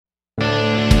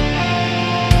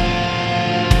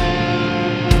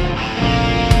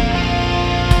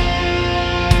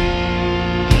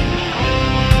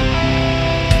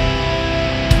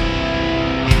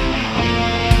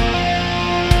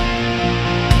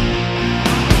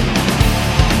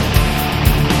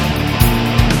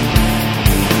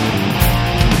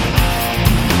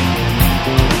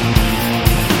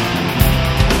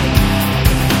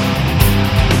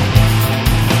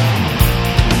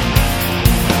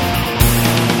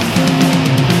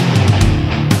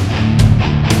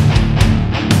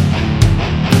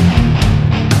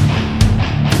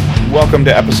Welcome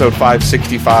to episode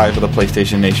 565 of the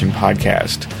PlayStation Nation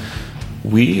podcast.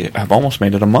 We have almost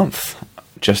made it a month.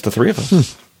 Just the three of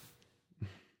us.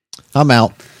 I'm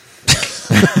out.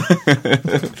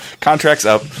 Contract's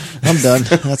up. I'm done.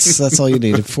 That's all you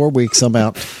needed. 4 weeks, I'm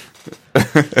out.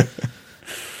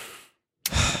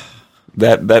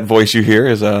 That voice you hear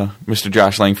is Mr.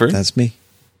 Josh Langford. That's me.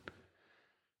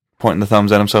 Pointing the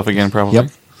thumbs at himself again, probably.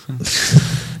 Yep.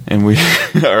 And we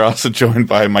are also joined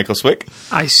by Michael Swick.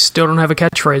 I still don't have a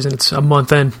catchphrase, and it's a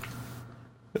month in.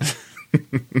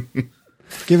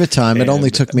 Give it time. It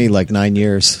only took me like 9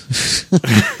 years.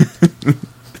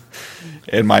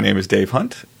 And my name is Dave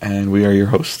Hunt, and we are your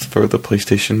hosts for the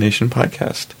PlayStation Nation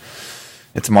podcast.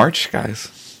 It's March,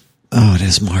 guys. Oh, it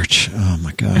is March. Oh,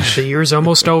 my gosh. The year's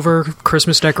almost over.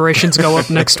 Christmas decorations go up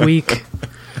next week.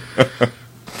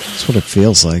 That's what it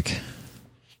feels like.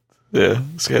 Yeah,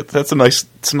 that's some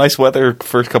nice weather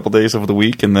first couple days of the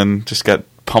week, and then just got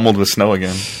pummeled with snow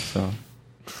again. So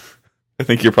I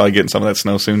think you're probably getting some of that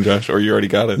snow soon, Josh, or you already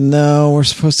got it. No, we're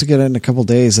supposed to get it in a couple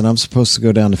days, and I'm supposed to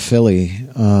go down to Philly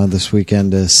this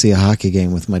weekend to see a hockey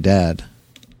game with my dad.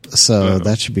 So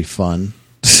that should be fun.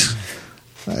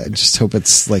 I just hope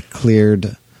it's like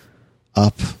cleared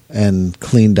up and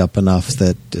cleaned up enough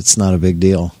that it's not a big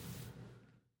deal.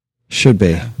 Should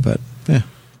be, but yeah,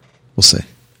 we'll see.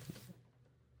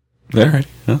 All right.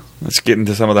 Well, let's get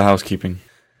into some of the housekeeping.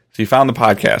 So you found the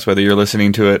podcast, whether you're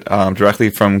listening to it directly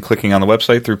from clicking on the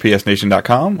website through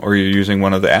psnation.com or you're using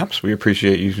one of the apps. We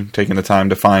appreciate you taking the time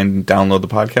to find and download the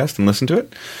podcast and listen to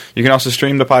it. You can also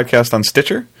stream the podcast on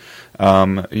Stitcher.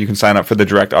 You can sign up for the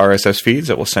direct RSS feeds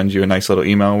that will send you a nice little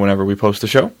email whenever we post the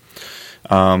show.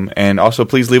 And also,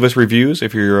 please leave us reviews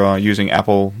if you're using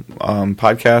Apple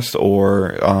Podcast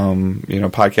or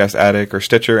Podcast Addict or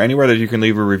Stitcher, anywhere that you can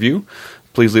leave a review.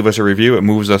 Please leave us a review. It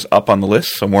moves us up on the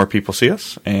list so more people see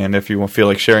us. And if you feel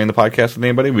like sharing the podcast with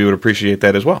anybody, we would appreciate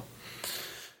that as well.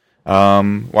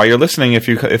 While you're listening, if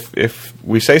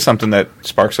we say something that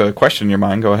sparks a question in your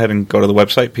mind, go ahead and go to the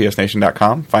website,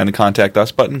 psnation.com, find the Contact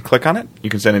Us button, click on it. You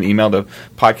can send an email to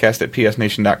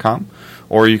podcast@psnation.com,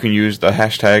 or you can use the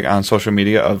hashtag on social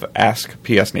media of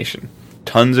AskPSNation.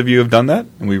 Tons of you have done that,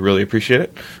 and we really appreciate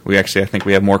it. I think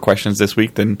we have more questions this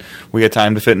week than we had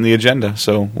time to fit in the agenda,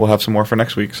 so we'll have some more for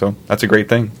next week. So that's a great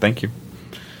thing. Thank you.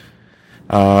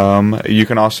 You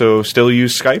can also still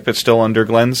use Skype. It's still under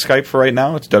Glenn's Skype for right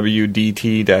now. It's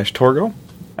WDT-Torgo.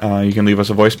 You can leave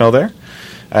us a voicemail there.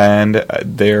 And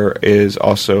there is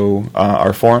also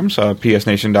our forums,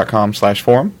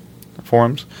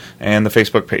 psnation.com/forums, and the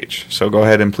Facebook page. So go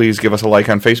ahead and please give us a like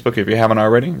on Facebook if you haven't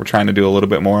already. We're trying to do a little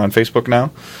bit more on Facebook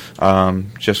now,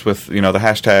 just with the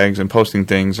hashtags and posting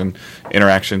things and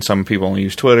interaction. Some people only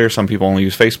use Twitter, some people only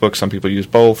use Facebook, some people use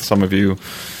both. Some of you,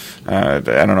 I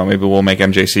don't know, maybe we'll make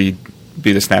MJC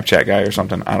be the Snapchat guy or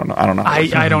something. I don't know.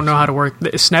 I don't know how to work.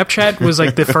 Snapchat was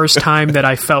like the first time that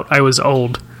I felt I was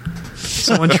old.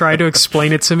 Someone tried to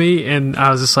explain it to me, and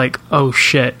I was just like, oh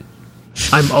shit.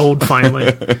 I'm old,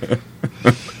 finally.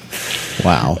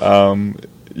 Wow.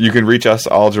 You can reach us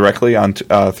all directly on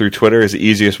through Twitter is the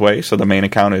easiest way. So the main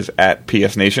account is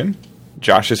 @PSNation.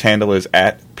 Josh's handle is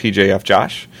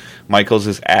 @PJFJosh. Michael's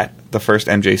is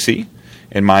 @TheFirstMJC.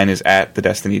 And mine is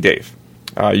 @TheDestinyDave.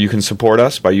 You can support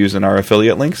us by using our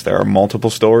affiliate links. There are multiple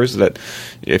stores that,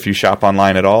 if you shop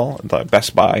online at all, like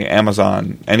Best Buy,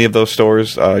 Amazon, any of those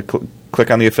stores, click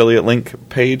on the affiliate link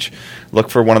page, look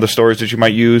for one of the stores that you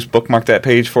might use, bookmark that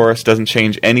page for us. Doesn't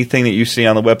change anything that you see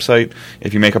on the website.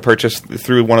 If you make a purchase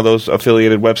through one of those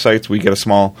affiliated websites, we get a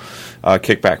small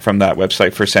kickback from that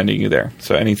website for sending you there.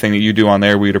 So anything that you do on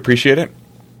there, we'd appreciate it.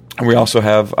 And we also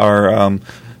have our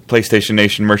PlayStation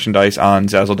Nation merchandise on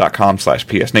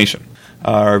Zazzle.com/PSNation.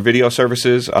 Our video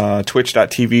services,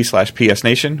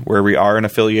 twitch.tv/PSNation, where we are an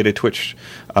affiliated Twitch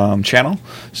channel.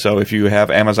 So if you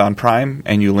have Amazon Prime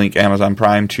and you link Amazon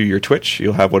Prime to your Twitch,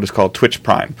 you'll have what is called Twitch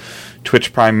Prime.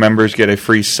 Twitch Prime members get a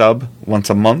free sub once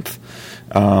a month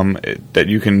that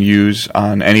you can use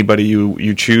on anybody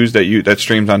you choose that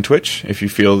streams on Twitch. If you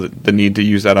feel the need to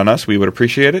use that on us, we would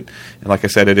appreciate it. And like I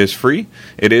said, it is free.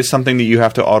 It is something that you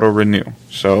have to auto-renew.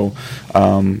 So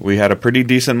we had a pretty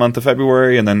decent month of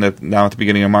February, and then now at the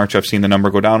beginning of March, I've seen the number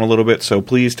go down a little bit. So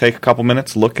please take a couple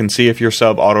minutes, look and see if your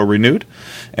sub auto-renewed.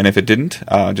 And if it didn't,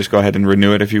 just go ahead and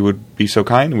renew it if you would be so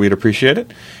kind. We'd appreciate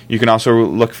it. You can also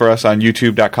look for us on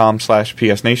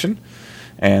youtube.com/PSNation.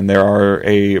 And there are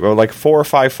like 4 or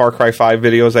 5 Far Cry 5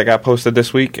 videos that got posted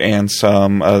this week, and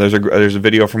some there's a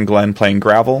video from Glenn playing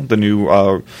Gravel, the new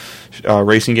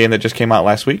racing game that just came out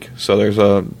last week. So there's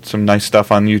some nice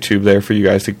stuff on YouTube there for you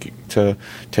guys to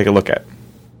take a look at.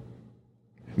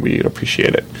 We'd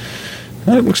appreciate it.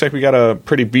 It looks like we got a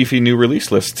pretty beefy new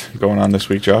release list going on this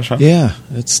week, Josh, huh? Yeah,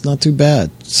 it's not too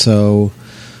bad. So,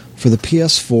 for the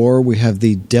PS4, we have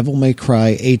the Devil May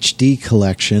Cry HD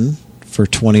collection for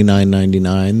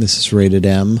 $29.99. This is rated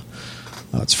M.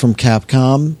 It's from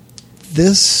Capcom.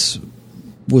 This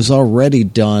was already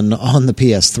done on the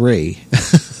PS3.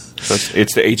 So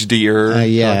it's the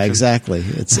HDer. Yeah, collection. Exactly.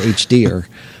 It's HDer.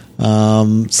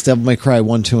 It's Devil May Cry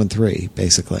 1, 2, and 3,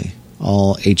 basically.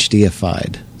 All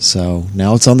HDified. So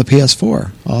now it's on the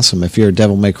PS4. Awesome. If you're a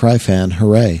Devil May Cry fan,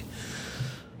 hooray.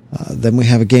 Then we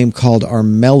have a game called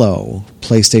Armello,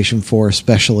 PlayStation 4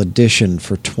 Special Edition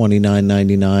for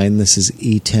 $29.99. This is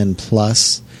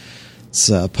E10+. It's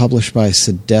published by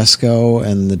Sedesco,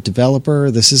 and the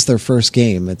developer, this is their first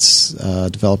game. It's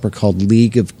a developer called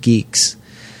League of Geeks.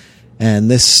 And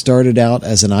this started out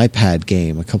as an iPad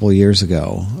game a couple of years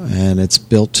ago, and it's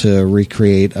built to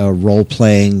recreate a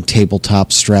role-playing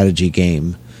tabletop strategy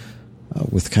game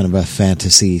with kind of a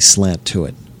fantasy slant to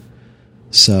it.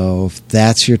 So if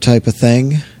that's your type of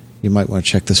thing, you might want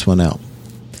to check this one out.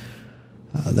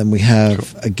 Then we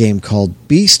have a game called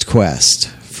Beast Quest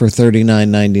for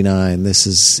 $39.99. This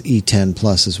is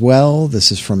E10+ as well.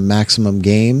 This is from Maximum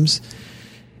Games.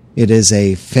 It is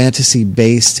a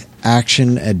fantasy-based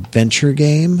action-adventure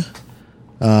game.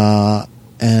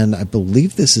 And I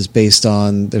believe this is based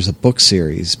on... There's a book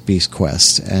series, Beast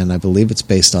Quest, and I believe it's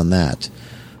based on that.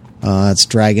 It's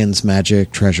dragons,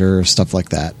 magic, treasure, stuff like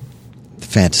that.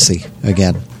 Fantasy,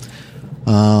 again.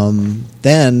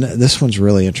 Then, this one's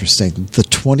really interesting. The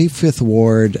 25th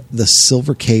Ward, the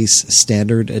Silver Case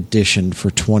Standard Edition for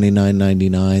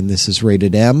 $29.99. This is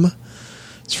rated M.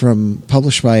 It's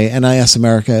published by NIS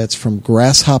America. It's from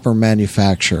Grasshopper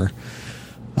Manufacture.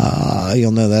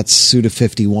 You'll know that's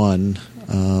Suda51,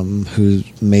 who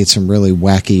made some really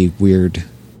wacky, weird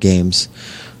games.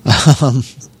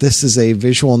 This is a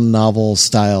visual novel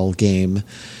style game.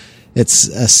 It's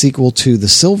a sequel to The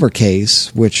Silver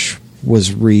Case, which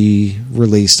was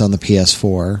re-released on the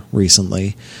PS4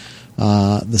 recently.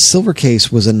 The Silver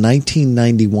Case was a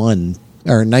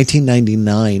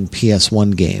 1999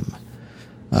 PS1 game,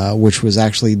 which was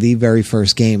actually the very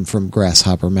first game from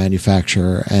Grasshopper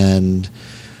Manufacture, and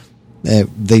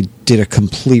they did a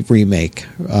complete remake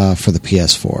for the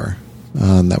PS4.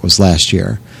 That was last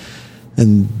year.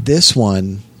 And this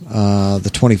one,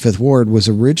 the 25th Ward, was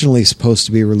originally supposed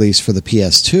to be released for the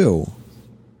PS2,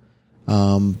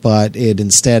 but it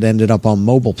instead ended up on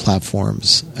mobile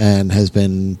platforms and has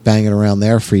been banging around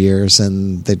there for years,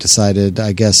 and they decided,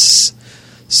 I guess,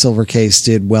 Silver Case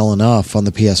did well enough on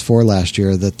the PS4 last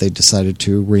year that they decided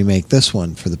to remake this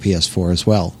one for the PS4 as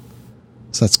well.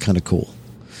 So that's kind of cool.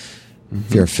 Mm-hmm.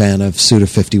 If you're a fan of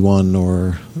Suda51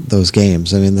 or those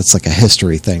games, I mean, that's like a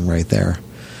history thing right there.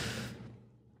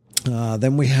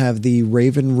 Then we have the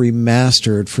Raven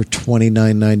Remastered for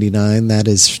 $29.99. That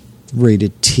is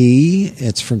rated T.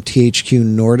 It's from THQ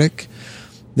Nordic.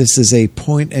 This is a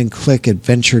point-and-click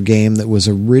adventure game that was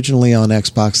originally on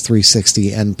Xbox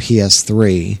 360 and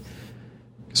PS3.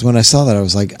 Because when I saw that, I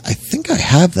was like, I think I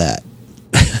have that.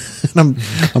 And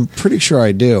I'm pretty sure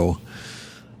I do.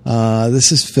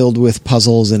 This is filled with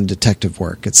puzzles and detective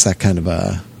work. It's that kind of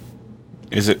a...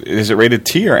 Is it rated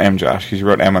T or M, Josh? Because you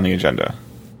wrote M on the agenda.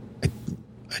 I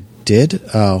did?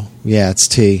 Oh, yeah, it's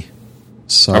T.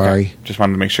 Sorry. Okay. Just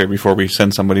wanted to make sure before we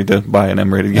send somebody to buy an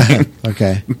M-rated game.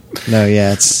 Okay. No,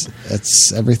 yeah,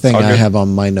 it's everything I have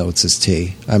on my notes is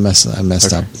T. I messed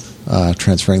up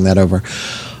transferring that over.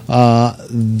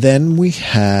 Then we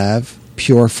have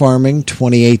Pure Farming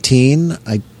 2018.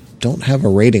 I don't have a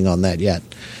rating on that yet.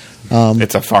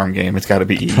 It's a farm game. It's got to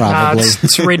be E. Probably.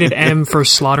 It's rated M for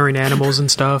slaughtering animals and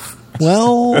stuff.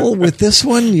 Well, with this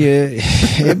one,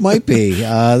 it might be.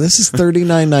 This is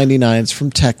 $39.99. It's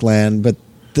from Techland, but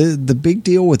the big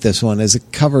deal with this one is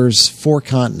it covers 4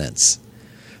 continents.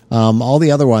 All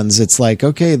the other ones, it's like,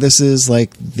 okay, this is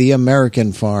like the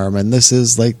American farm, and this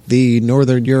is like the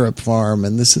Northern Europe farm,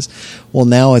 and this is... Well,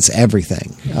 now it's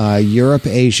everything. Europe,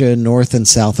 Asia, North and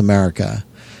South America.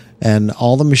 And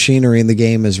all the machinery in the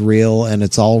game is real, and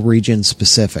it's all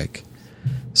region-specific.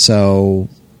 So...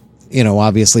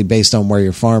 obviously based on where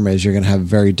your farm is, you're going to have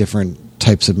very different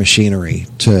types of machinery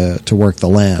to work the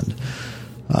land.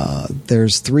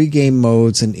 There's 3 game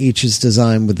modes, and each is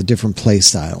designed with a different play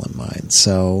style in mind.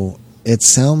 So it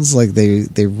sounds like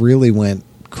they really went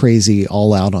crazy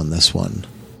all out on this one.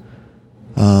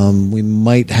 We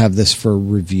might have this for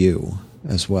review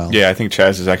as well. Yeah, I think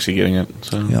Chaz is actually getting it.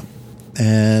 So. Yep.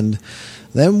 And...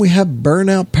 then we have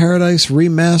Burnout Paradise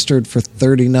Remastered for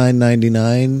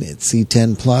 $39.99. It's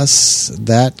E10+.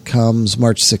 That comes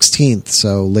March 16th,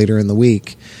 so later in the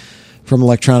week, from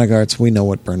Electronic Arts. We know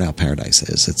what Burnout Paradise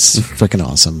is. It's freaking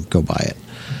awesome. Go buy it.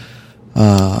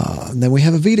 And then we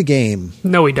have a Vita game.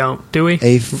 No, we don't. Do we?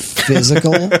 A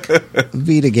physical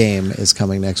Vita game is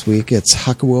coming next week. It's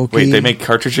Hakuoki. Wait, they make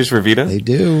cartridges for Vita? They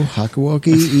do.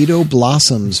 Hakuoki Edo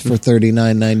Blossoms for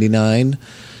 $39.99.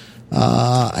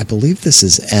 I believe this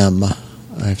is M.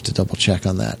 I have to double check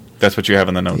on that. That's what you have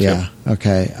in the notes. Yeah.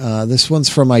 Okay. This one's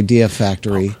from Idea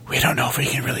Factory. We don't know if we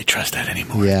can really trust that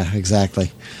anymore. Yeah,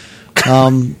 exactly.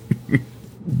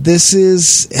 This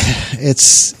is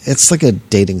it's like a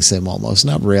dating sim almost.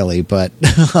 Not really, but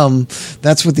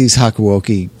that's what these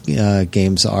Hakuoki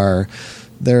games are.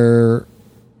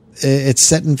 It's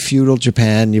set in feudal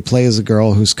Japan. You play as a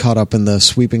girl who's caught up in the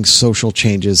sweeping social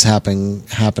changes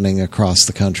happening across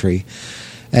the country.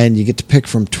 And you get to pick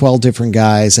from 12 different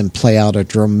guys and play out a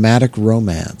dramatic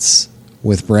romance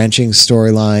with branching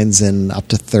storylines and up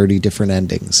to 30 different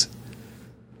endings.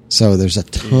 So there's a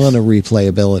ton of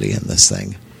replayability in this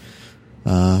thing.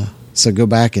 So go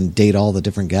back and date all the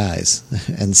different guys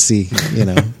and see,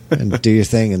 and do your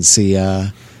thing and see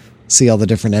all the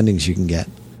different endings you can get.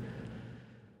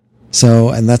 So,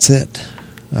 and that's it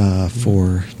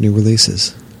for new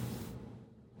releases.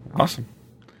 Awesome.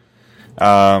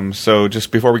 So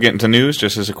just before we get into news,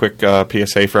 just as a quick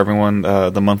PSA for everyone,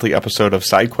 the monthly episode of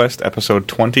SideQuest, episode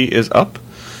 20, is up.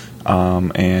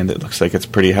 And it looks like it's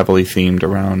pretty heavily themed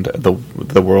around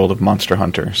the world of Monster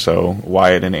Hunter. So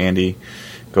Wyatt and Andy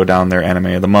go down their anime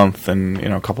of the month and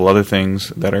a couple other things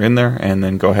that are in there, and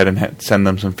then go ahead and send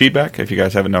them some feedback. If you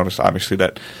guys haven't noticed, obviously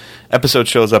that episode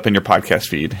shows up in your podcast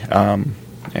feed.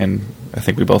 And I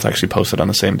think we both actually posted on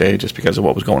the same day just because of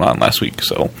what was going on last week.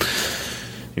 So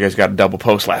you guys got a double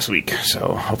post last week,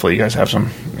 so hopefully you guys have some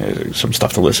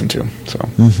stuff to listen to. So,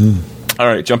 All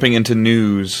right, jumping into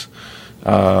news.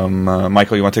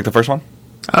 Michael, you want to take the first one?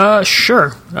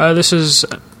 Sure. This is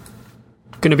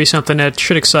going to be something that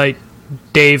should excite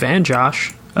Dave and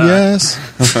Josh. Yes.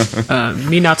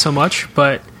 Me not so much,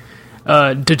 but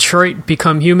Detroit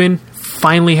Become Human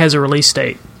finally has a release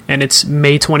date, and it's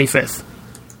May 25th.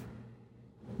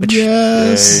 Which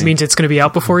means it's going to be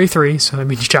out before E3, so that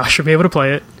means Josh should be able to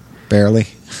play it. Barely.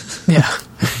 Yeah.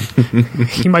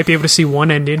 He might be able to see one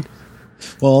ending.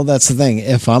 Well, that's the thing.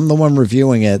 If I'm the one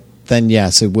reviewing it, then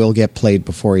yes, it will get played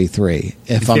before E3.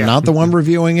 If I'm not the one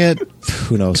reviewing it,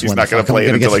 who knows when not going to play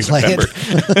it until like September.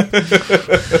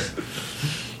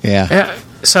 Yeah.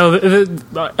 So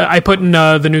I put in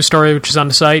the news story, which is on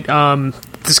the site.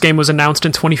 This game was announced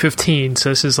in 2015, so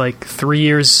this is like 3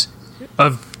 years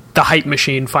of the hype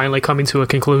machine finally coming to a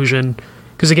conclusion.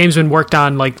 Because the game's been worked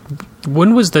on, like,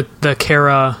 when was the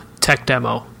Kara tech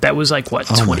demo? That was like, what,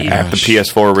 20 years? At the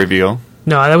PS4 reveal?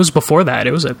 No, that was before that.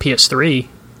 It was a PS3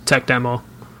 tech demo.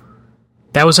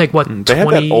 That was like, what, They had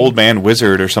that old man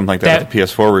wizard or something like that at the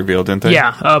PS4 reveal, didn't they?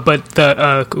 Yeah, but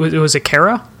was it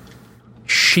Kara?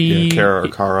 Kara or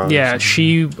Kara. Yeah,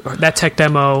 that tech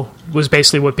demo was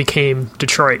basically what became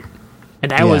Detroit. And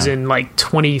that was in like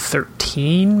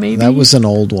 2013, maybe? That was an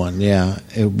old one, yeah.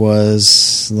 It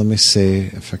was, let me see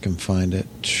if I can find it.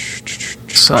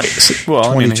 Well,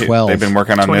 2012. They've been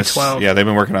working on this. Yeah, they've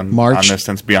been working on this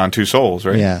since Beyond Two Souls,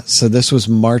 right? Yeah, so this was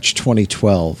March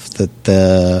 2012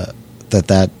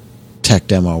 that tech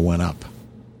demo went up.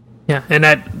 Yeah, and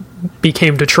that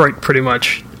became Detroit pretty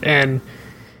much. And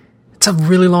it's a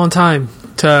really long time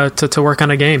to work on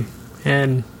a game.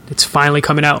 And it's finally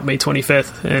coming out May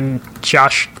 25th. And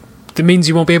Josh, that means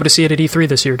you won't be able to see it at E3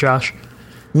 this year, Josh.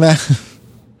 Nah,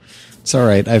 it's all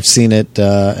right. I've seen it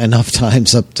enough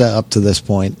times up to this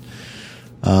point.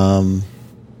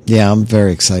 Yeah, I'm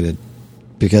very excited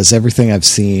because everything I've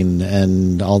seen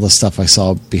and all the stuff I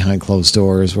saw behind closed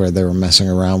doors where they were messing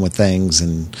around with things,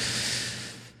 and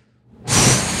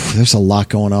there's a lot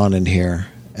going on in here,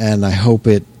 and I hope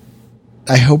it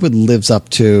lives up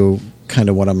to kind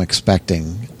of what I'm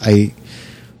expecting. I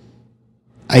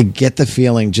get the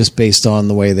feeling just based on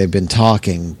the way they've been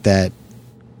talking that,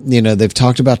 they've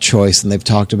talked about choice and they've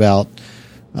talked about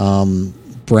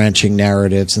branching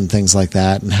narratives and things like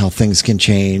that and how things can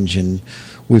change, and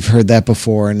we've heard that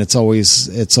before, and it's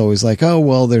always like, oh,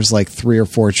 well, there's like 3 or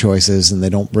 4 choices and they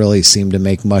don't really seem to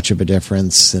make much of a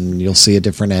difference and you'll see a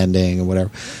different ending or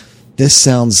whatever. This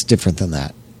sounds different than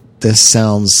that. This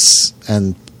sounds,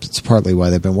 and it's partly why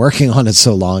they've been working on it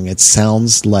so long, it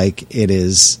sounds like it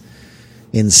is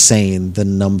insane the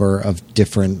number of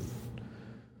different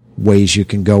ways you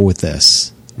can go with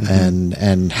this,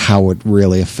 and how it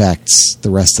really affects the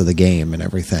rest of the game and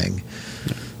everything.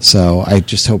 So I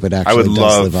just hope it actually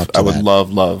live up to that. I would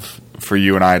love for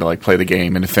you and I to like play the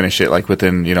game and to finish it like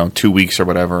within 2 weeks or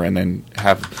whatever, and then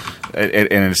have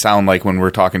and it sound like when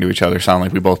we're talking to each other, sound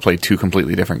like we both played two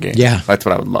completely different games. Yeah. That's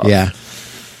what I would love. Yeah.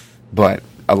 But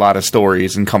a lot of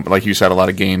stories and like you said, a lot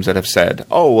of games that have said,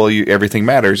 "Oh, well, everything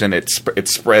matters," and it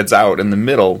spreads out in the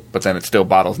middle, but then it still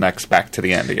bottlenecks back to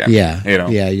the end again. Yeah, you know,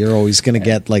 yeah, you're always going to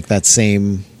get like that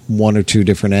same one or two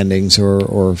different endings,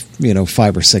 or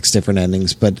 5 or 6 different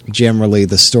endings, but generally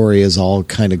the story is all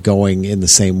kind of going in the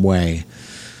same way.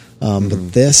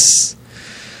 But this,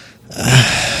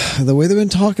 the way they've been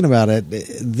talking about it,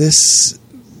 this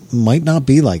might not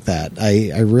be like that.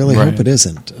 I really hope it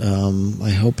isn't. I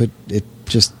hope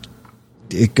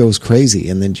it goes crazy,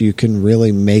 and then you can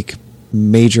really make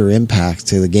major impacts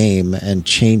to the game and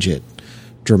change it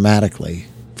dramatically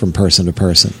from person to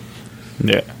person.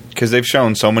 Yeah, because they've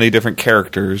shown so many different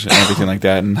characters and everything like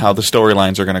that, and how the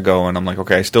storylines are going to go. And I'm like,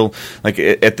 okay, I still like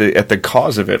at the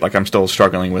cause of it. Like, I'm still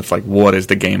struggling with like, what is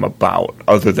the game about,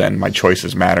 other than my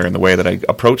choices matter and the way that I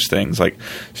approach things. Like,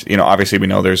 obviously we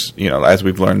know there's as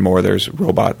we've learned more, there's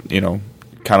robot, kind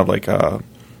of like an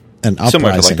uprising.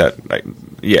 Similar to like that, like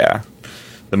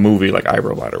the movie like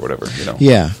iRobot or whatever.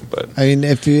 Yeah, but I mean,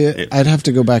 I'd have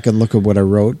to go back and look at what I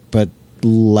wrote, but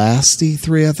last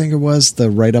E3, I think it was, the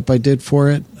write-up I did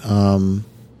for it,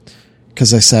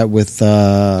 because I sat with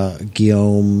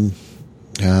Guillaume,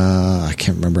 I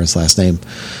can't remember his last name,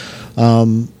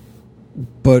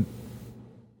 but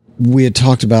we had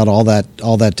talked about all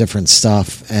that different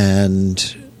stuff,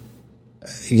 and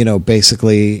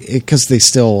basically, because they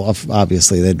still,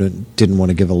 obviously they didn't want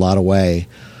to give a lot away,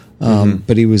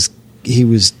 but he was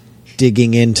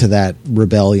digging into that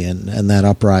rebellion and that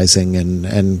uprising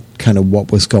and kind of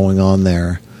what was going on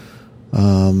there.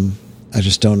 I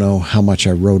just don't know how much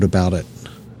I wrote about it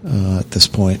at this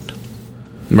point.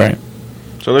 Right.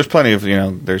 So there's plenty of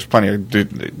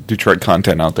Detroit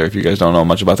content out there. If you guys don't know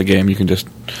much about the game, you can just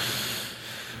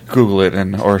Google it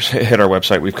or hit our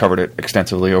website. We've covered it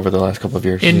extensively over the last couple of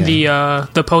years. In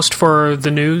the post for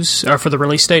the news for the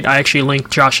release date, I actually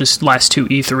linked Josh's last 2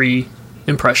 E3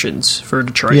 impressions for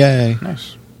Detroit. Yay.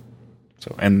 Nice.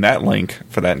 So, and that link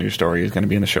for that news story is going to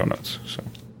be in the show notes. So,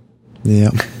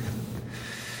 yeah.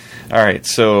 All right.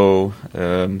 So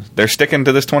they're sticking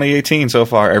to this 2018 so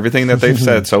far. Everything that they've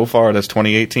said so far, this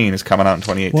 2018 is coming out in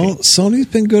 2018. Well, Sony's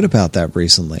been good about that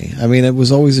recently. I mean, it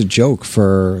was always a joke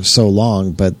for so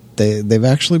long, but they've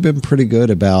actually been pretty good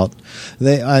about.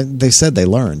 They said they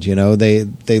learned.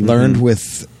 They learned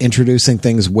with introducing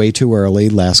things way too early.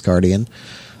 Last Guardian.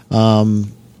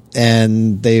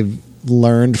 And they've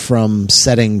learned from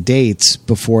setting dates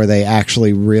before they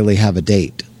actually really have a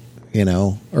date,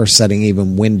 or setting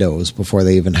even windows before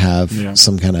they even have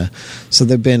some kind of. So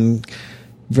they've been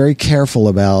very careful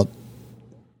about,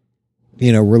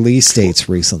 release dates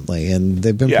recently, and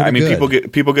they've been pretty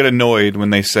good. people get annoyed when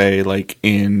they say, like,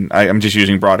 I'm just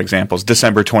using broad examples,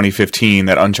 December 2015,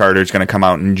 that Uncharted is going to come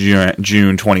out in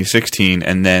June 2016,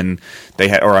 and then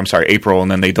April,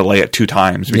 and then they delay it 2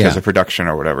 times because of production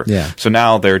or whatever. Yeah. So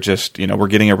now they're just, we're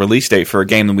getting a release date for a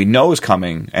game that we know is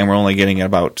coming, and we're only getting it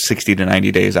about 60 to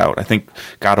 90 days out. I think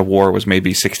God of War was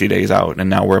maybe 60 days out, and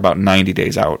now we're about 90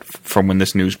 days out from when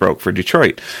this news broke for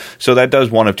Detroit. So that does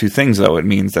one of 2 things, though. It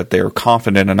means that they're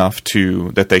confident enough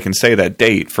that they can say that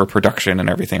date for production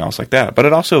and everything else like that. But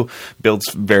it also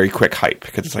builds very quick hype,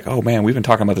 because it's like, oh man, we've been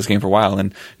talking about this game for a while,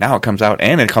 and now it comes out,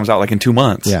 and it comes out like in 2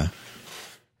 months. Yeah.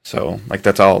 So, like,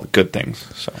 that's all good things.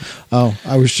 So,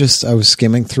 I was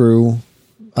skimming through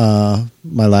my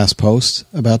last post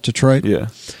about Detroit. Yeah.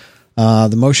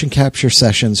 The motion capture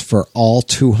sessions for all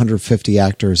 250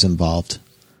 actors involved.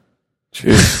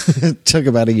 It took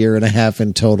about 1.5 years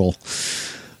in total.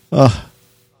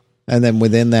 And then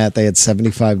within that, they had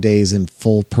 75 days in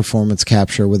full performance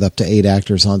capture with up to 8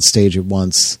 actors on stage at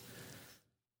once.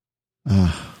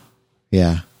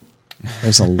 Yeah.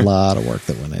 There's a lot of work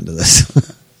that went into this.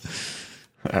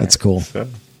 That's cool. So,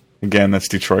 again, that's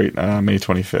Detroit, May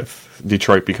 25th.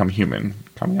 Detroit Become Human,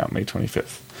 coming out May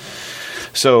 25th.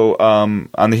 So,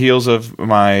 on the heels of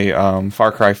my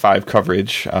Far Cry 5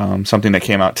 coverage, something that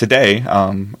came out today,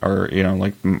 or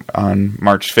like on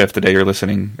March 5th, the day you're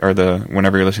listening, or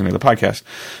whenever you're listening to the podcast.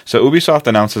 So, Ubisoft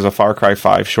announces a Far Cry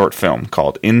 5 short film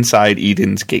called Inside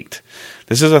Eden's Gate.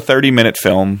 This is a 30-minute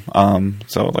film,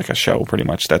 so like a show pretty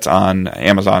much, that's on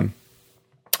Amazon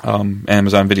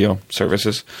Video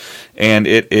Services, and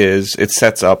it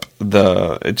sets up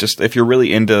if you're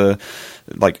really into,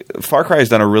 like, Far Cry has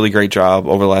done a really great job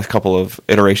over the last couple of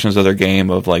iterations of their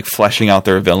game of, like, fleshing out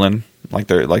their villain.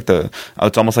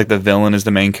 It's almost like the villain is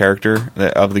the main character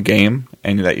of the game,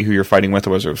 and who you're fighting with,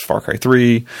 whether it was Far Cry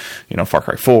 3, Far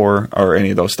Cry 4, or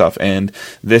any of those stuff. And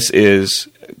this is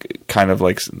kind of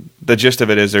like the gist of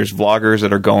it is there's vloggers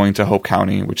that are going to Hope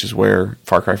County, which is where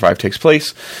Far Cry 5 takes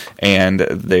place, and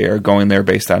they are going there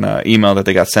based on an email that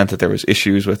they got sent that there was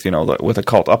issues with, with a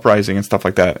cult uprising and stuff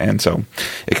like that. And so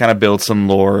it kind of builds some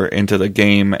lore into the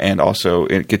game, and also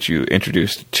it gets you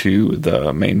introduced to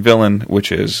the main villain,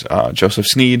 which is Joseph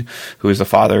Sneed, who is the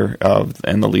father of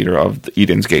and the leader of the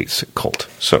Eden's Gates cult.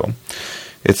 So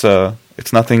it's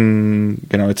nothing,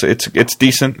 it's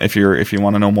decent if you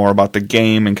want to know more about the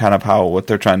game and kind of what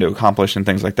they're trying to accomplish and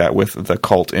things like that with the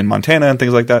cult in Montana and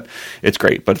things like that. It's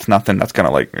great, but it's nothing that's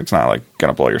it's not like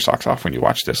gonna blow your socks off when you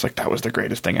watch this. Like, that was the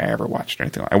greatest thing I ever watched or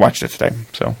anything. I watched it today,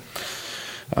 so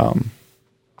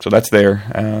that's there.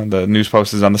 The news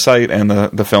post is on the site, and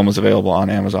the film is available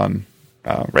on Amazon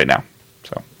right now.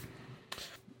 So,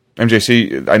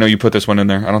 MJC, I know you put this one in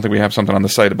there. I don't think we have something on the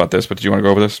site about this, but did you want to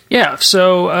go over this? Yeah,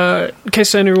 so in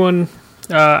case anyone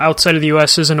outside of the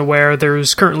U.S. isn't aware,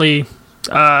 there's currently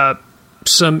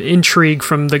some intrigue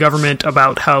from the government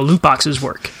about how loot boxes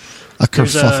work. A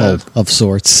kerfuffle of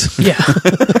sorts. Yeah.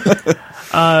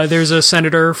 There's a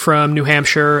senator from New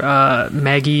Hampshire,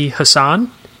 Maggie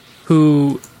Hassan,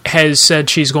 who has said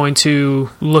she's going to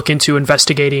look into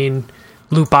investigating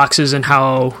loot boxes and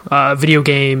how video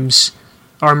games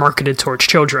are marketed towards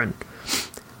children.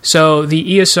 So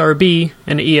the ESRB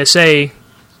and the ESA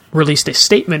released a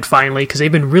statement finally, because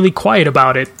they've been really quiet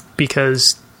about it,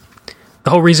 because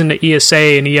the whole reason the ESA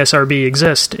and ESRB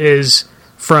exist is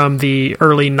from the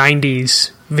early 90s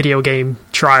video game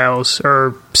trials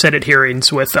or Senate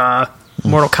hearings with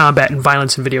Mortal Kombat and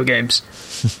violence in video games.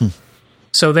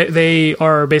 So they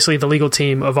are basically the legal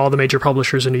team of all the major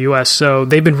publishers in the US. So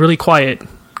they've been really quiet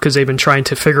because they've been trying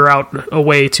to figure out a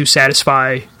way to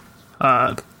satisfy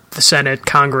the Senate,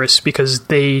 Congress, because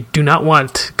they do not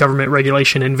want government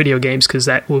regulation in video games, because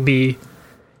that will be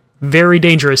very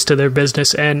dangerous to their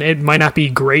business, and it might not be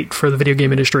great for the video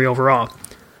game industry overall.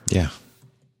 Yeah.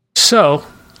 So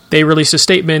they released a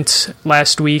statement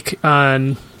last week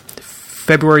on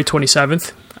February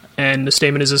 27th, and the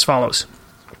statement is as follows.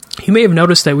 You may have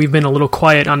noticed that we've been a little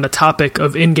quiet on the topic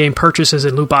of in-game purchases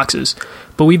and loot boxes,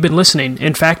 but we've been listening.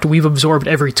 In fact, we've absorbed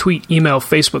every tweet, email,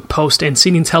 Facebook post, and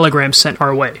seen telegrams sent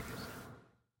our way.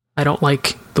 I don't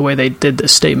like the way they did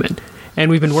this statement.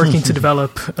 And we've been working to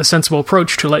develop a sensible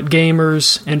approach to let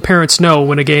gamers and parents know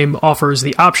when a game offers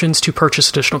the options to purchase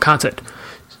additional content.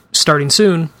 Starting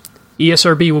soon,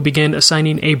 ESRB will begin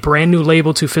assigning a brand new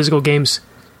label to physical games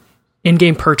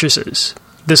in-game purchases.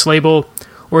 This label,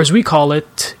 or as we call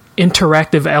it,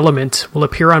 interactive element, will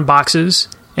appear on boxes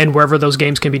and wherever those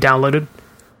games can be downloaded.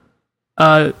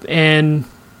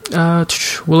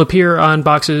 Will appear on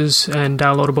boxes and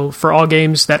downloadable for all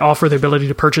games that offer the ability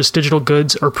to purchase digital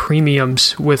goods or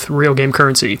premiums with real game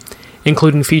currency,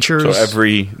 including features... So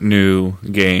every new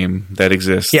game that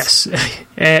exists. Yes.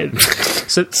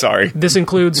 Sorry. This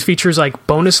includes features like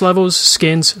bonus levels,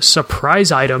 skins,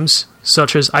 surprise items,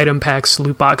 such as item packs,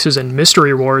 loot boxes, and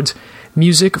mystery rewards,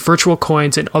 music, virtual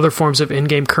coins, and other forms of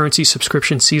in-game currency,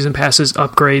 subscription, season passes,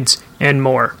 upgrades, and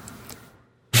more.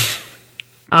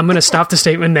 I'm going to stop the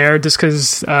statement there just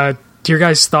because, your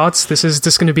guys' thoughts, this is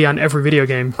just going to be on every video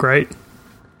game, right?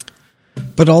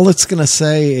 But all it's going to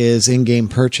say is in-game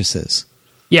purchases.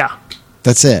 Yeah.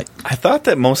 That's it. I thought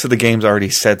that most of the games already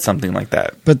said something like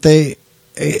that. But they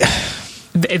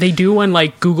do on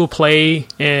like Google Play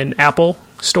and Apple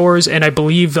stores, and I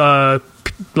believe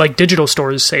like digital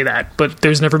stores say that, but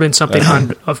there's never been something on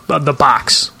the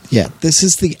box. Yeah, this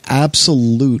is the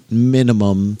absolute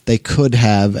minimum they could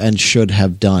have and should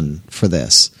have done for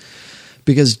this.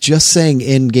 Because just saying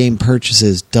in-game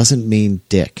purchases doesn't mean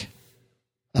dick.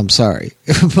 I'm sorry.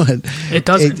 But it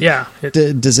doesn't,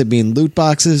 does it mean loot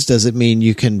boxes? Does it mean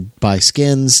you can buy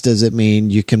skins? Does it mean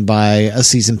you can buy a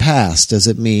season pass? Does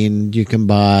it mean you can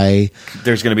buy...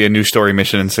 There's going to be a new story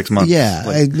mission in 6 months. Yeah.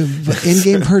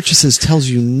 In-game purchases tells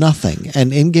you nothing.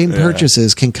 And in-game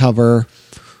purchases can cover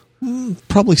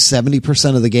probably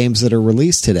 70% of the games that are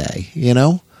released today, you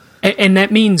know? And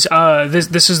that means,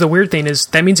 this is the weird thing, is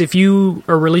that means if you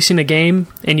are releasing a game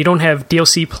and you don't have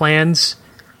DLC plans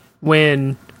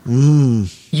when you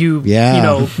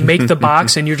make the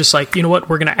box and you're just like, you know what,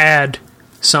 we're going to add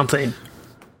something.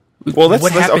 Well, let's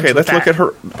look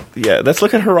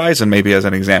at Horizon maybe as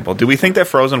an example. Do we think that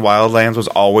Frozen Wildlands was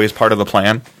always part of the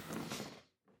plan?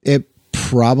 It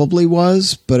probably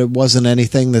was, but it wasn't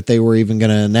anything that they were even going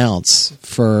to announce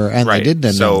they didn't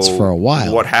announce for a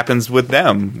while. What happens with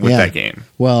them with that game?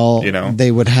 Well, they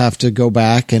would have to go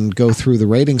back and go through the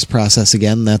ratings process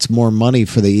again. That's more money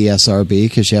for the ESRB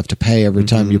because you have to pay every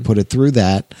time you put it through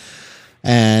that.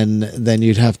 And then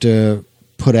you'd have to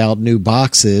put out new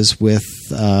boxes with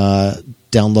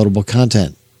downloadable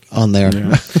content on there.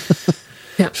 Yeah.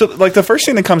 Yeah. So, like, the first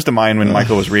thing that comes to mind when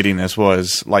Michael was reading this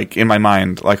was, like, in my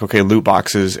mind, like, okay, loot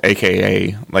boxes,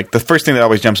 a.k.a., like, the first thing that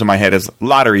always jumps in my head is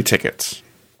lottery tickets.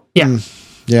 Yeah.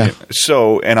 Yeah.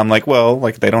 So, and I'm like, well,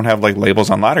 like, they don't have, like, labels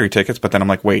on lottery tickets, but then I'm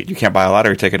like, wait, you can't buy a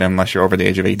lottery ticket unless you're over the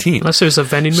age of 18. Unless there's a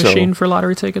vending machine for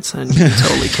lottery tickets, then you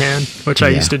totally can, which I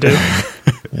used to do.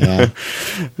 Yeah.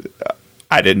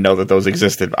 I didn't know that those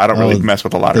existed. I don't really mess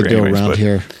with the lottery they do anyways, around but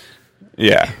here.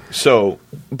 Yeah. So,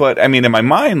 but I mean, in my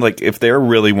mind, like, if they're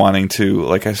really wanting to,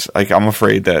 like, I'm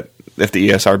afraid that if the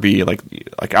ESRB,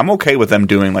 like, I'm okay with them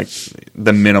doing, like,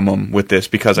 the minimum with this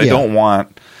because I don't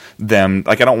want them,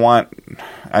 like, I don't want,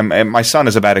 and my son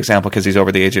is a bad example because he's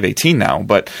over the age of 18 now,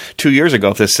 but 2 years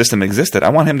ago, if this system existed, I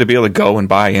want him to be able to go and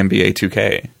buy NBA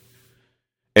 2K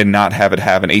and not have it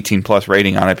have an 18 plus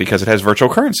rating on it because it has virtual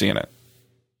currency in it.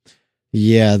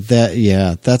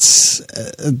 That's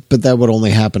but that would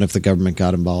only happen if the government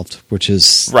got involved, which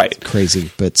is crazy,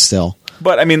 but still.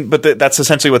 But I mean, that's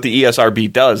essentially what the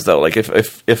ESRB does, though. Like,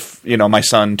 if you know, my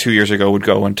son 2 years ago would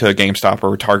go into GameStop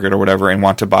or Target or whatever and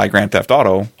want to buy Grand Theft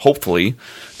Auto, hopefully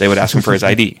they would ask him for his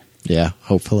ID. Yeah,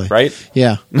 hopefully. Right?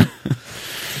 Yeah.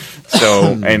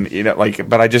 So, and you know, like,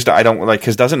 but I don't like,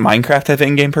 because doesn't Minecraft have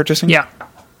in-game purchasing? Yeah.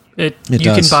 You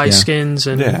can buy skins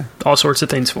and all sorts of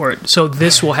things for it. So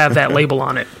this will have that label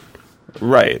on it.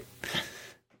 Right.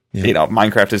 Yeah. You know,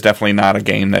 Minecraft is definitely not a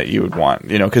game that you would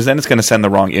want, you know, because then it's going to send the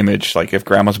wrong image. Like, if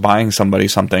grandma's buying somebody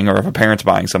something, or if a parent's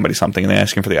buying somebody something and they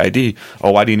ask him for the ID,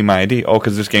 oh, why do you need my ID? Oh,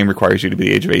 because this game requires you to be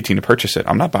the age of 18 to purchase it.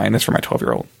 I'm not buying this for my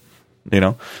 12-year-old. You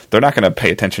know, they're not going to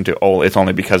pay attention to, oh, it's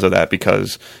only because of that,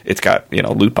 because it's got, you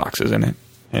know, loot boxes in it,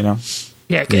 you know?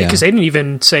 Yeah, because they didn't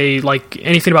even say, like,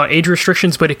 anything about age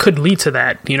restrictions, but it could lead to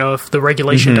that, you know, if the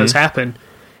regulation does happen.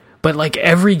 But, like,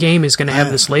 every game is going to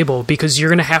have this label, because you're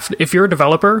going to have, if you're a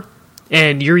developer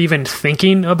and you're even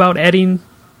thinking about adding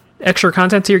extra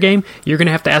content to your game, you're going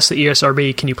to have to ask the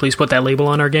ESRB, can you please put that label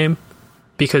on our game?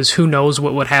 Because who knows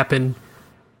what would happen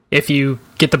if you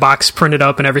get the box printed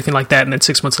up and everything like that, and then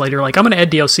 6 months later, like, I'm going to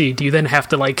add DLC. Do you then have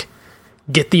to, like,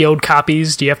 get the old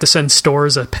copies? Do you have to send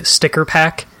stores a sticker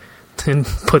pack and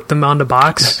put them on the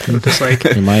box? Just like,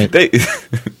 you might.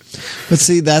 But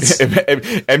see, that's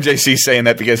MJC saying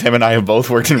that because him and I have both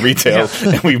worked in retail,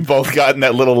 and we've both gotten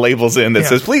that little labels in that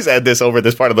says, please add this over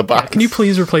this part of the box. Can you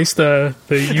please replace the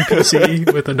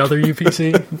UPC with another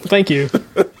UPC? Thank you.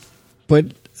 But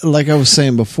like I was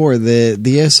saying before, the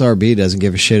ESRB doesn't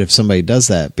give a shit if somebody does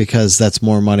that, because that's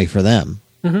more money for them.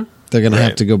 Mm-hmm. They're going to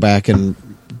have to go back and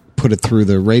put it through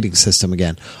the rating system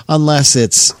again, unless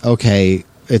it's okay.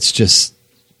 It's just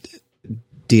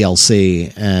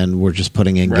DLC, and we're just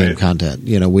putting in game content.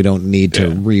 You know, we don't need to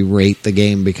re-rate the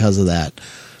game because of that,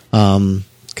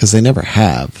 because they never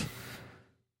have.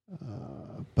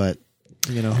 But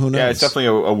you know, who knows? Yeah, it's definitely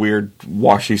a weird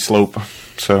washy slope.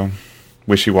 So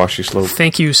wishy-washy slope.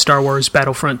 Thank you, Star Wars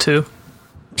Battlefront 2.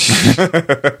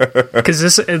 Because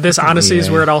this honestly is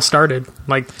where it all started.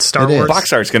 Like, Star Wars.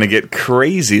 Box art's going to get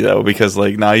crazy, though, because,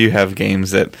 like, now you have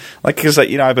games that, like, because, like,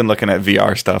 you know, I've been looking at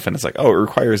VR stuff, and it's like, oh, it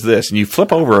requires this, and you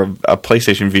flip over a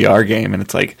PlayStation VR game, and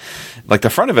it's like the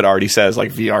front of it already says,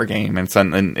 like, VR game, and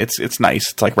it's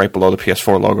nice. It's like right below the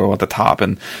PS4 logo at the top,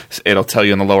 and it'll tell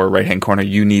you in the lower right hand corner,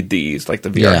 you need these, like the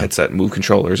VR headset, Move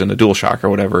controllers, and the DualShock or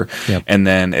whatever, and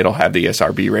then it'll have the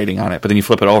ESRB rating on it. But then you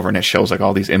flip it over, and it shows, like,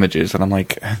 all these images, and I'm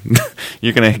like,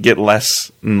 you're going to get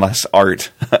less and less art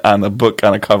on the book,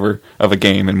 on a cover of a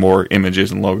game, and more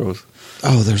images and logos.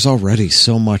 Oh, there's already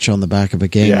so much on the back of a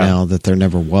game now that there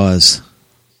never was.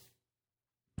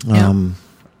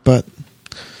 But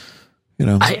you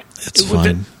know, it's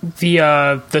fine.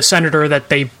 The senator that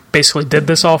they basically did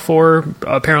this all for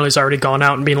apparently has already gone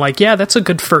out and being like, yeah, that's a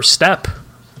good first step,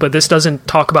 but this doesn't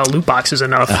talk about loot boxes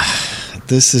enough.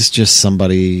 This is just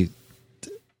somebody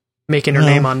making her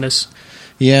name on this.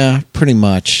 Yeah, pretty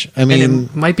much. I mean, and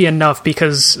it might be enough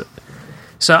because...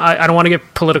 So I don't want to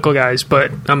get political, guys,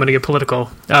 but I'm going to get political.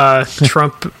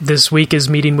 Trump this week is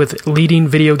meeting with leading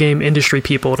video game industry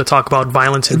people to talk about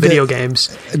violence in video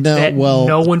games.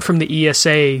 No one from the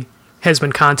ESA has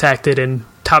been contacted, and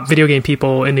top video game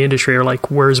people in the industry are like,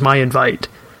 where's my invite?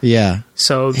 Yeah.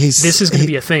 So this is going to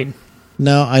be a thing.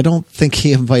 No, I don't think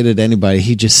he invited anybody.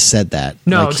 He just said that.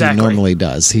 No, exactly. He normally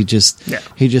does. He just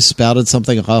spouted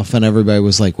something off, and everybody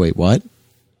was like, wait, what?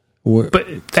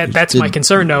 But that's my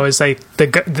concern, though, is like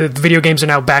the video games are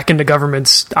now back into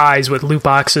government's eyes with loot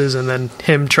boxes, and then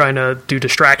him trying to do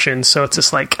distractions. So it's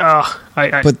just like,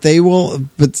 But they will.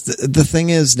 But the thing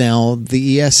is, now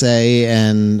the ESA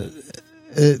and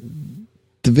the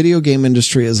video game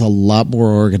industry is a lot more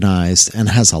organized and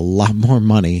has a lot more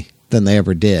money than they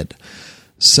ever did.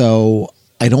 So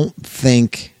I don't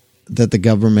think that the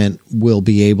government will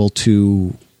be able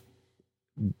to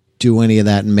do any of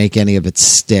that and make any of it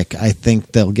stick. I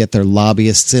think they'll get their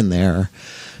lobbyists in there,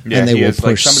 and they will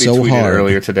push so hard.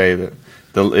 Earlier today that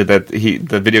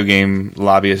the video game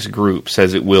lobbyist group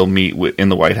says it will meet in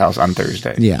the White House on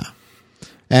Thursday. Yeah,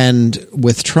 and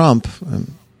with Trump,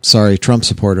 sorry, Trump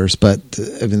supporters, but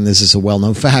I mean this is a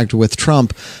well-known fact. With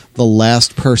Trump, the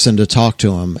last person to talk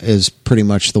to him is pretty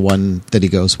much the one that he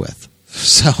goes with.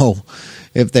 So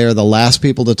if they're the last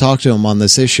people to talk to him on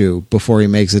this issue before he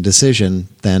makes a decision,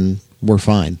 then we're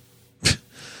fine.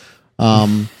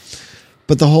 But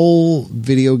the whole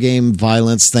video game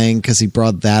violence thing, because he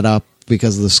brought that up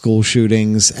because of the school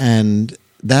shootings, and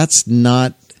that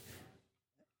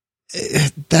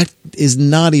is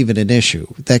not even an issue.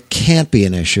 That can't be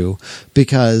an issue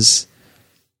because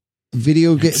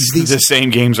the same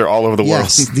games are all over the world.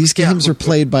 Yes, these games are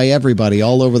played by everybody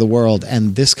all over the world,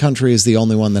 and this country is the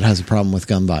only one that has a problem with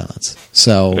gun violence.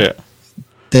 So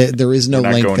there is no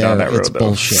link there. It's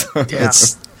bullshit.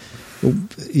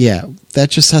 That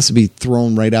just has to be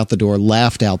thrown right out the door,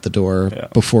 laughed out the door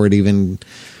before it even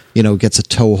gets a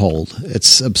toehold.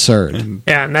 It's absurd. And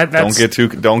that's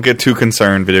don't get too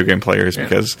concerned, video game players,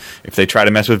 because if they try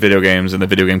to mess with video games, and the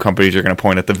video game companies are going to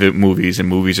point at the movies, and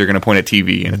movies are going to point at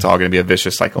TV, and it's all going to be a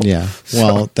vicious cycle. Yeah.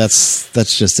 Well, that's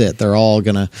just it. They're all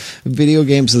going to. Video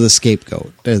games are the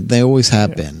scapegoat. They always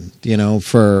have been.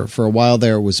 For a while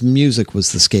there, music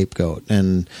was the scapegoat,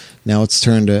 and now it's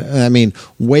turned to. I mean,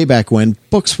 way back when,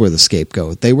 books were the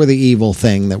scapegoat. They were the evil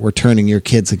thing that were turning your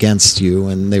kids against you,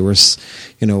 and they were,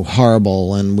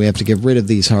 horrible, and we have to get rid of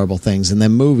these horrible things. And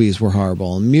then movies were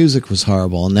horrible, and music was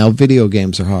horrible, and now video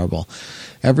games are horrible.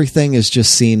 Everything is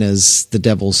just seen as the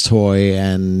devil's toy,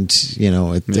 and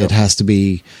it has to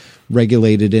be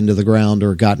regulated into the ground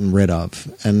or gotten rid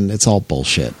of, and it's all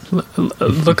bullshit.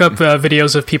 Look up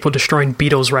videos of people destroying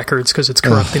Beatles records because it's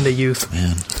corrupting the youth.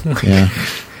 Man, yeah.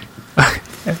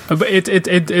 But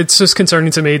it's just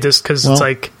concerning to me, just because it's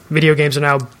like video games are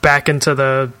now back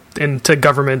into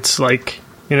government's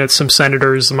some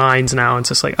senators' minds now. It's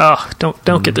just like,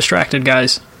 don't get distracted,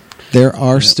 guys. There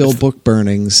are still book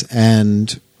burnings,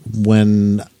 and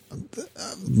when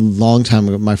long time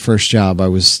ago, my first job, I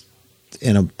was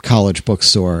in a college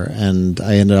bookstore, and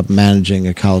I ended up managing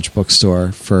a college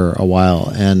bookstore for a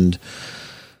while, and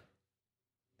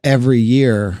every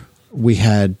year we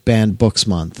had Banned Books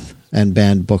Month and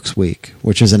Banned Books Week,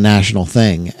 which is a national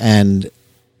thing, and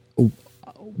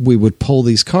we would pull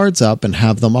these cards up and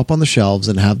have them up on the shelves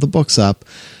and have the books up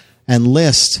and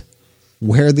list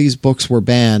where these books were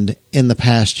banned in the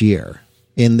past year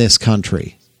in this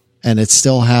country, and it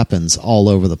still happens all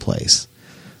over the place.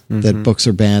 That books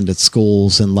are banned at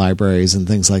schools and libraries and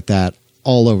things like that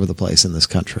all over the place in this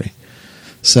country.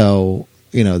 So,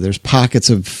 there's pockets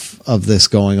of this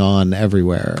going on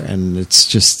everywhere, and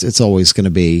it's always going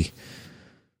to be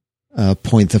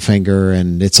point the finger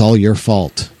and it's all your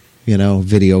fault.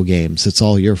 Video games, it's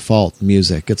all your fault.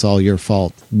 Music, it's all your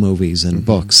fault. Movies and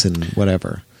books and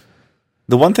whatever.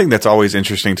 The one thing that's always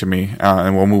interesting to me,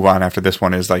 and we'll move on after this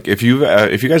one, is like if you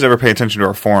guys ever pay attention to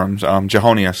our forums,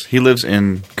 Jehonias, he lives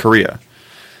in Korea,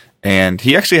 and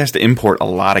he actually has to import a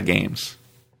lot of games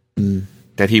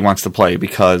that he wants to play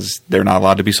because they're not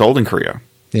allowed to be sold in Korea.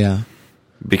 Yeah,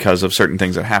 because of certain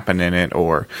things that happen in it,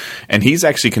 and he's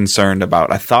actually concerned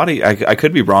about. I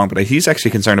could be wrong, but he's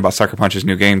actually concerned about Sucker Punch's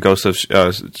new game, Ghost of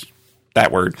that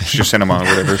word, Tsushima or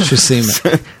whatever,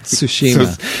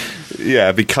 Tsushima.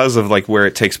 Yeah, because of where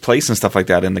it takes place and stuff like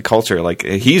that in the culture.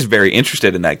 He's very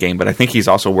interested in that game, but I think he's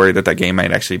also worried that game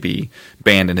might actually be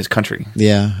banned in his country.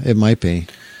 Yeah, it might be.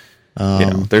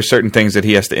 There's certain things that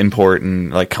he has to import,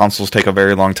 and consoles take a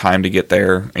very long time to get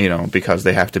there, because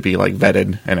they have to be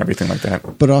vetted and everything like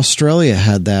that. But Australia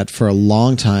had that for a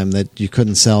long time, that you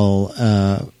couldn't sell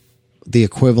the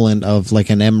equivalent of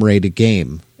an M-rated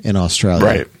game in Australia.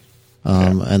 Right.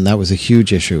 And that was a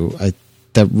huge issue.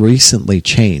 That recently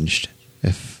changed,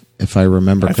 if I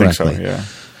remember correctly. I think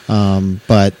so, yeah.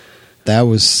 But that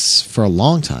was, for a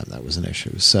long time, that was an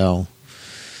issue. So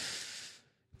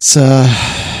it's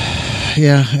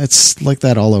it's like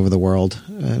that all over the world.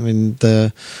 I mean,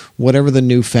 whatever the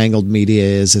newfangled media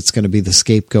is, it's going to be the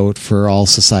scapegoat for all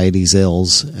society's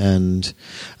ills. And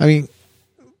I mean,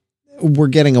 we're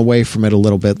getting away from it a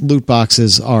little bit. Loot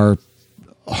boxes are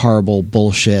horrible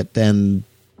bullshit, and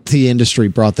the industry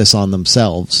brought this on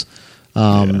themselves.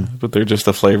 But they're just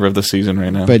the flavor of the season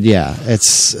right now. But yeah,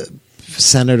 it's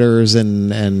senators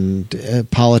and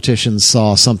politicians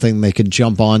saw something they could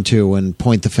jump onto and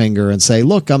point the finger and say,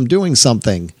 look, I'm doing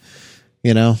something,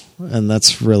 and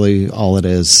that's really all it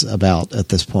is about at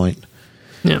this point.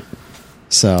 Yeah.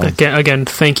 So again,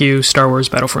 thank you, Star Wars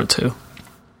Battlefront 2.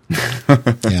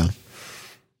 Yeah.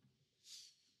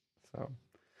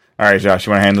 All right, Josh,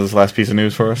 you want to handle this last piece of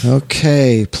news for us?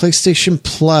 Okay. PlayStation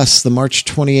Plus, the March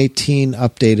 2018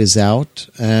 update is out,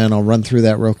 and I'll run through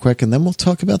that real quick, and then we'll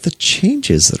talk about the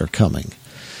changes that are coming.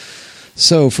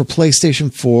 So for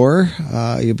PlayStation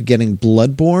 4, you'll be getting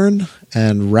Bloodborne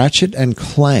and Ratchet and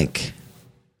Clank,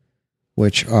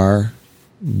 which are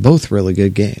both really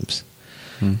good games.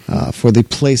 For the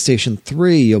PlayStation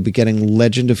 3, you'll be getting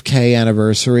Legend of K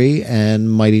Anniversary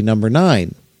and Mighty Number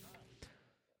 9.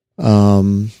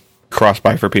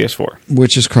 Cross-buy for PS4.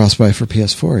 Which is cross-buy for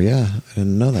PS4, yeah. I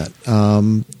didn't know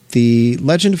that. The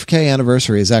Legend of K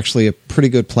Anniversary is actually a pretty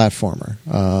good platformer.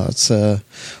 It's a,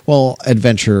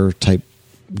 adventure-type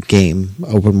game,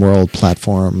 open-world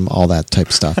platform, all that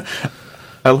type stuff.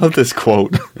 I love this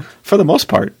quote. For the most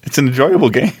part, it's an enjoyable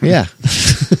game. Yeah.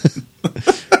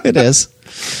 It is.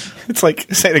 It's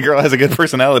like saying a girl has a good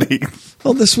personality.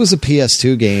 Well, this was a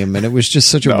PS2 game, and it was just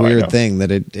such a weird thing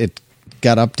that it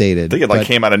got updated. I think it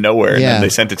came out of nowhere, and then they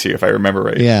sent it to you, if I remember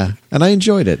right. Yeah, and I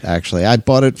enjoyed it, actually. I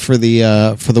bought it for the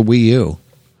Wii U.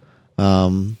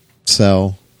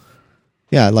 So,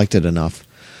 yeah, I liked it enough.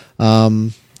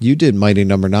 You did Mighty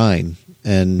Number 9,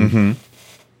 and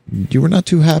you were not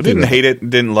too happy. I didn't hate it,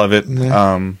 didn't love it.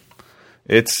 Yeah.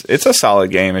 It's a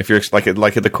solid game. If you're like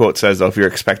the quote says, though, if you're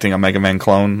expecting a Mega Man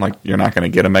clone, like you're not going to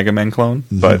get a Mega Man clone,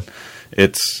 but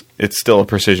it's still a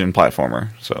precision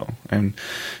platformer. So, and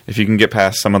if you can get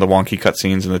past some of the wonky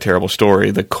cutscenes and the terrible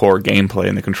story, the core gameplay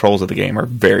and the controls of the game are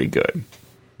very good.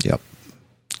 Yep,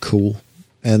 cool.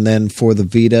 And then for the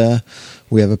Vita,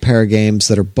 we have a pair of games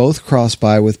that are both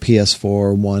cross-buy with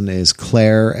PS4. One is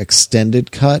Claire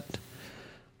Extended Cut,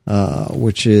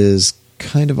 which is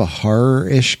kind of a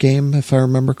horror-ish game, if I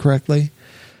remember correctly.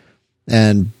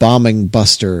 And Bombing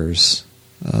Busters,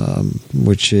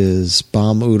 which is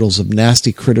bomb oodles of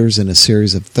nasty critters in a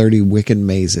series of 30 wicked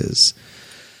mazes.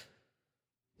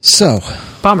 So...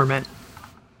 Bomberman.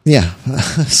 Yeah.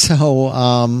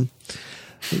 So,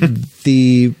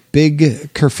 the big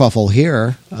kerfuffle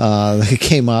here that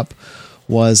came up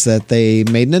was that they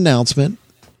made an announcement,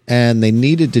 and they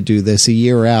needed to do this a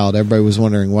year out. Everybody was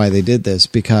wondering why they did this,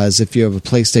 because if you have a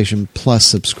PlayStation Plus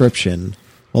subscription,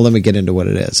 well, let me get into what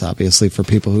it is, obviously, for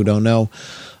people who don't know.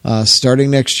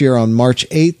 Starting next year on March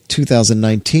 8th,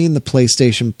 2019, the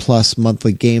PlayStation Plus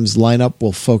monthly games lineup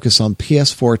will focus on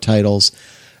PS4 titles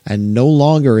and no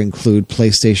longer include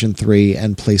PlayStation 3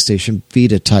 and PlayStation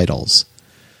Vita titles.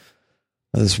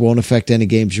 This won't affect any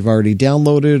games you've already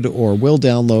downloaded or will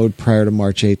download prior to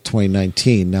March 8th,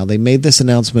 2019. Now, they made this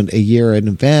announcement a year in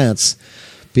advance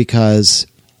because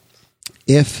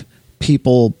if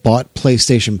people bought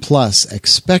PlayStation Plus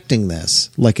expecting this,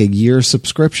 like a year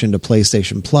subscription to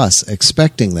PlayStation Plus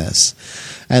expecting this,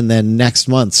 and then next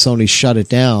month Sony shut it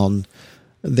down,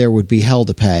 there would be hell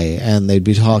to pay, and they'd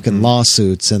be talking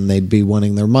lawsuits, and they'd be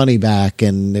wanting their money back,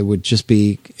 and it would just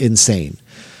be insane.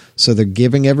 So they're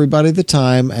giving everybody the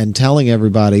time and telling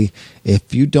everybody,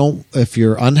 if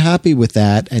you're unhappy with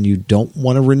that and you don't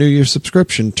want to renew your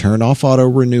subscription, turn off auto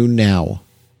renew now,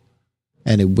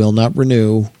 and it will not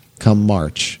renew come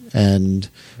March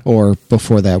or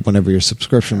before that, whenever your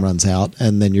subscription runs out,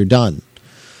 and then you're done.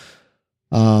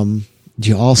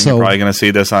 You're probably going to see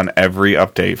this on every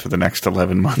update for the next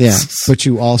 11 months. Yeah, but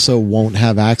you also won't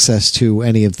have access to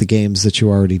any of the games that you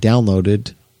already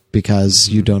downloaded, because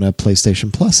you don't have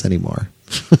PlayStation Plus anymore.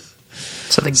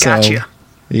 So they got you.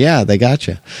 Yeah, they got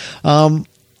you.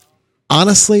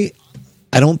 Honestly,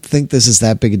 I don't think this is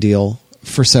that big a deal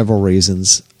for several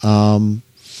reasons.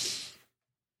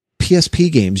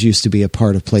 PSP games used to be a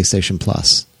part of PlayStation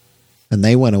Plus, and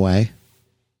they went away.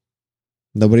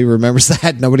 Nobody remembers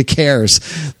that. Nobody cares.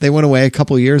 They went away a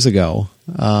couple years ago.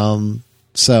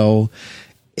 So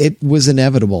it was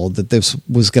inevitable that this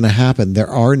was going to happen. There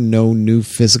are no new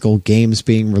physical games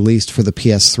being released for the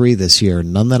PS3 this year.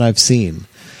 None that I've seen.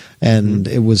 And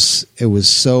it was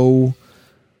so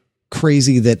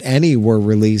crazy that any were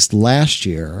released last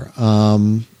year.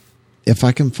 If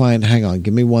I can find, hang on,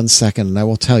 give me 1 second, and I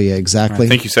will tell you exactly. I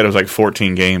think you said it was like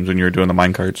 14 games when you were doing the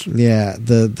minecarts. Yeah,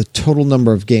 the total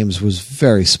number of games was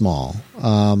very small.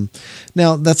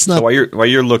 Now, that's not... So while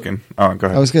you're looking... Oh, go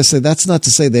ahead. I was going to say, that's not to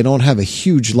say they don't have a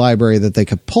huge library that they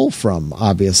could pull from,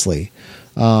 obviously.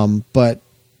 But,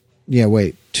 yeah,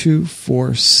 wait. 2,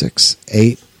 4, 6,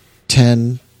 8,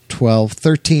 10, 12,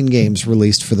 13 games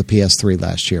released for the PS3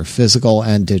 last year, physical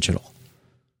and digital.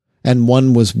 And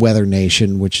one was Weather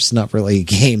Nation, which is not really a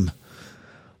game.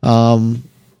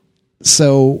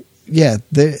 So, yeah,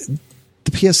 the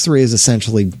PS3 is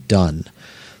essentially done.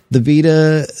 The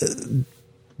Vita,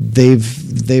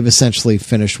 they've essentially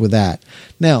finished with that.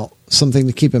 Now, something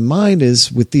to keep in mind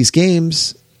is with these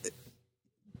games,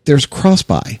 there's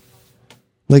cross-buy.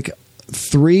 Like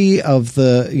one of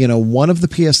the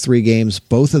PS3 games,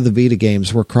 both of the Vita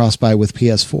games were cross-buy with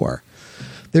PS4.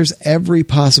 There's every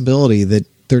possibility that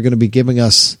they're going to be giving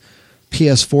us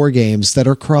PS4 games that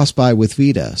are cross-buy with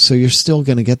Vita. So you're still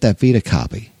going to get that Vita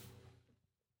copy.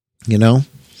 You know?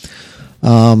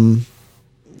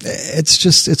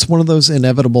 It's one of those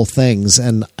inevitable things,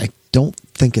 and I don't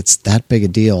think it's that big a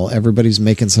deal. Everybody's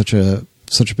making such a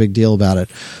big deal about it.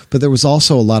 But there was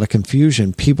also a lot of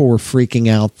confusion. People were freaking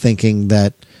out thinking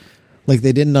that like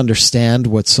they didn't understand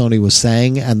what Sony was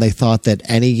saying, and they thought that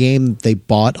any game they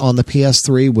bought on the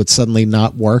PS3 would suddenly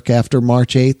not work after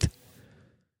March 8th.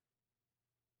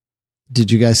 Did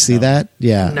you guys see that?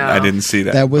 Yeah. No. I didn't see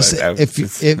that. That was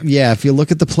if you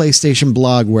look at the PlayStation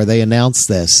blog where they announced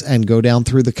this and go down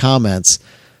through the comments,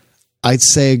 I'd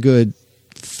say a good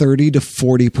 30 to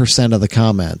 40% of the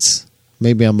comments.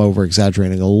 Maybe I'm over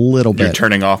exaggerating a little bit. You're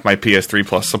turning off my PS3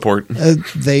 Plus support.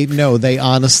 They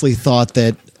honestly thought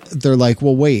that they're like,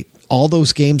 well, wait, all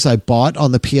those games I bought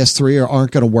on the PS3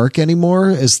 aren't going to work anymore?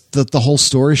 Is that the whole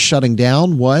store is shutting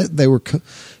down? What? They were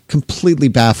completely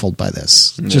baffled by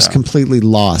this, just completely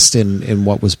lost in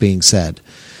what was being said.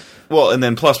 Well, and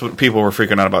then plus what people were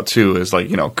freaking out about too is like,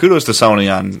 kudos to Sony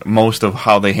on most of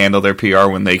how they handle their PR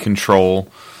when they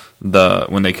control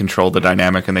the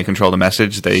dynamic and they control the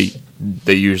message. They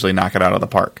usually knock it out of the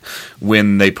park.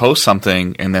 When they post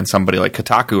something and then somebody like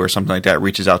Kotaku or something like that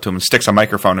reaches out to them and sticks a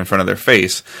microphone in front of their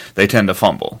face, they tend to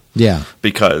fumble. Yeah,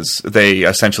 because they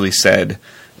essentially said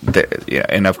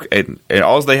and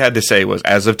all they had to say was,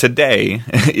 as of today,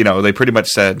 they pretty much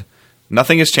said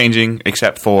nothing is changing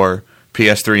except for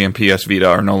PS3 and PS Vita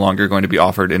are no longer going to be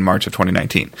offered in March of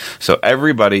 2019. So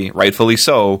everybody, rightfully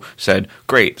so, said,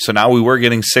 great, so now we were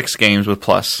getting 6 games with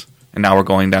Plus, and now we're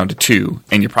going down to 2,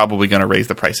 and you're probably going to raise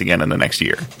the price again in the next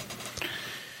year.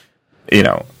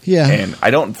 Yeah. And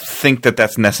I don't think that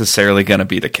that's necessarily going to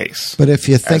be the case. But if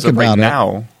you think about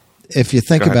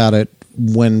it,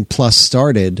 when Plus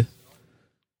started,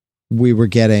 we were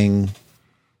getting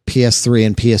PS3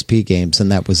 and PSP games, and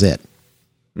that was it.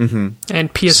 Mm-hmm.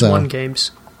 And PS1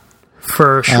 games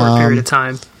for a short period of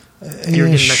time. You're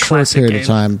getting a short period of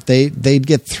time. They'd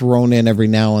get thrown in every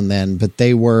now and then, but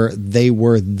they were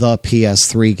the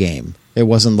PS3 game. It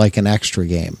wasn't like an extra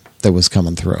game that was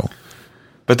coming through.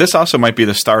 But this also might be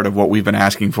the start of what we've been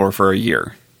asking for a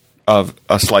year, of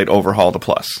a slight overhaul to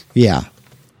Plus. Yeah.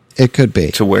 It could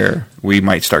be. To where we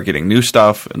might start getting new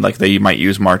stuff, and like they might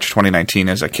use March 2019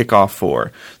 as a kickoff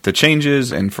for the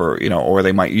changes, and for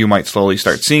or you might slowly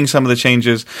start seeing some of the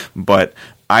changes. But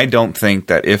I don't think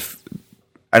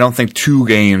 2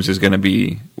 games is going to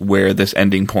be where this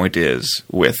ending point is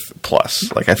with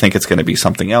Plus. Like I think it's going to be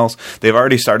something else. They've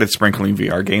already started sprinkling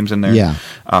VR games in there,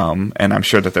 and I'm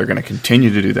sure that they're going to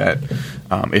continue to do that,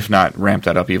 if not ramp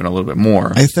that up even a little bit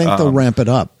more. I think they'll ramp it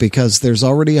up because there's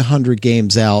already 100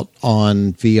 games out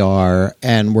on VR,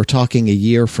 and we're talking a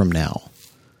year from now.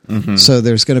 Mm-hmm. So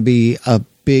there's going to be a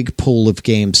big pool of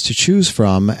games to choose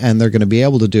from, and they're going to be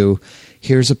able to do,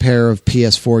 here's a pair of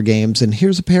PS4 games and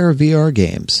here's a pair of VR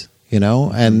games,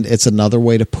 and it's another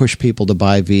way to push people to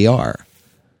buy VR.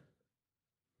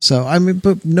 So,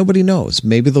 but nobody knows.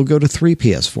 Maybe they'll go to 3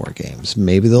 PS4 games.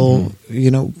 Maybe they'll,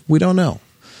 we don't know.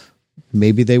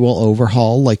 Maybe they will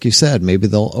overhaul, like you said, maybe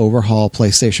they'll overhaul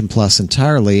PlayStation Plus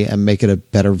entirely and make it a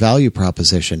better value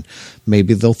proposition.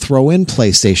 Maybe they'll throw in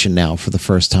PlayStation Now for the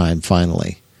first time,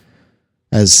 finally,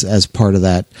 as part of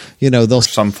that. They'll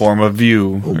some form of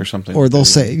View or something. Or they'll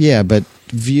say, but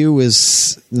View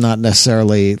is not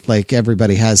necessarily like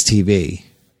everybody has TV.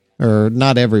 Or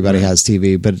not everybody has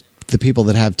TV, but the people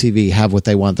that have TV have what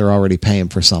they want. They're already paying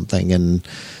for something, and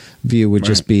View would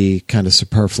just be kind of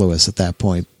superfluous at that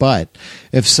point. But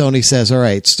if Sony says, all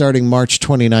right, starting March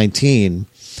 2019,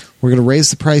 we're going to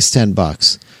raise the price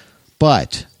 $10,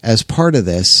 but as part of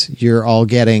this, you're all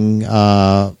getting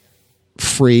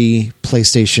free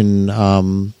PlayStation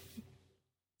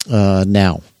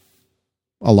Now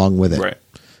along with it. Right.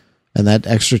 And that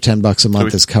extra $10 a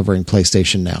month is covering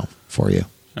PlayStation Now for you.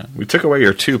 We took away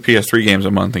your 2 PS3 games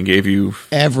a month and gave you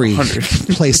every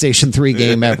PlayStation 3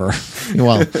 game ever.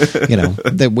 Well,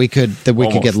 that we could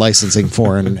get licensing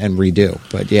for and redo.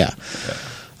 But yeah.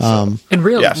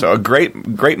 So a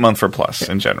great month for Plus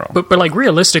in general. But like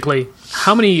realistically,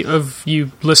 how many of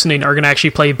you listening are going to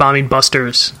actually play Bombing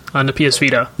Busters on the PS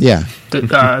Vita? Yeah.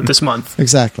 This month.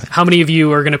 Exactly. How many of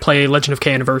you are going to play Legend of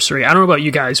K Anniversary? I don't know about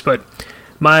you guys, but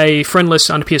my friend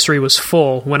list on the PS3 was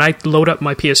full. When I load up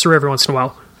my PS3 every once in a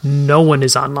while, no one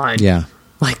is online. Yeah.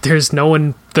 Like, there's no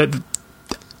one that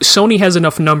Sony has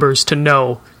enough numbers to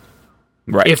know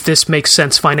if this makes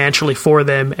sense financially for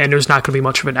them, and there's not going to be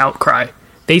much of an outcry.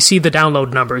 They see the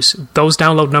download numbers. Those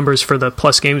download numbers for the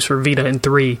Plus games for Vita and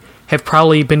 3 have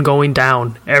probably been going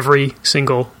down every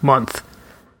single month.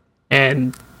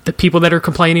 And the people that are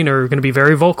complaining are going to be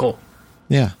very vocal.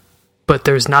 Yeah. But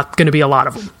there's not going to be a lot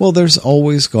of them. Well, there's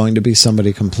always going to be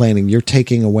somebody complaining, you're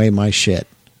taking away my shit,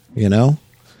 you know?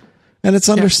 And it's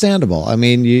understandable. I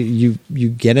mean, you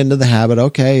get into the habit,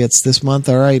 okay, it's this month,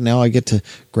 all right, now I get to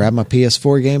grab my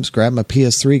PS4 games, grab my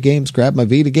PS3 games, grab my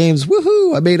Vita games,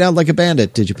 woohoo, I made out like a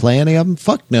bandit. Did you play any of them?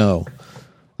 Fuck no.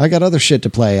 I got other shit to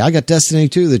play. I got Destiny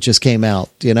 2 that just came out,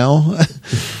 you know?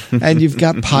 And you've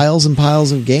got piles and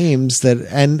piles of games that,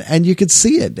 and you could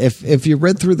see it. If you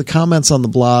read through the comments on the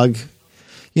blog,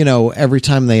 you know, every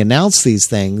time they announce these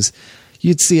things,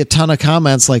 you'd see a ton of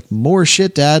comments like, more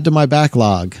shit to add to my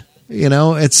backlog. You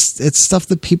know, it's stuff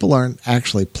that people aren't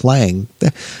actually playing.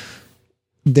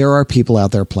 There are people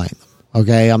out there playing them.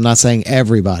 Okay, I'm not saying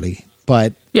everybody,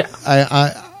 but yeah,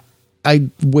 I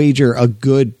wager a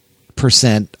good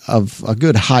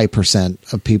high percent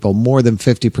of people, more than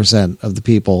 50% of the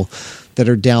people that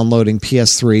are downloading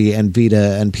PS3 and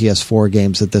Vita and PS4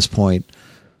 games at this point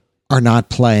are not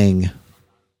playing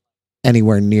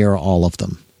anywhere near all of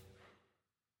them.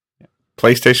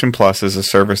 PlayStation Plus is a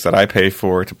service that I pay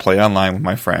for to play online with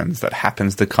my friends that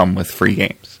happens to come with free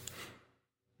games.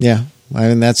 Yeah, I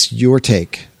mean, that's your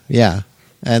take. Yeah.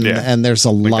 And there's a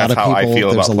lot of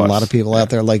people. There's a lot of people out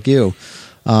there like you.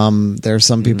 There's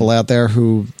some people out there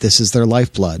who this is their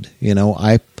lifeblood. You know,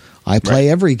 I play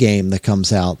every game that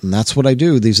comes out, and that's what I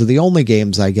do. These are the only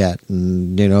games I get.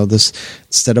 And, you know, this,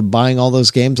 instead of buying all those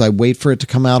games, I wait for it to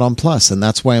come out on Plus. And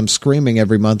that's why I'm screaming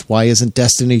every month, why isn't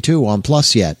Destiny 2 on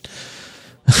Plus yet?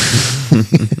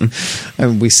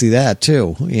 And we see that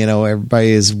too. You know,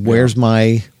 everybody is, where's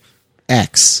my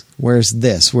X? Where's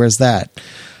this? Where's that?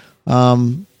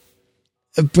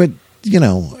 But, you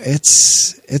know,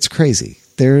 it's crazy.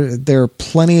 There are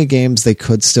plenty of games they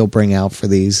could still bring out for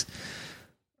these,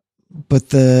 but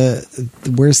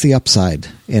where's the upside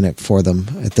in it for them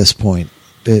at this point?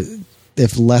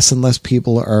 If less and less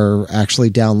people are actually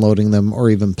downloading them or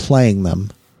even playing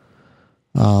them,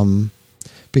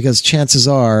 because chances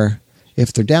are,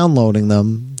 if they're downloading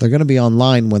them, they're going to be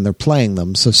online when they're playing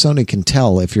them, so Sony can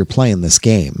tell if you're playing this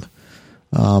game.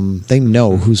 They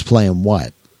know who's playing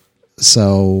what,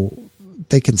 so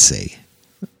they can see.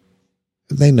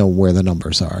 They know where the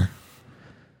numbers are.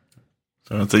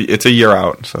 So it's a year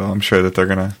out, so I'm sure that they're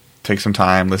going to take some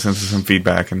time, listen to some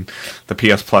feedback, and the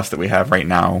PS Plus that we have right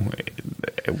now,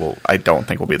 I don't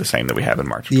think will be the same that we have in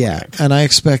March. Yeah, and I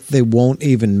expect they won't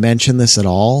even mention this at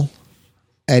all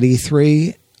at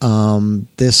E3.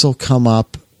 This will come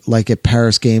up like at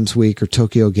Paris Games Week or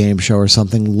Tokyo Game Show or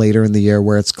something later in the year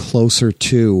where it's closer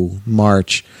to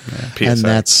March, and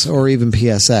that's, or even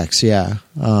PSX. Yeah,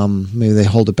 maybe they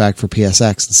hold it back for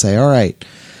PSX and say, all right,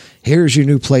 here's your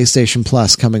new PlayStation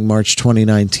Plus coming March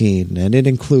 2019, and it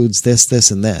includes this,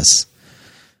 this, and this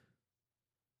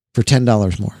for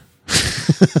 $10 more.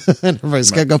 And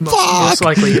everybody's gonna go, fuck! Most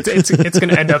likely, it's going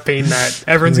to end up being that.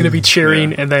 Everyone's going to be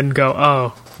cheering and then go, oh,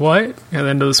 what? And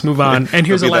then they'll just move on. And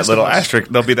here's a little asterisk.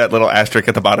 There'll be that little asterisk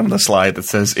at the bottom of the slide that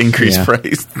says increased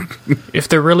price. If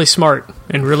they're really smart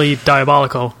and really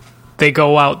diabolical, they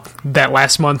go out that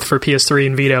last month for PS3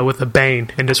 and Vita with a bang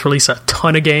and just release a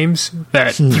ton of games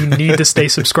that you need to stay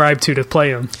subscribed to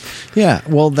play them. Yeah,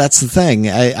 well, that's the thing.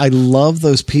 I love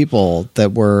those people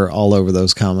that were all over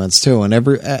those comments too, and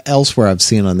elsewhere I've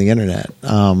seen on the internet,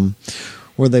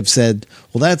 where they've said,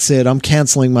 well, that's it, I'm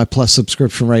canceling my Plus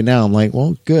subscription right now. I'm like,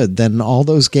 well, good. Then all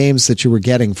those games that you were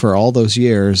getting for all those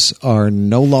years are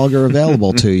no longer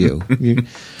available to you.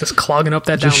 Just clogging up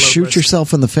that download Just shoot list.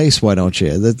 Yourself in the face, why don't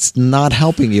you? That's not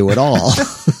helping you at all.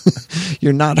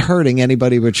 You're not hurting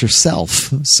anybody but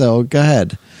yourself. So go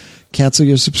ahead. Cancel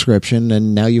your subscription,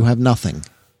 and now you have nothing.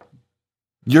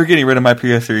 You're getting rid of my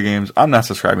PS3 games. I'm not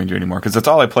subscribing to you anymore because that's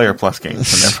all I play are Plus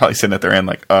games. And they're probably sitting at their end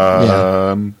like,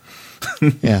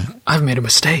 Yeah, I've made a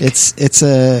mistake. It's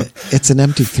an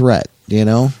empty threat, you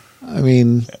know. I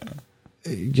mean,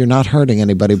 you're not hurting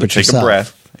anybody but yourself. Take a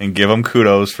breath and give them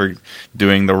kudos for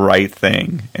doing the right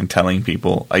thing and telling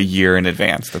people a year in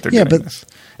advance that they're doing this.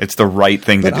 It's the right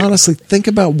thing to do. But honestly, think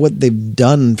about what they've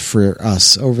done for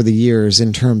us over the years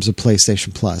in terms of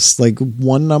PlayStation Plus. Like,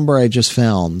 one number I just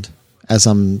found as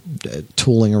I'm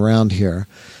tooling around here,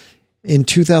 in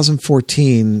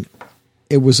 2014.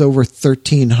 It was over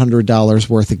 $1,300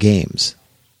 worth of games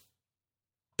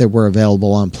that were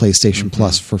available on PlayStation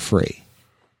Plus for free.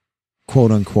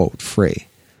 Quote unquote free.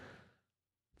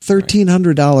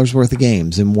 $1,300 worth of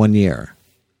games in 1 year.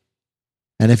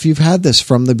 And if you've had this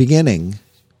from the beginning,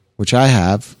 which I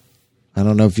have, I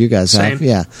don't know if you guys have.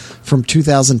 Yeah. From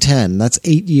 2010, that's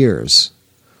 8 years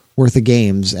worth of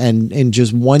games. And in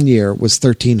just 1 year, it was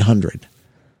 1,300.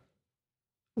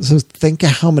 So think of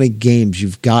how many games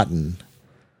you've gotten.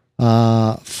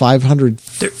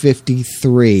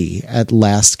 553 at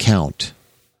last count.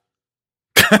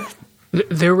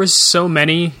 There was so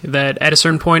many that at a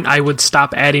certain point I would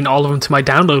stop adding all of them to my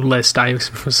download list. I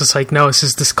was just like, no, this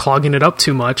is just clogging it up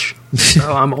too much.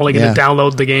 So I'm only going to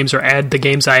download the games or add the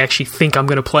games I actually think I'm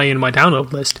going to play in my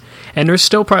download list. And there's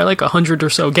still probably like 100 or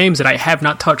so games that I have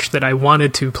not touched that I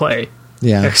wanted to play.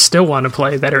 Yeah. I still want to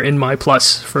play that are in my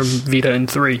Plus from Vita and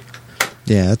 3.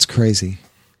 Yeah, that's crazy.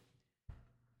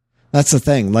 That's the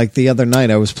thing. Like the other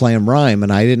night I was playing Rime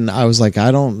and I was like,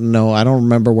 I don't know. I don't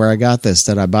remember where I got this.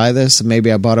 Did I buy this?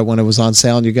 Maybe I bought it when it was on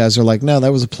sale and you guys are like, no,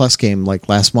 that was a Plus game like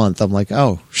last month. I'm like,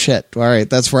 oh shit. All right.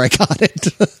 That's where I got it.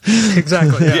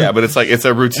 Exactly. Yeah, but it's like, it's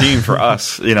a routine for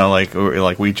us, you know,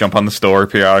 like we jump on the store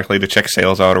periodically to check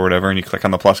sales out or whatever. And you click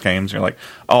on the Plus games and you're like,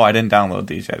 oh, I didn't download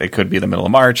these yet. It could be the middle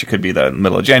of March. It could be the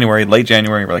middle of January, late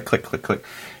January. We're like, click, click, click.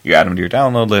 You add them to your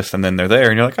download list, and then they're there,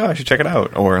 and you're like, oh, I should check it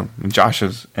out. Or in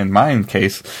Josh's, in my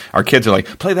case, our kids are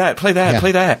like, play that, play that,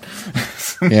 play that.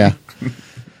 Yeah.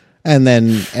 And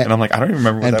then... And I'm like, I don't even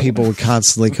remember what and that people was. would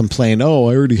constantly complain, oh,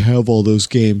 I already have all those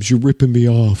games. You're ripping me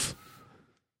off.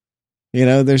 You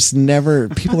know,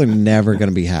 people are never going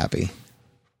to be happy.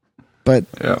 But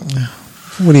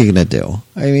what are you going to do?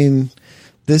 I mean,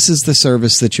 this is the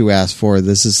service that you asked for.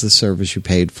 This is the service you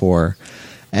paid for.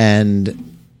 And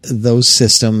those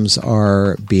systems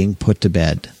are being put to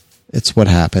bed. It's what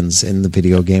happens in the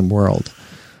video game world.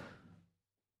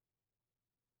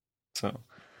 So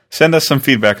send us some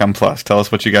feedback on Plus. Tell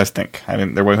us what you guys think. I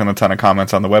mean, there wasn't a ton of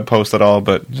comments on the web post at all,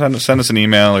 but send us an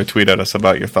email or tweet at us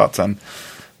about your thoughts on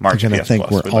March. You're going to think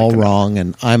we're all wrong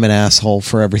and I'm an asshole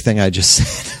for everything I just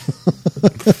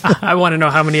said. I want to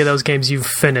know how many of those games you've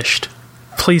finished.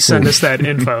 Please send us that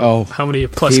info. Oh, how many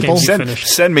Plus games you finished?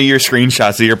 Send me your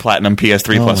screenshots of your Platinum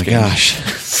PS3 Plus games.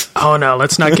 Gosh. Oh, no.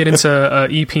 Let's not get into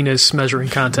e-penis measuring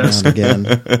contest. Not again.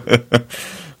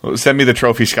 Well, send me the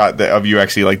trophy, Scott, of you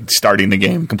actually like starting the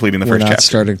game, completing the first chapter. We're not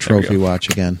starting Trophy Watch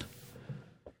again.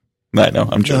 I know.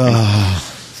 I'm joking.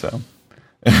 So...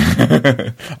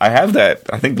 I have that.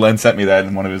 I think Glenn sent me that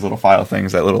in one of his little file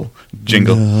things, that little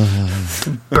jingle.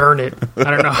 Burn it. I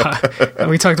don't know how.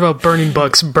 We talked about burning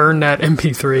books. Burn that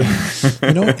MP3.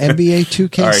 You know, NBA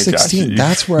 2K16. Right, Josh,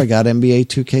 that's where I got NBA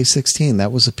 2K16.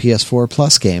 That was a PS4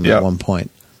 Plus game at one point.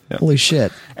 Yep. Holy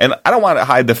shit. And I don't want to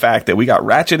hide the fact that we got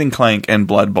Ratchet and Clank and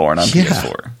Bloodborne on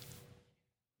PS4.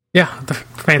 Yeah, the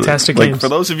fantastic games. Games. For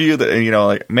those of you that, you know,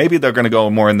 like maybe they're going to go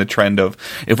more in the trend of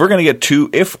if we're going to get two,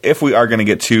 if we are going to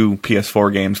get two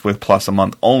PS4 games with Plus a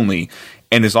month only,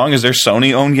 and as long as they're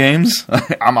Sony-owned games,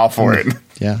 I'm all for it.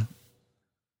 Yeah.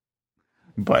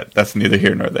 But that's neither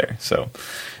here nor there. So,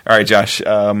 all right, Josh,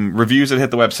 reviews that hit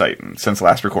the website since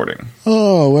last recording.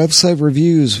 Oh, website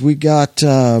reviews. We got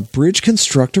Bridge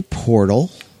Constructor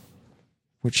Portal,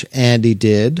 which Andy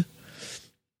did.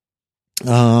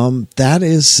 That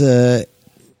is,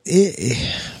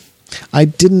 I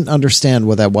didn't understand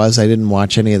what that was. I didn't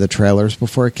watch any of the trailers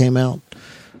before it came out.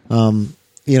 You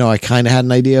know, I kind of had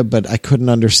an idea, but I couldn't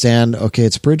understand. Okay,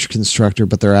 it's Bridge Constructor,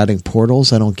 but they're adding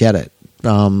portals. I don't get it.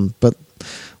 But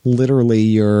literally,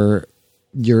 you're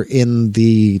in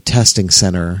the testing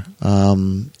center,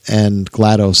 and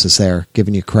GLaDOS is there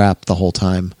giving you crap the whole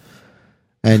time,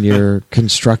 and you're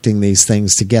constructing these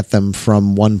things to get them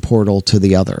from one portal to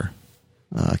the other.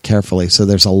 Carefully. So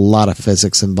there's a lot of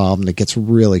physics involved, and it gets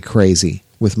really crazy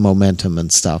with momentum and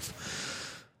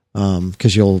stuff.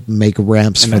 Because you'll make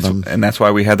ramps for them. And that's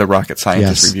why we had the rocket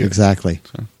scientist review. Exactly.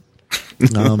 So.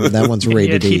 That one's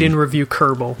rated E. He didn't review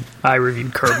Kerbal. I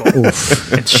reviewed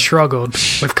Kerbal. And struggled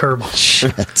with Kerbal.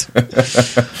 Shit.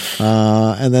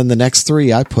 And then the next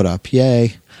three I put up.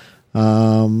 Yay.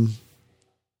 Somebody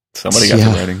got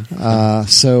the writing.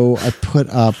 So I put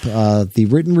up the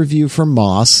written review for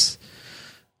Moss,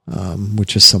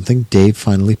 which is something Dave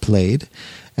finally played,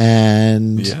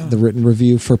 and the written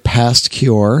review for Past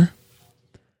Cure,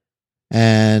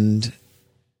 and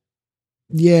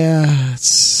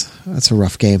that's a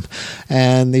rough game,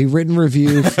 and the written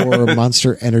review for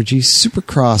Monster Energy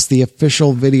Supercross, the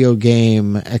official video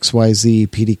game XYZ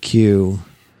PDQ.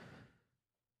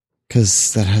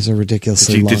 Because that has a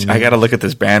ridiculously long name. I got to look at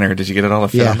this banner. Did you get it all to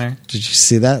fit on there? Did you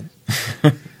see that?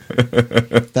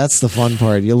 That's the fun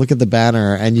part. You look at the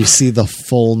banner and you see the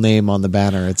full name on the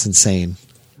banner. It's insane.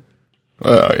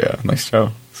 Oh, yeah. Nice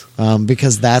show.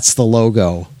 Because that's the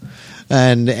logo.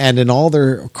 And in all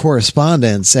their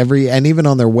correspondence, and even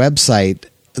on their website,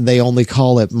 they only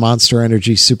call it Monster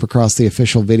Energy Supercross, the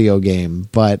official video game.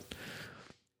 But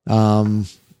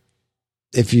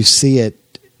if you see it,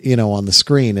 on the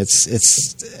screen,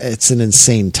 it's an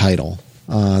insane title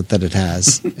that it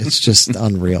has. It's just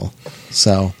unreal.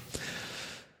 So,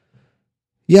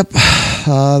 yep,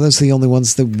 those are the only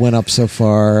ones that went up so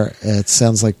far. It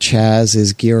sounds like Chaz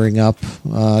is gearing up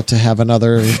to have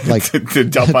another to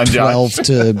dump on 12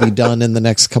 to be done in the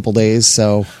next couple days.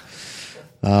 So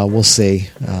we'll see.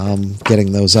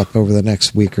 Getting those up over the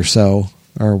next week or so,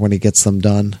 or when he gets them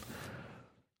done.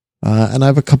 And I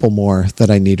have a couple more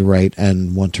that I need to write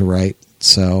and want to write.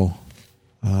 So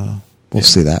we'll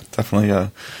see that. Definitely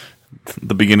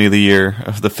the beginning of the year,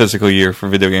 of the physical year for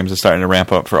video games is starting to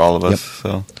ramp up for all of us. Yep.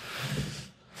 So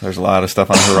there's a lot of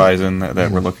stuff on the horizon that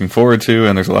we're looking forward to,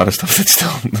 and there's a lot of stuff that's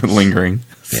still lingering.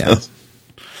 Yeah. So.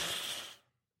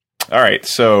 All right.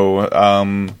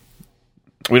 So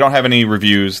we don't have any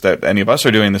reviews that any of us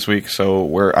are doing this week,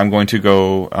 so I'm going to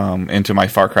go into my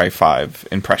Far Cry 5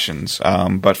 impressions.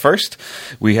 But first,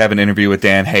 we have an interview with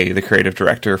Dan Hay, the creative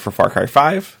director for Far Cry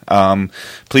 5.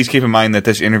 Please keep in mind that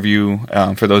this interview,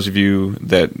 for those of you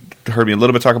that heard me a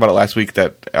little bit talk about it last week,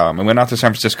 that I went out to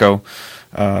San Francisco,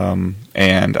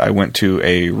 and I went to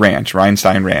a ranch,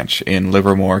 Rhinestone Ranch, in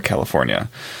Livermore, California.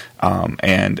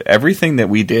 And everything that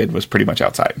we did was pretty much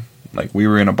outside. Like, we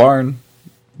were in a barn,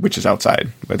 which is outside,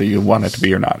 whether you want it to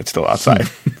be or not, it's still outside.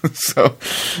 So,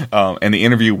 and the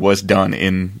interview was done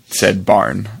in said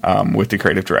barn with the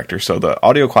creative director. So the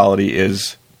audio quality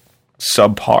is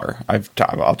subpar.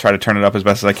 I'll try to turn it up as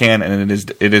best as I can, and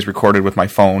it is recorded with my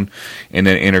phone, and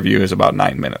the interview is about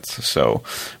 9 minutes. So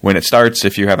when it starts,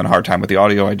 if you're having a hard time with the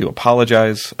audio, I do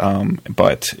apologize,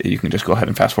 but you can just go ahead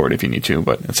and fast forward if you need to.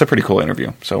 But it's a pretty cool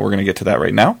interview. So we're going to get to that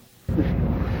right now.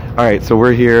 All right, so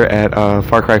we're here at a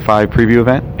Far Cry 5 preview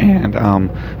event, and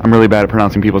I'm really bad at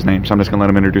pronouncing people's names, so I'm just going to let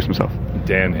him introduce himself.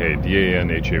 Dan Hay,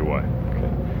 D-A-N-H-A-Y.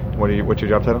 Okay. What's your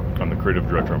job title? I'm the creative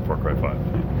director on Far Cry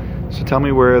 5. So tell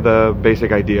me where the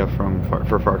basic idea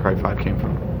for Far Cry 5 came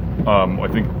from. I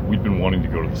think we'd been wanting to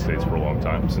go to the States for a long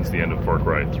time, since the end of Far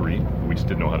Cry 3. We just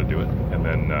didn't know how to do it. And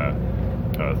then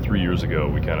 3 years ago,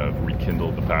 we kind of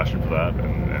rekindled the passion for that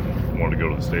and wanted to go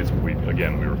to the States. But we were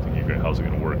thinking, okay, how's it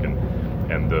going to work?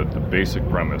 And the basic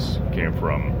premise came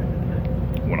from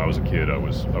when I was a kid. I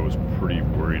was pretty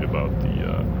worried about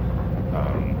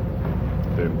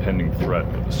the impending threat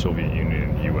of the Soviet Union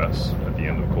and the U.S. at the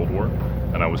end of the Cold War,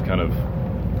 and I was kind of,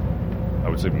 I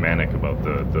would say, manic about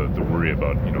the worry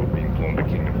about being blown to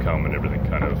Kingdom Come and everything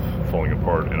kind of falling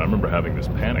apart. And I remember having this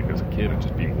panic as a kid and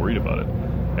just being worried about it.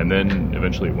 And then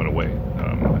eventually it went away.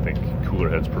 I think cooler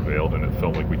heads prevailed, and it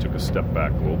felt like we took a step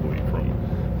back globally from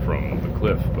the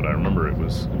cliff. But I remember it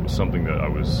was something that I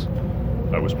was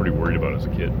pretty worried about as a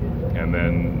kid. And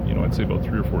then I'd say about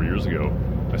 3 or 4 years ago,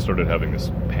 I started having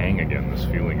this pang again, this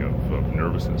feeling of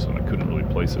nervousness, and I couldn't really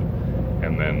place it.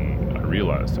 And then I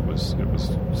realized it was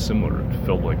similar. It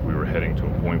felt like we were heading to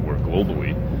a point where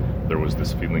globally there was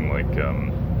this feeling like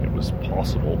it was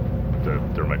possible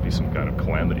that there might be some kind of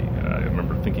calamity. And I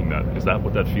remember thinking is that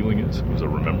what that feeling is? It was a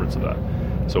remembrance of that.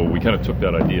 So we kind of took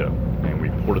that idea and we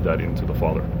ported that into the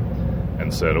Father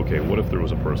and said, okay, what if there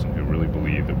was a person who really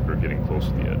believed that we were getting close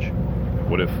to the edge?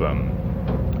 What if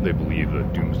they believed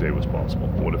that doomsday was possible?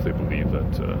 What if they believed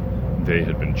that they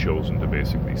had been chosen to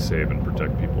basically save and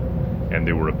protect people, and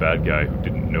they were a bad guy who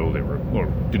didn't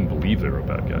believe they were a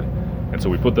bad guy? And so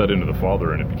we put that into the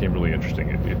Father, and it became really interesting.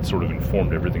 It sort of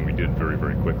informed everything we did very,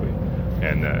 very quickly,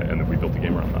 and then we built the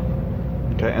game around that.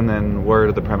 Okay, and then where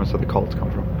did the premise of the cults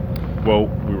come from? Well,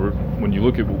 when you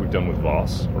look at what we've done with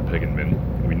Voss or Pagan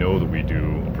Min, we know that we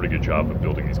do a pretty good job of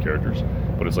building these characters,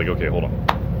 but it's like, okay, hold on.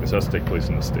 This has to take place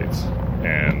in the States,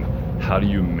 and how do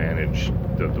you manage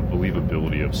the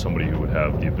believability of somebody who would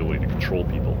have the ability to control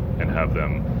people and have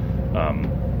them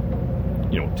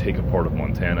take a part of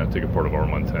Montana, take a part of our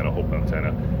Montana, Hope, Montana,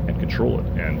 and control it?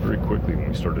 And very quickly, when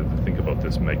we started to think about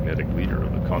this magnetic leader,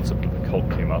 the concept of the cult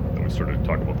came up, and we started to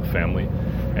talk about the family,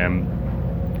 and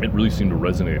it really seemed to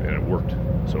resonate, and it worked.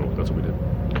 So that's what we did.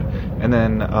 And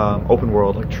then open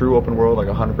world, like true open world, like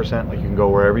 100%, like you can go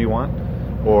wherever you want?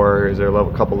 Or is there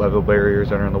a couple level barriers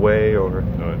that are in the way? Or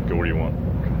go where you want.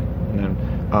 And then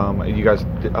you guys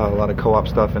did a lot of co-op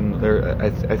stuff, and there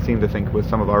I seem to think with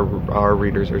some of our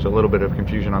readers there's a little bit of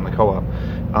confusion on the co-op.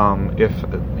 If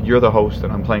you're the host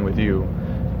and I'm playing with you,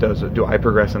 do I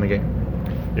progress in the game?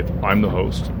 If I'm the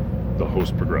host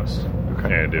progresses.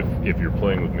 Okay. And if you're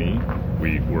playing with me,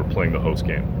 we're playing the host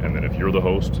game. And then if you're the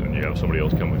host and you have somebody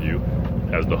else come with you,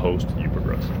 as the host, you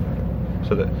progress.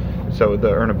 So So the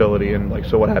earnability and like,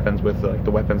 so what happens with like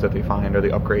the weapons that they find or the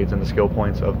upgrades and the skill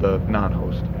points of the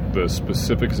non-host? The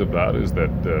specifics of that is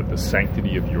that the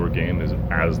sanctity of your game is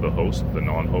as the host, the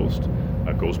non-host,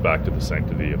 goes back to the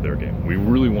sanctity of their game. We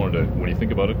really wanted to, when you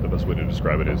think about it, the best way to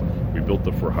describe it is we built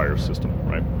the for-hire system,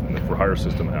 right? And the for-hire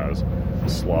system has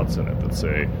slots in it that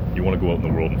say, you want to go out in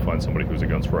the world and find somebody who's a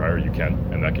guns for hire, you can,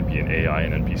 and that can be an AI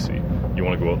and NPC. You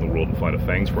want to go out in the world and find a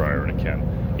fangs for hire, and it can.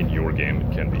 In your game,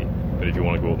 it can be. And if you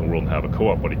want to go out in the world and have a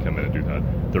co-op buddy come in and do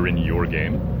that, they're in your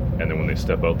game, and then when they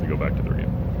step out, they go back to their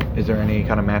game. Is there any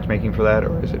kind of matchmaking for that,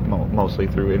 or is it mostly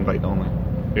through invite only?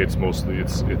 It's mostly,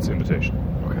 it's invitation.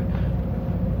 Okay.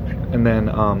 And then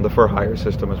the for hire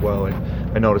system as well.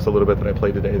 I noticed a little bit that I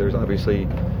played today. There's obviously,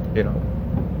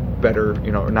 better,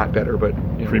 not better, but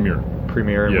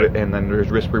Premier, yeah. And then there's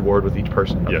risk reward with each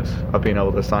person. Of being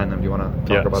able to assign them. Do you want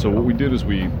to talk about that? So what we did is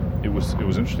it was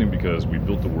interesting because we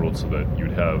built the world so that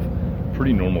you'd have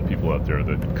pretty normal people out there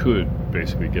that could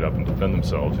basically get up and defend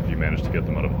themselves if you managed to get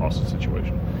them out of a hostage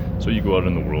situation. So you go out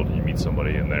in the world and you meet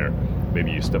somebody in there,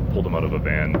 maybe you pull them out of a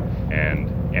van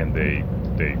and they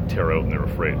tear out and they're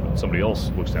afraid. Somebody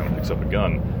else looks down and picks up a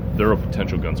gun. They're a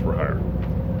potential guns for hire.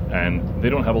 And they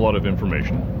don't have a lot of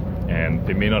information, and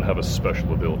they may not have a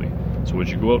special ability. So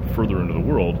as you go out further into the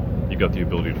world, you got the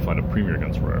ability to find a premier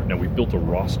guns for hire. Now we built a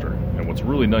roster, and what's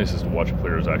really nice is to watch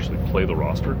players actually play the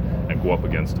roster and go up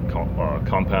against a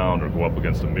compound or go up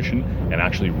against a mission and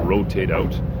actually rotate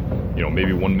out.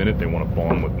 Maybe 1 minute they want to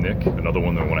bomb with Nick, another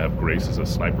one they want to have Grace as a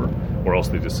sniper, or else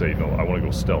they just say, I want to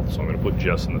go stealth, so I'm going to put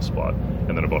Jess in this spot,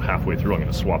 and then about halfway through I'm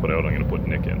going to swap it out, I'm going to put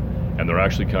Nick in. And they're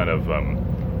actually kind of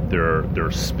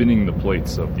they're spinning the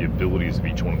plates of the abilities of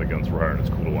each one of the guns for hire, and it's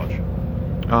cool to watch.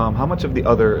 How much of the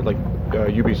other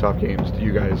Ubisoft games do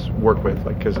you guys work with?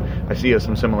 Because I see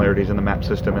some similarities in the map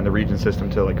system and the region system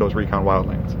to Ghost Recon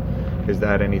Wildlands. Is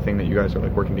that anything that you guys are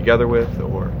working together with,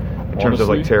 or in terms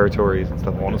of territories and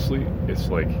stuff? Honestly, it's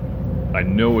I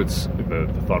know it's the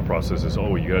thought process is,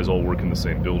 you guys all work in the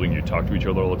same building, you talk to each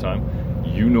other all the time.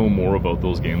 You know more about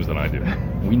those games than I do.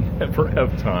 We never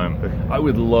have time. I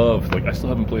would love, I still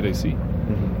haven't played AC.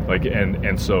 Mm-hmm.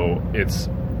 And so it's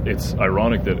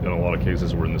ironic that in a lot of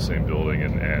cases we're in the same building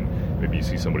and maybe you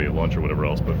see somebody at lunch or whatever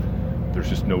else, but there's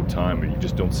just no time. You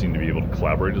just don't seem to be able to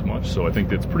collaborate as much. So I think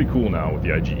that's pretty cool now with the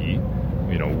IGE.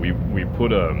 We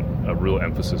put a real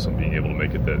emphasis on being able to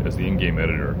make it that as the in-game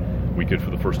editor, we could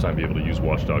for the first time be able to use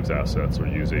Watch Dogs assets or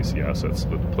use AC assets so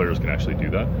that the players can actually do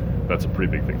that. That's a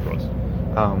pretty big thing for us.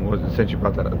 Since you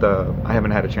brought that up, I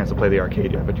haven't had a chance to play the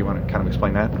arcade yet, but do you want to kind of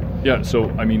explain that? Yeah, so,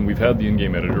 we've had the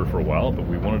in-game editor for a while, but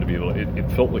we wanted to be able to,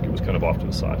 it felt like it was kind of off to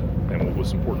the side. And what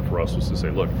was important for us was to say,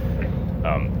 look,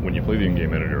 when you play the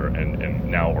in-game editor and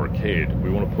now arcade, we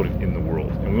want to put it in the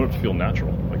world, and we want it to feel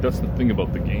natural. That's the thing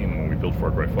about the game when we built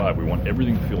Far Cry 5. We want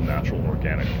everything to feel natural and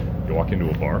organic. You walk into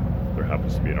a bar, there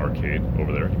happens to be an arcade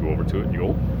over there, you go over to it,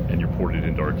 and you're ported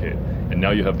into arcade. And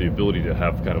now you have the ability to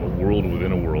have kind of a world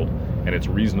within a world, and it's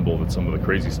reasonable that some of the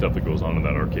crazy stuff that goes on in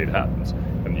that arcade happens,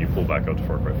 and you pull back out to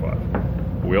Far Cry 5.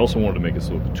 But we also wanted to make it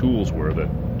so that the tools were that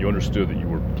you understood that you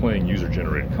were playing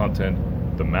user-generated content,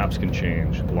 the maps can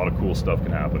change, a lot of cool stuff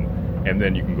can happen, and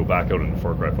then you can go back out into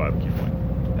Far Cry 5 and keep playing.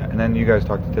 And then you guys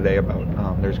talked today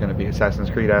about there's going to be Assassin's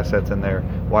Creed assets in there,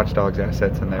 Watch Dogs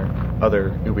assets in there, other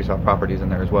Ubisoft properties in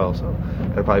there as well. So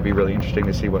that'll probably be really interesting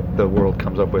to see what the world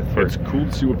comes up with. It's cool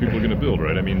to see what people are going to build,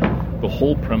 right? The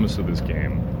whole premise of this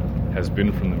game has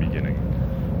been from the beginning,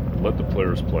 let the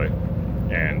players play,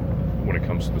 and when it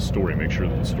comes to the story, make sure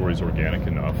that the story is organic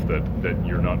enough that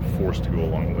you're not forced to go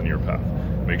along a linear path.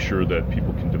 Make sure that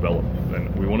people can develop.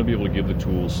 And we want to be able to give the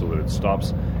tools so that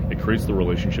it creates the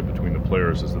relationship between the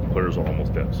players as the players are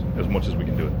almost devs, as much as we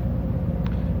can do it.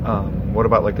 What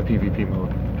about the PvP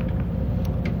mode?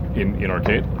 In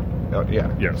arcade?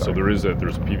 Yeah. Sorry. So there's a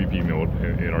PvP mode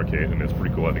in arcade, and it's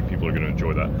pretty cool. I think people are going to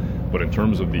enjoy that. But in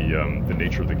terms of the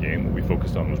nature of the game, what we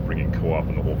focused on was bringing co-op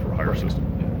and the whole for hire system.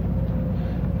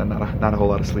 And not a whole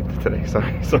lot of sleep today.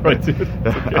 Sorry. It's all right, dude.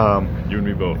 Okay. You and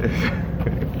me both.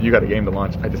 You got a game to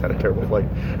launch. I just had a terrible flight.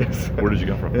 Where did you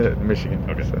come from? Michigan.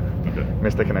 Okay. So Okay.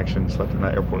 Missed the connection. Slept in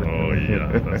that airport. Oh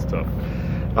yeah, that's tough.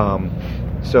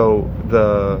 So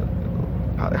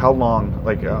how long,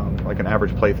 like an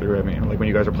average playthrough? When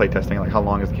you guys are playtesting, how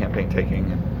long is the campaign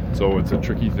taking? So it's a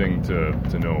tricky thing to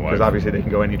know. Because obviously they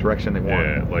can go any direction they want.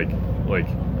 Yeah,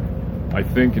 I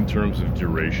think in terms of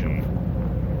duration,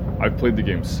 I've played the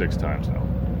game 6 times now.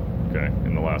 Okay,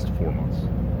 in the last 4 months,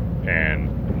 and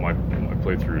my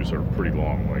playthroughs are pretty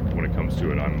long. When it comes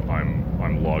to it,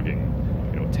 I'm logging,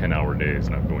 10-hour days,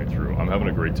 and I'm going through. I'm having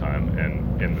a great time,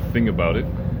 and the thing about it,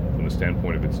 from the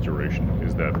standpoint of its duration,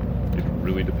 is that it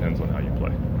really depends on how you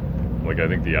play. Like, I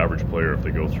think the average player, if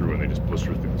they go through and they just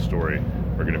blister through the story,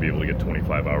 are going to be able to get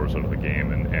 25 hours out of the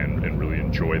game and really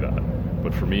enjoy that.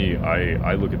 But for me,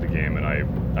 I look at the game and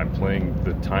I'm playing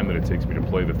the time that it takes me to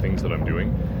play the things that I'm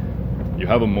doing. You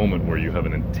have a moment where you have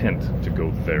an intent to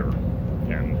go there.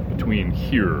 And between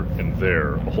here and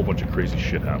there, a whole bunch of crazy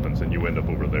shit happens and you end up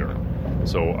over there.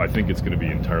 So I think it's going to be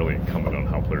entirely incumbent on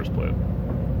how players play it.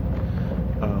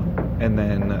 And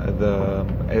then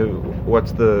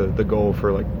what's the goal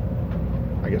for, like,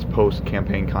 I guess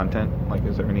post-campaign content? Like,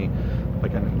 is there any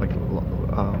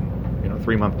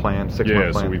 3-month plan, 6-month plan?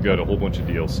 Yeah, so we've got a whole bunch of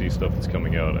DLC stuff that's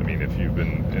coming out. I mean, if you've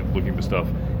been looking for stuff,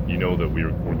 you know that we're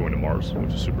going to Mars,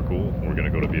 which is super cool. We're going to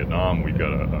go to Vietnam. We've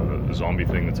got a zombie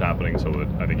thing that's happening, so that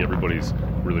I think everybody's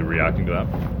really reacting to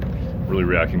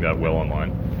that well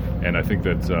online. And I think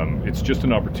that it's just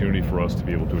an opportunity for us to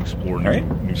be able to explore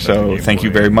new So thank you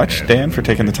very much, Dan, for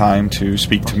taking the time to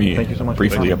speak to me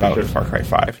briefly about Far Cry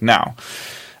 5. Now,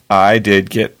 I did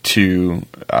get to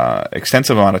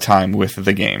extensive amount of time with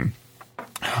the game.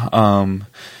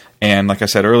 And like I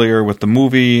said earlier, with the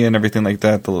movie and everything like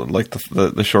that,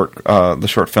 the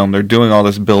short film, they're doing all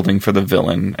this building for the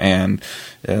villain. And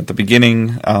at the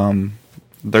beginning,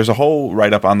 there's a whole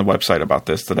write-up on the website about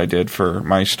this that I did for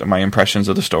my impressions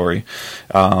of the story.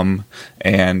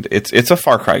 And it's a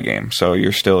Far Cry game, so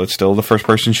it's still the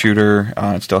first-person shooter.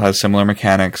 It still has similar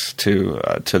mechanics to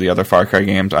the other Far Cry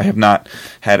games. I have not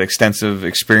had extensive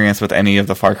experience with any of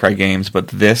the Far Cry games, but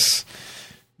this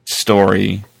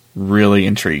story really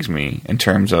intrigues me in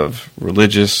terms of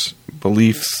religious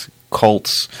beliefs,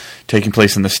 cults, taking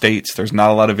place in the States. There's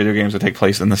not a lot of video games that take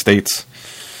place in the States.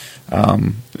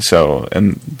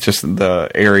 And just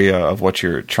the area of what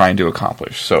you're trying to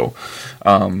accomplish. So,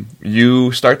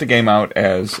 you start the game out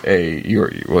as you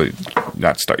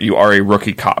are a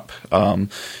rookie cop.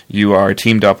 You are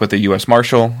teamed up with a U.S.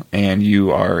 Marshal, and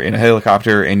you are in a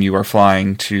helicopter, and you are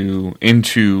flying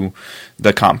into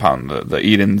the compound, the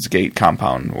Eden's Gate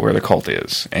compound, where the cult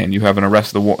is. And you have an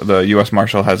arrest. The U.S.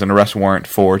 Marshal has an arrest warrant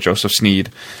for Joseph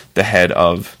Sneed, the head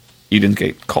of Eden's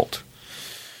Gate cult.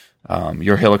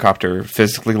 Your helicopter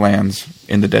physically lands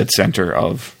in the dead center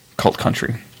of cult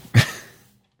country.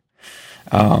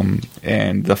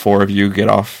 And the four of you get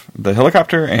off the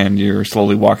helicopter, and you're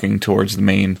slowly walking towards the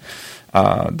main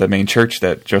church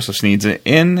that Joseph Sneed's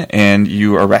in, and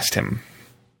you arrest him.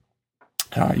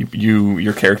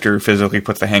 Your character physically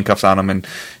puts the handcuffs on him, and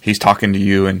he's talking to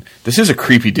you, and this is a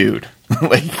creepy dude.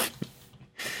 Like,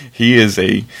 he is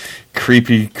a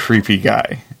creepy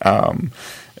guy.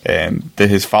 And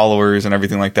his followers and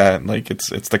everything like that, like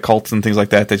it's the cults and things like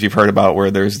that you've heard about,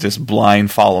 where there's this blind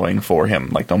following for him,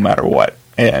 like no matter what.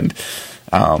 And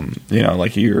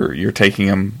like you're taking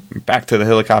him back to the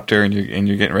helicopter, and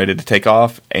you're getting ready to take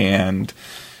off, and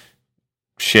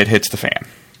shit hits the fan.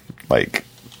 Like,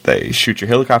 they shoot your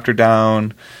helicopter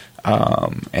down,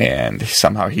 and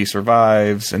somehow he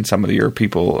survives, and some of your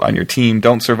people on your team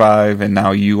don't survive, and now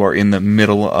you are in the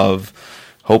middle of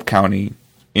Hope County,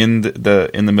 in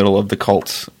the middle of the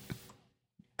cult's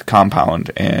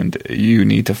compound, and you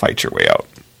need to fight your way out.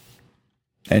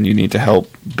 And you need to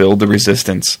help build the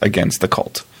resistance against the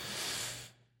cult.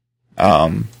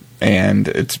 And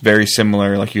it's very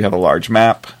similar. Like, you have a large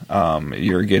map.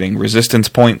 You're getting resistance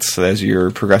points as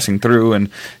you're progressing through and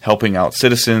helping out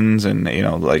citizens, and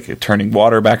like turning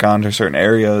water back onto certain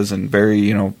areas, and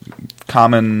very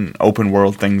common open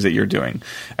world things that you're doing.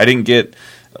 I didn't get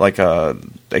like a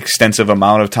extensive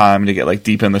amount of time to get like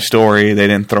deep in the story. They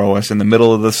didn't throw us in the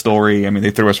middle of the story. I mean, they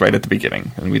threw us right at the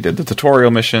beginning, and we did the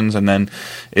tutorial missions, and then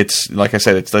it's, like I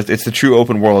said, it's the true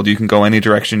open world. You can go any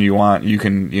direction you want. You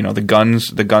can,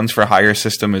 the guns for hire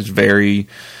system is very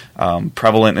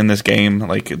prevalent in this game.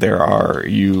 Like,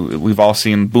 we've all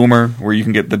seen Boomer, where you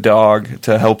can get the dog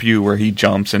to help you, where he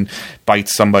jumps and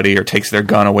bites somebody or takes their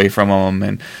gun away from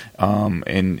them,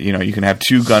 and you can have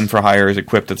 2 gun for hires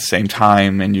equipped at the same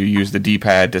time, and you use the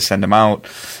D-pad to send them out.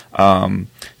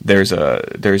 There's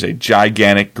a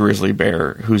gigantic grizzly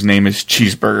bear whose name is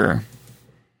Cheeseburger,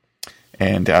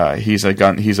 and he's a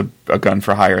gun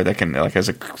for hire that can, like, as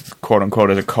a quote unquote,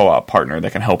 as a co-op partner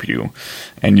that can help you.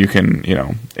 And you can,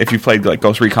 if you played like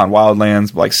Ghost Recon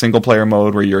Wildlands, like single player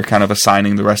mode, where you're kind of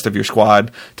assigning the rest of your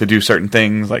squad to do certain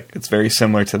things, like it's very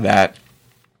similar to that.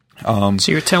 So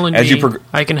you're telling me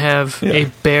I can have a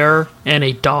bear and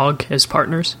a dog as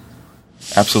partners?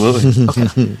 Absolutely.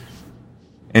 Okay.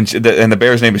 And the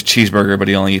bear's name is Cheeseburger, but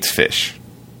he only eats fish.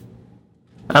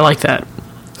 I like that.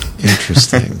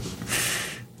 Interesting.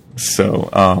 So,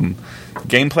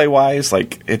 gameplay wise,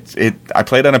 like I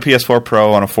played on a PS4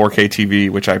 Pro on a 4K TV,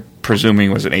 which I presuming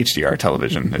it was an HDR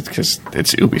television. It's because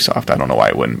it's Ubisoft. I don't know why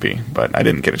it wouldn't be, but I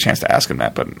didn't get a chance to ask him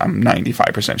that. But I'm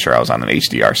 95% sure I was on an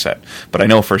HDR set. But I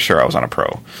know for sure I was on a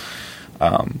Pro.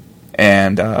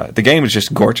 And the game is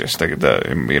just gorgeous.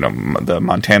 The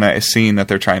Montana scene that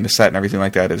they're trying to set and everything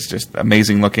like that is just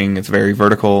amazing looking. It's very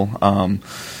vertical.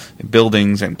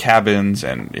 Buildings and cabins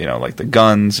and like the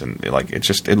guns and like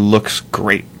it looks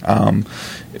great.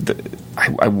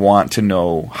 I want to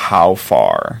know how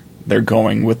far they're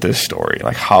going with this story.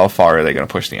 Like, how far are they going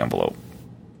to push the envelope?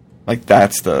 Like,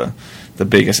 that's the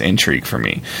biggest intrigue for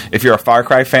me. If you're a Far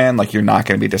Cry fan, like, you're not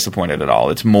going to be disappointed at all.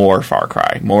 It's more Far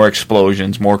Cry, more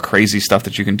explosions, more crazy stuff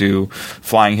that you can do,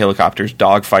 flying helicopters,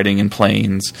 dogfighting in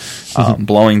planes,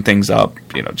 blowing things up,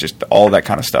 just all that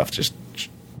kind of stuff, just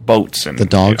boats. And the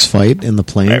dogs fight in the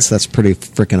planes. That's pretty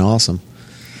freaking awesome.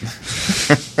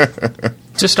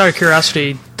 Just out of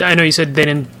curiosity, I know you said they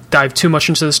didn't dive too much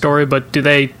into the story, but do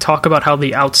they talk about how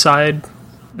the outside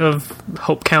of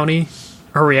Hope County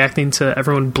are reacting to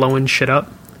everyone blowing shit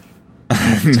up? No.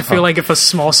 I feel like if a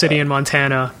small city in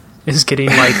Montana is getting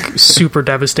like super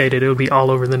devastated, it would be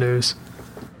all over the news.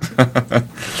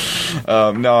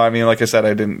 No, I mean, like I said,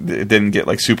 it didn't get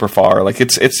like super far. Like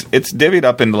it's divvied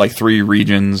up into like 3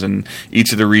 regions, and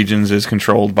each of the regions is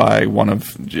controlled by one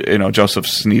of Joseph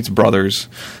Snead's brothers,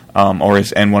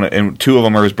 and 2 of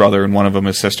them are his brother and one of them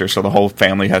his sister. So the whole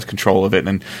family has control of it,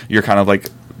 and you're kind of like,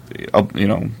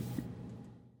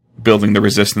 building the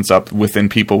resistance up within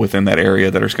people within that area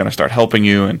that are going to start helping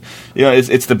you, and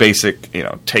it's the basic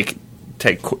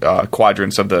take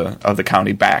quadrants of the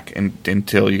county back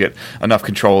until you get enough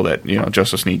control that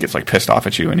Joseph Snead gets like pissed off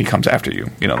at you and he comes after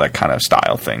you, that kind of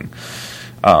style thing.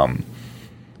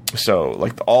 So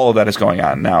like all of that is going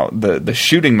on now. The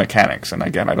shooting mechanics, and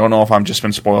again, I don't know if I'm just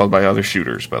been spoiled by other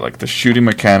shooters, but like the shooting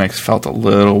mechanics felt a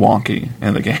little wonky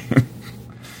in the game.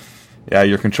 Yeah,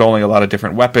 you're controlling a lot of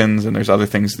different weapons, and there's other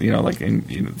things,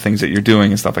 things that you're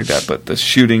doing and stuff like that. But the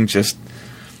shooting just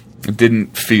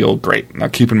didn't feel great. Now,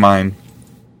 keep in mind,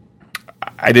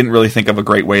 I didn't really think of a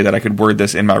great way that I could word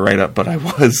this in my write-up, but I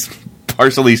was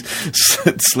partially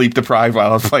sleep deprived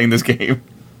while I was playing this game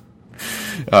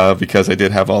because I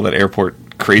did have all that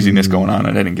airport craziness going on,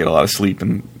 and I didn't get a lot of sleep,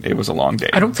 and it was a long day.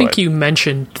 I don't think you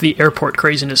mentioned the airport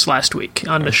craziness last week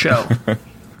on the show.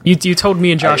 You told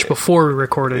me and Josh before we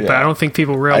recorded, but I don't think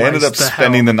people realized. I ended up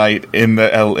spending the night in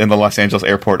the Los Angeles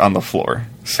airport on the floor.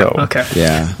 So, okay,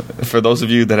 yeah. For those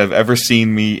of you that have ever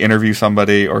seen me interview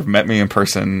somebody or met me in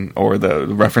person, or the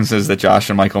references that Josh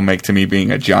and Michael make to me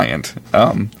being a giant,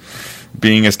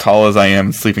 being as tall as I am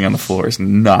and sleeping on the floor is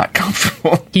not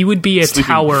comfortable. He would be a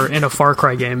tower in a Far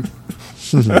Cry game.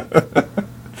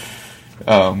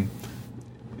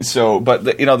 So, but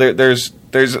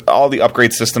there's all the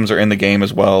upgrade systems are in the game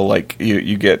as well. Like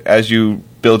you get, as you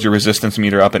build your resistance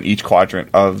meter up in each quadrant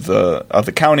of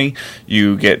the county,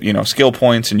 you get skill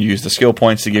points, and you use the skill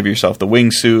points to give yourself the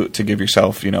wingsuit, to give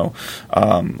yourself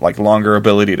like longer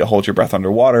ability to hold your breath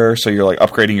underwater. So you're like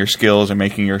upgrading your skills and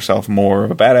making yourself more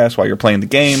of a badass while you're playing the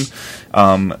game.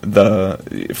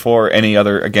 For any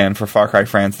other, again, for Far Cry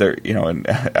fans, there and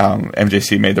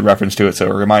MJC made the reference to it,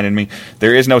 so it reminded me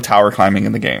there is no tower climbing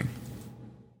in the game.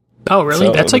 Oh, really?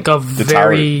 So that's like a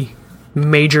very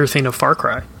major thing of Far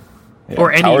Cry. Yeah,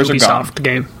 or any Ubisoft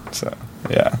game. So,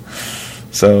 yeah.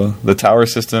 So the tower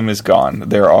system is gone.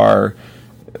 There are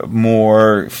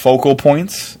more focal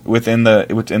points within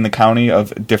the county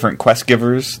of different quest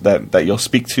givers that you'll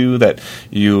speak to, that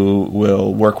you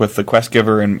will work with the quest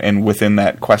giver, and within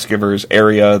that quest giver's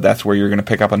area, that's where you're going to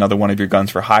pick up another one of your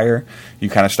guns for hire. You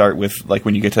kind of start with, like,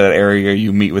 when you get to that area,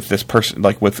 you meet with this person,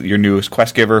 like with your newest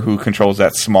quest giver who controls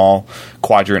that small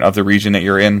quadrant of the region that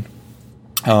you're in.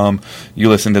 You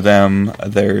listen to them.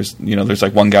 There's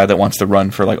like one guy that wants to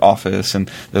run for like office, and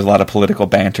there's a lot of political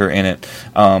banter in it.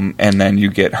 And then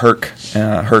you get Herc.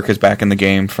 Herc is back in the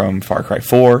game from Far Cry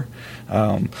 4.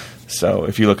 So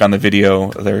if you look on the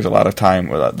video, there's a lot of time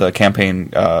the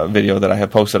campaign video that I have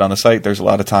posted on the site. There's a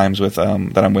lot of times with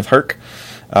that I'm with Herc.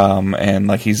 And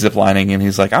like he's ziplining, and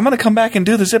he's like, I'm going to come back and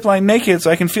do the zipline naked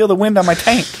so I can feel the wind on my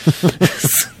tank.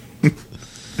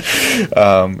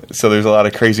 So there's a lot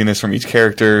of craziness from each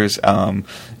characters.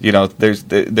 There's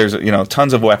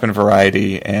tons of weapon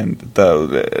variety, and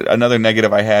another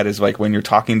negative I had is like when you're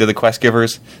talking to the quest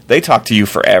givers, they talk to you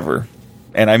forever,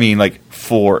 and I mean like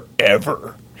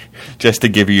forever, just to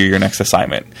give you your next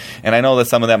assignment. And I know that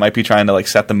some of that might be trying to like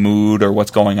set the mood or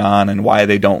what's going on and why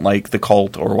they don't like the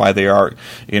cult or why they are,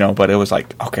 but it was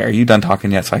like, okay, are you done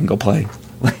talking yet so I can go play?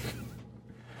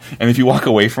 And if you walk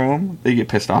away from them, they get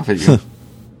pissed off at you.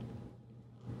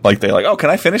 Like they're like, oh,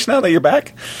 can I finish now that you're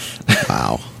back?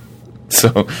 Wow.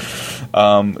 So,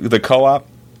 The co-op.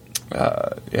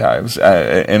 I was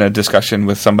in a discussion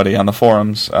with somebody on the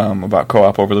forums about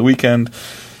co-op over the weekend.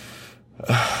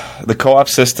 The co-op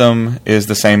system is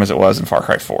the same as it was in Far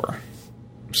Cry 4.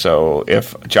 So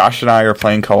if Josh and I are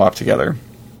playing co-op together,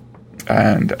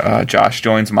 and Josh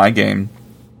joins my game,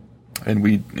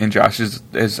 and Josh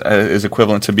is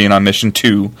equivalent to being on mission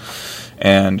 2,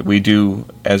 and we do,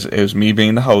 as me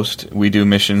being the host, we do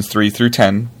missions 3 through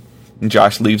 10, and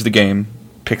Josh leaves the game,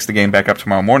 picks the game back up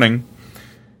tomorrow morning,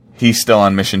 he's still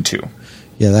on mission 2.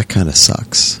 Yeah, that kind of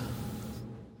sucks.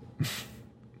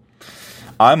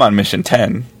 I'm on mission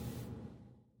 10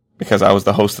 because I was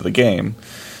the host of the game,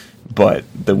 but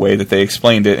the way that they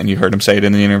explained it, and you heard him say it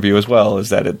in the interview as well, is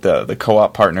that the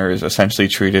co-op partner is essentially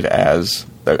treated as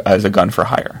a gun for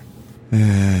hire.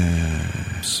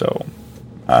 So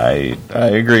I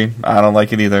agree. I don't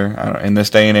like it either. In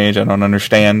this day and age, I don't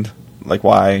understand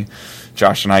why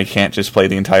Josh and I can't just play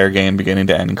the entire game beginning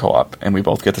to end in co-op, and we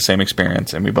both get the same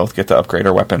experience, and we both get to upgrade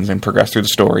our weapons and progress through the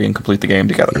story and complete the game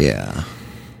together. Yeah.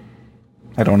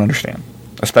 I don't understand.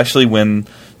 Especially when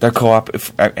they're co-op.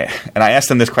 And I asked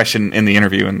them this question in the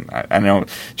interview, and I know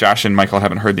Josh and Michael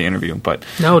haven't heard the interview, but...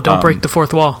 No, don't break the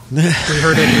fourth wall. We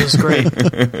heard it. It was great.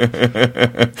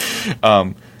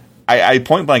 I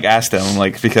point blank asked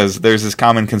them, because there's this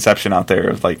common conception out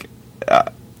there of, do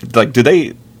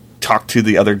they talk to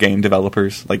the other game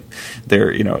developers? They're,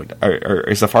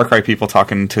 is the Far Cry people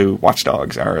talking to Watch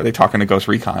Dogs? Or are they talking to Ghost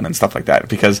Recon and stuff like that?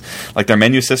 Because, their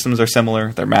menu systems are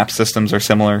similar, their map systems are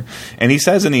similar, and he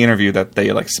says in the interview that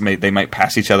they might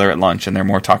pass each other at lunch, and they're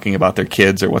more talking about their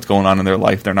kids or what's going on in their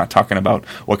life. They're not talking about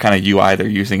what kind of UI they're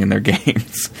using in their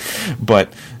games.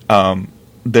 But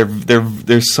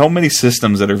there's so many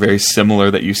systems that are very similar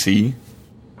that you see.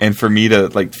 And for me to,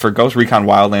 for Ghost Recon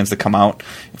Wildlands to come out,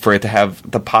 for it to have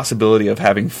the possibility of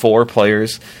having 4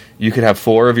 players, you could have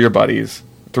 4 of your buddies,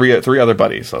 three other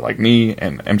buddies, so me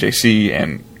and MJC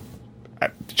and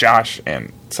Josh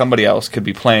and somebody else could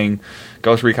be playing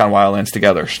Ghost Recon Wildlands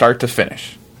together, start to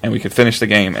finish, and we could finish the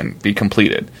game and be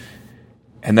completed.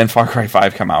 And then Far Cry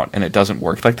 5 come out, and it doesn't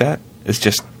work like that. It's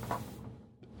just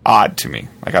odd to me.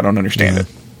 I don't understand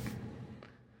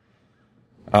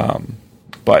it.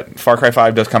 But Far Cry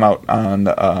 5 does come out on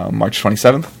March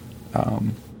 27th,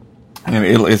 and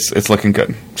it's looking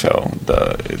good. So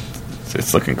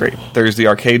it's looking great. There's the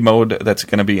arcade mode that's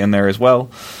going to be in there as well.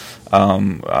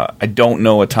 I don't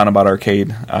know a ton about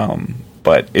arcade,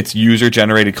 but it's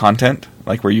user-generated content,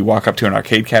 where you walk up to an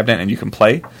arcade cabinet and you can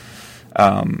play.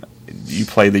 You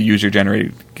play the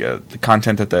user-generated the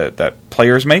content that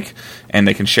players make, and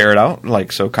they can share it out,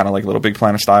 kind of like Little Big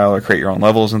Planet style, or create your own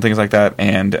levels and things like that.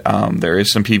 And there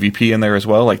is some PvP in there as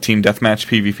well, Team Deathmatch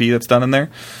PvP that's done in there.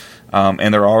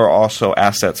 And there are also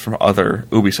assets from other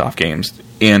Ubisoft games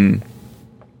in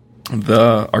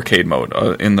the arcade mode,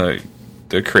 in the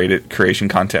creation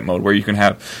content mode, where you can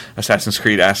have Assassin's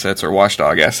Creed assets or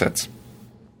Watchdog assets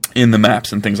in the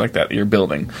maps and things like that you're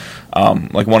building.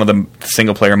 One of the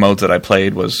single player modes that I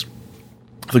played was,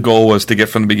 the goal was to get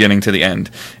from the beginning to the end,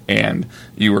 and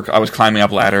I was climbing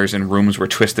up ladders, and rooms were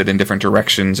twisted in different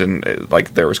directions, and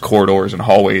there was corridors and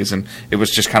hallways, and it was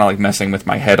just kind of messing with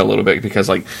my head a little bit, because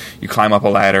you climb up a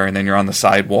ladder and then you're on the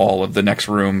side wall of the next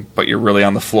room, but you're really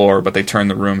on the floor, but they turn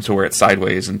the room to where it's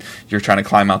sideways, and you're trying to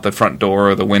climb out the front door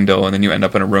or the window, and then you end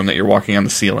up in a room that you're walking on the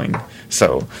ceiling.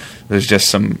 So there's just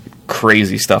some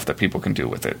crazy stuff that people can do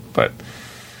with it. But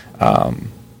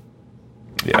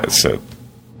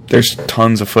there's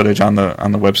tons of footage on the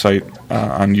website,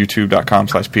 on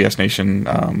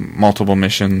youtube.com/psnation, multiple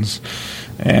missions,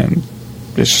 and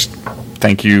just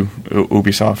thank you,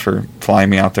 Ubisoft, for flying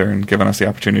me out there and giving us the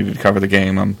opportunity to cover the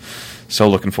game. I'm so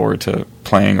looking forward to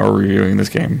playing or reviewing this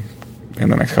game in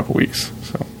the next couple weeks.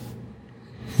 So,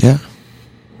 yeah,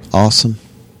 awesome.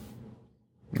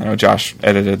 I know Josh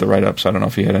edited the write-up, so I don't know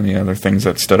if he had any other things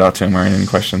that stood out to him or any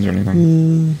questions or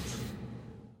anything.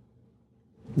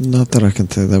 Not that I can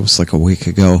think. That was a week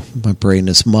ago. My brain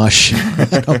is mush.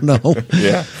 I don't know.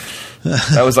 Yeah.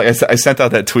 That was I sent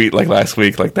out that tweet last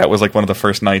week. That was one of the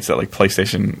first nights that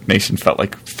PlayStation Nation felt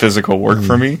like physical work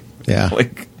for me. Yeah.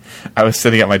 I was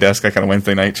sitting at my desk on a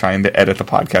Wednesday night trying to edit the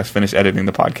podcast, finish editing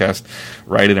the podcast,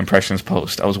 write an impressions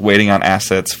post. I was waiting on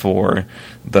assets for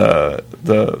the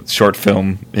short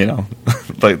film,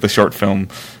 the short film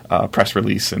press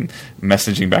release, and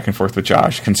messaging back and forth with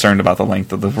Josh, concerned about the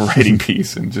length of the writing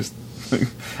piece, and just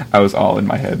I was all in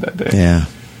my head that day. Yeah.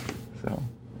 So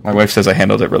my wife says I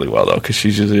handled it really well, though, because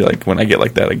she's usually when I get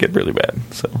like that, I get really bad.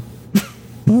 So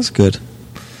well, that's good.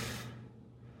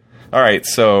 All right,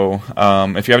 so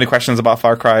if you have any questions about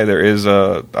Far Cry, there is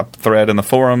a thread in the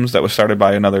forums that was started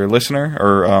by another listener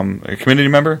or a community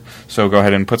member. So go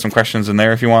ahead and put some questions in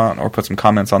there if you want, or put some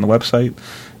comments on the website,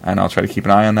 and I'll try to keep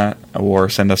an eye on that. Or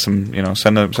send us some,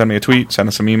 send me a tweet, send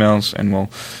us some emails, and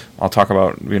I'll talk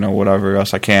about whatever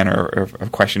else I can or a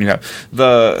question you have.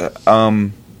 The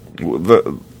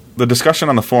discussion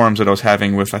on the forums that I was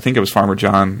having with, I think it was Farmer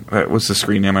John, that was the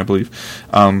screen name, I believe.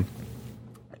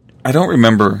 I don't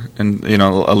remember, and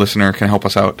a listener can help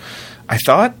us out. I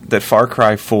thought that Far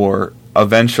Cry 4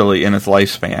 eventually, in its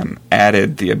lifespan,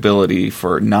 added the ability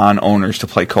for non-owners to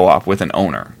play co-op with an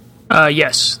owner.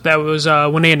 Yes, that was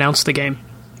when they announced the game.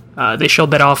 They showed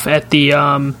that off at the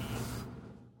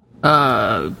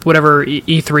whatever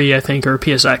E3, I think, or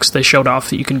PSX. They showed off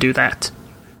that you can do that.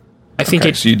 I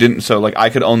think so you didn't. So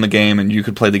I could own the game and you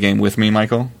could play the game with me,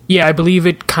 Michael. Yeah, I believe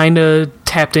it kind of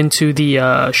tapped into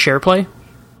the share play.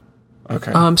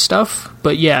 Okay. Stuff,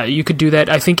 but yeah, you could do that.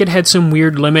 I think it had some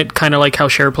weird limit, kind of like how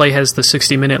SharePlay has the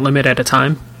 60-minute limit at a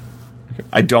time.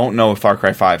 I don't know if Far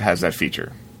Cry 5 has that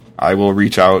feature. I will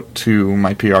reach out to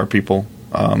my PR people,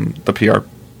 the PR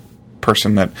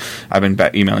person that I've been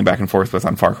emailing back and forth with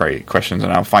on Far Cry questions,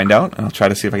 and I'll find out, and I'll try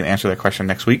to see if I can answer that question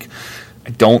next week.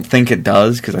 I don't think it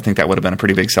does, because I think that would have been a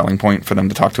pretty big selling point for them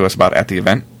to talk to us about at the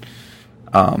event.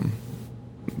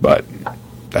 But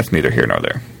that's neither here nor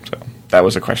there. That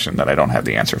was a question that I don't have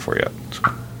the answer for yet. So.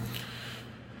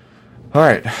 All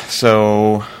right,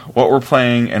 so what we're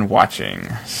playing and watching.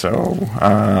 So,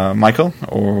 Michael,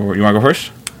 or you want to go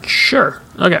first? Sure.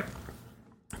 Okay.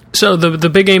 So the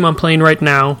big game I'm playing right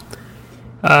now,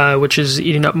 which is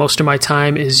eating up most of my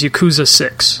time, is Yakuza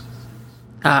 6.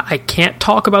 I can't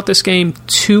talk about this game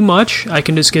too much. I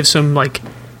can just give some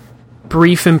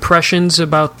brief impressions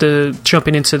about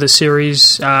jumping into the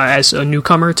series as a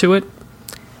newcomer to it.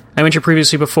 I mentioned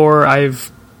previously before,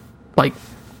 I've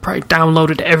probably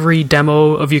downloaded every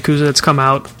demo of Yakuza that's come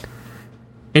out,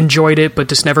 enjoyed it, but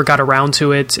just never got around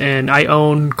to it, and I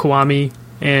own Kiwami,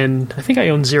 and I think I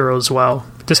own Zero as well.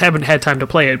 Just haven't had time to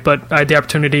play it, but I had the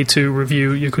opportunity to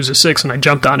review Yakuza 6, and I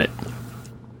jumped on it.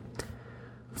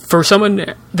 For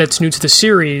someone that's new to the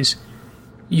series,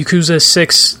 Yakuza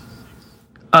 6,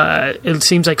 it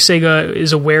seems like Sega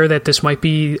is aware that this might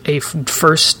be a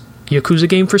first Yakuza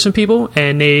game for some people,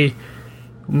 and they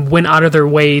went out of their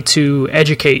way to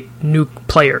educate new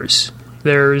players.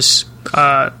 There's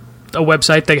a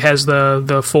website that has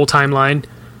the full timeline.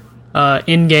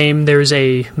 In-game, there's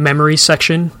a memory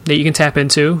section that you can tap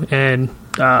into and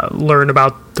learn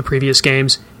about the previous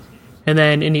games. And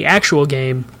then in the actual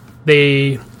game,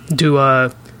 they do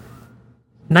a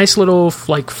nice little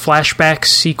flashback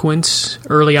sequence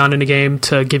early on in the game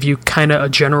to give you kind of a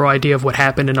general idea of what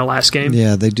happened in the last game.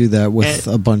 Yeah, they do that with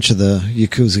a bunch of the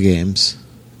Yakuza games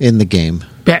in the game,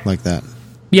 like that.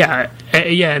 Yeah,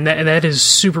 and that is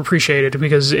super appreciated,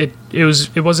 because it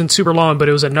wasn't super long, but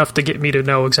it was enough to get me to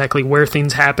know exactly where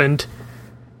things happened,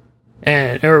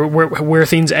 or where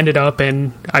things ended up,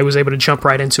 and I was able to jump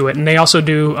right into it. And they also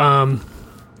do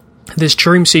this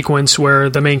dream sequence where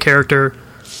the main character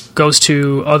goes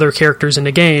to other characters in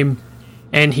the game,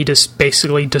 and he just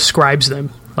basically describes them,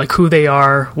 who they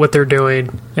are, what they're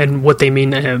doing, and what they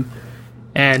mean to him.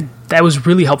 And that was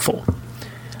really helpful.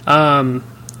 I'm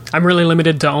really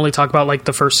limited to only talk about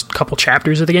the first couple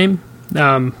chapters of the game,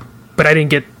 but I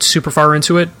didn't get super far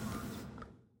into it.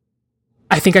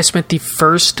 I think I spent the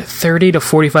first 30 to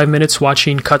 45 minutes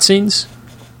watching cutscenes.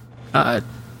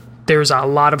 There's a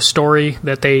lot of story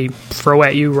that they throw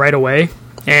at you right away,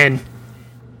 and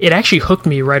it actually hooked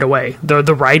me right away.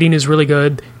 The writing is really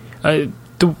good. The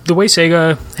way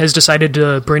Sega has decided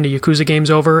to bring the Yakuza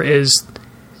games over is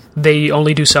they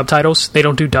only do subtitles. They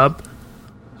don't do dub.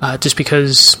 Just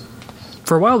because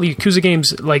for a while the Yakuza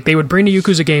games, they would bring the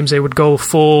Yakuza games, they would go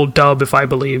full dub, if I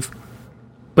believe.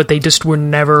 But they just were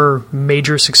never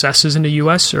major successes in the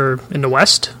US or in the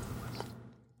West.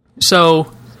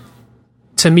 So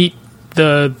to meet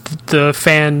the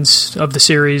fans of the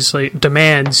series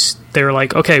demands, they're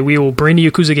like, okay, we will bring the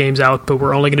Yakuza games out, but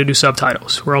we're only going to do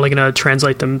subtitles. We're only going to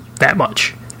translate them that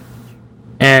much.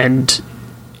 And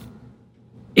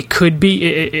it could be,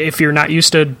 if you're not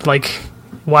used to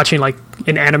watching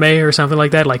an anime or something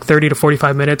like that, 30 to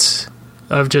 45 minutes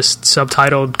of just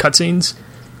subtitled cutscenes,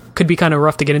 could be kind of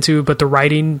rough to get into. But the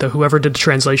writing, whoever did the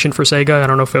translation for Sega, I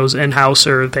don't know if it was in-house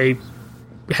or they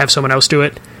have someone else do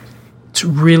it, it's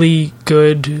really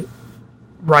good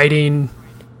writing,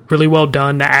 really well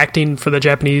done. The acting for the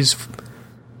Japanese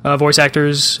voice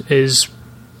actors is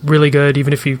really good.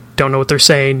 Even if you don't know what they're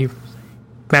saying, you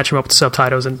match them up with the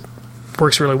subtitles and it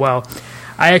works really well.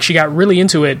 I actually got really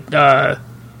into it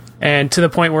and to the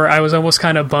point where I was almost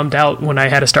kind of bummed out when I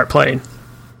had to start playing.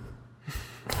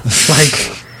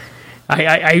 Like,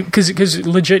 because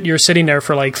legit, you're sitting there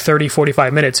for like 30,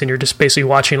 45 minutes, and you're just basically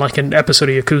watching like an episode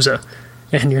of Yakuza,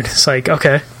 and you're just like,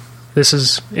 okay, this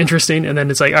is interesting, and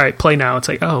then it's like, all right, play now. It's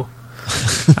like, oh,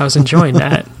 I was enjoying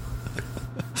that.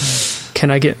 Can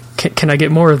I get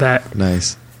more of that?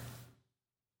 Nice.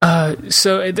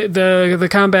 So the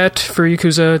combat for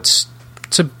Yakuza, it's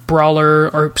a brawler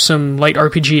or some light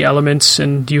RPG elements,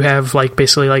 and you have like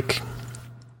basically like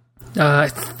I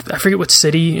forget what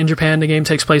city in Japan the game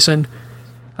takes place in,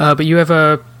 but you have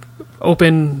a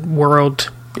open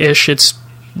world ish. It's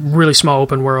really small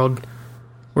open world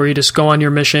where you just go on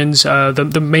your missions.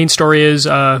 The main story is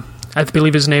I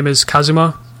believe his name is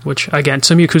Kazuma, which again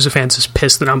some Yakuza fans is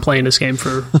pissed that I'm playing this game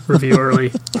for review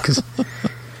early because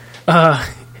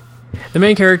the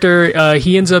main character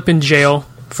he ends up in jail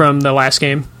from the last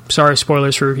game. Sorry,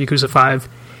 spoilers for Yakuza 5.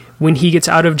 When he gets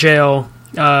out of jail,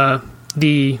 his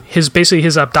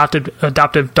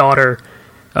adoptive daughter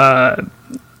has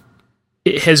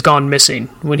gone missing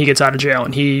when he gets out of jail,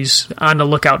 and he's on the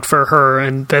lookout for her,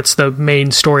 and that's the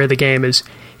main story of the game. Is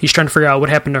he's trying to figure out what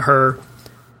happened to her.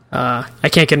 I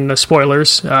can't get into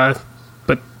spoilers, but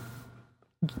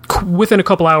within a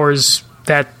couple hours,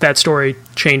 that story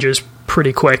changes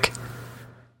pretty quick.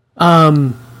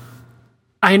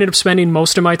 I ended up spending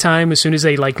most of my time, as soon as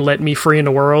they like let me free in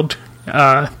the world,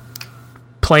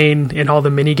 playing in all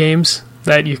the mini games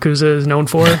that Yakuza is known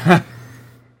for.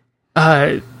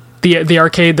 The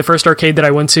arcade, the first arcade that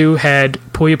I went to had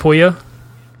Puyo Puyo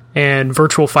and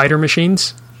Virtual Fighter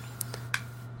machines,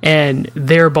 and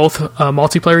they're both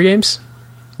multiplayer games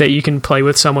that you can play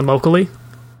with someone locally,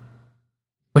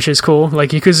 which is cool.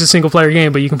 Like Yakuza is a single player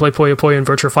game, but you can play Puyo Puyo and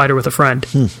Virtual Fighter with a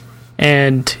friend.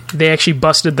 And they actually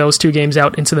busted those two games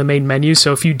out into the main menu,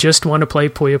 so if you just want to play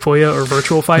Puyo Puyo or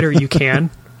Virtual Fighter, you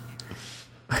can.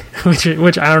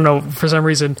 which I don't know, for some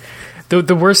reason,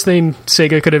 the worst thing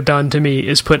Sega could have done to me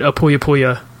is put a Puyo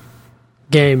Puyo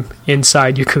game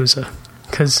inside Yakuza,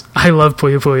 because I love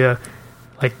Puyo Puyo.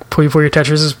 Like, Puyo Puyo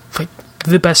Tetris is like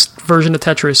the best version of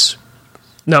Tetris.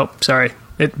 No, sorry.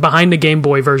 Behind the Game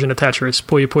Boy version of Tetris,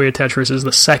 Puyo Puyo Tetris is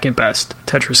the second best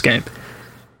Tetris game.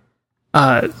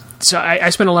 So I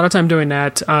spent a lot of time doing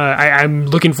that. I'm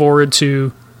looking forward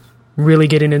to really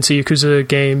getting into Yakuza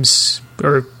games,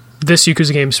 or this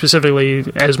Yakuza game specifically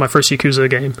as my first Yakuza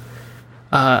game.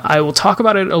 I will talk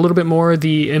about it a little bit more.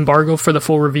 The embargo for the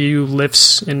full review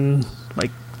lifts in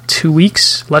like 2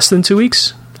 weeks, less than 2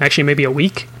 weeks. Actually, maybe a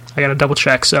week. I gotta double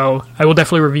check, so I will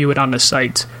definitely review it on the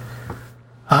site.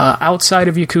 Outside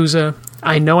of Yakuza,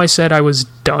 I know I said I was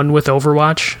done with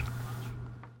Overwatch.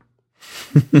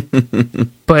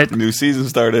 But New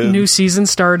season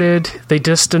started. They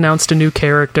just announced a new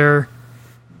character.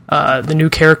 The new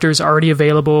character is already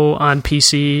available on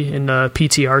PC in the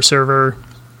PTR server.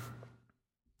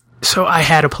 So I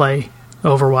had to play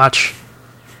Overwatch.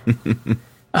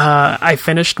 I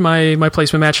finished my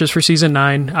placement matches for Season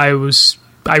 9. I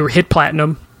hit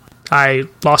Platinum. I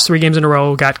lost 3 games in a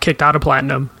row, got kicked out of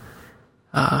Platinum.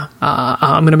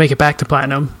 I'm going to make it back to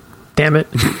Platinum. Damn it.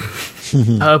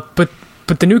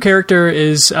 But the new character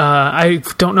is, I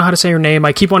don't know how to say her name.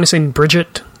 I keep wanting to say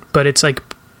Bridget, but it's like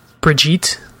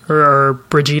Brigitte or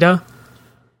Brigida.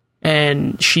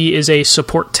 And she is a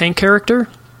support tank character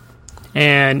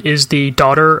and is the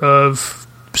daughter of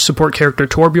support character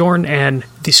Torbjorn and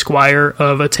the squire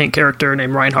of a tank character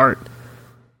named Reinhardt.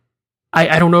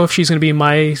 I don't know if she's going to be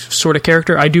my sort of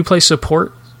character. I do play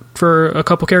support for a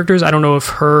couple characters. I don't know if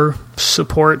her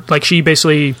support, like she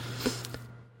basically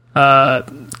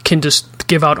can just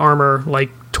give out armor like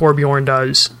Torbjorn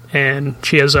does, and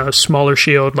she has a smaller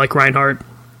shield like Reinhardt.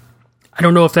 I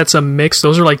don't know if that's a mix.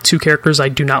 Those are like 2 characters I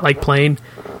do not like playing,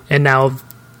 and now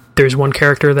there's one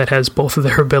character that has both of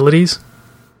their abilities.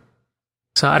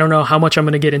 So I don't know how much I'm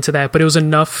going to get into that, but it was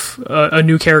enough. A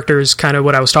new character is kind of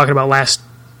what I was talking about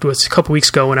was a couple weeks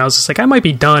ago when I was just like, I might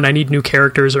be done. I need new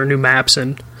characters or new maps,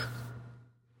 and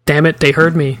damn it, they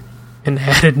heard me and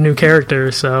added new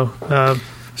characters. So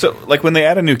like when they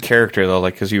add a new character though,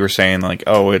 like because you were saying like,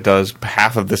 oh, it does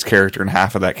half of this character and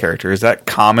half of that character. Is that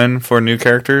common for new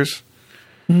characters?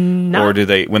 No. Or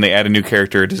when they add a new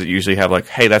character, does it usually have like,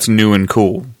 hey, that's new and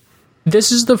cool?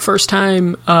 This is the first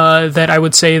time that I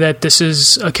would say that this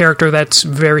is a character that's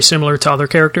very similar to other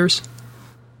characters.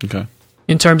 Okay.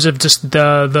 In terms of just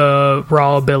the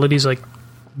raw abilities, like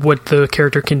what the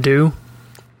character can do.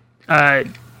 Like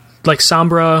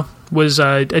Sombra was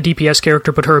a DPS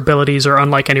character, but her abilities are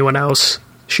unlike anyone else.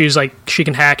 She's like, she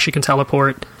can hack, she can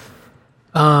teleport.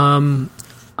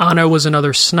 Ana was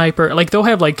another sniper. Like they'll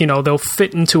have like, they'll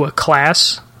fit into a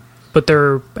class but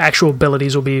their actual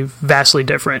abilities will be vastly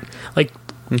different. Like,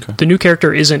 the new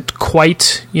character isn't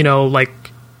quite, like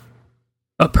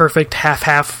a perfect half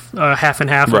and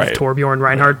half of Torbjorn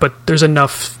Reinhardt, but there's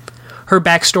enough. Her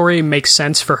backstory makes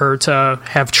sense for her to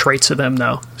have traits of them,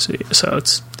 though. So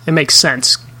it makes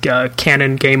sense,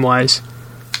 canon game wise.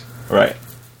 Right.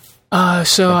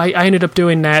 So I ended up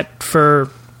doing that for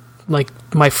like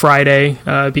my Friday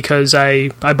because I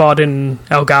bought an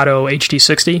Elgato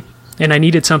HD60 and I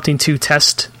needed something to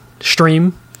test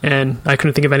stream, and I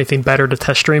couldn't think of anything better to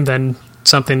test stream than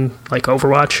something like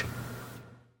Overwatch.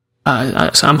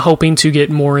 So I'm hoping to get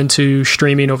more into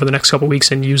streaming over the next couple weeks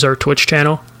and use our Twitch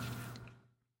channel.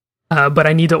 But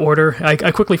I need to order.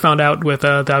 I quickly found out with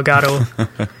the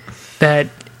Elgato that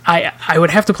I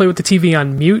would have to play with the TV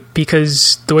on mute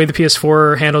because the way the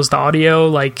PS4 handles the audio,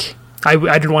 like I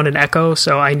didn't want an echo,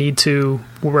 so I need to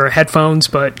wear headphones,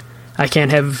 but I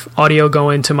can't have audio go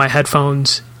into my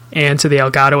headphones and to the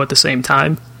Elgato at the same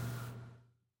time.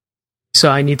 So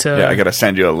I need to... Yeah, I gotta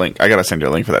send you a link. I gotta send you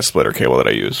a link for that splitter cable that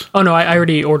I use. Oh no, I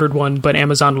already ordered one, but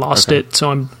Amazon lost it,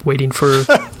 so I'm waiting for...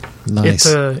 Nice.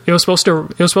 It was supposed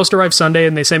to arrive Sunday,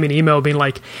 and they sent me an email being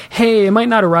like, "Hey, it might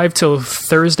not arrive till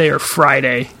Thursday or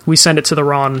Friday. We sent it to the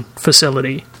wrong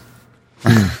facility."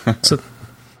 so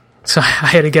I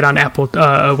had to get on Apple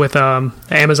with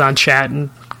Amazon chat and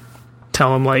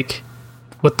tell them like,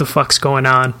 "What the fuck's going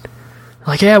on?"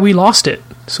 Like, "Yeah, we lost it,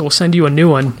 so we'll send you a new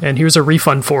one, and here's a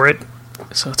refund for it."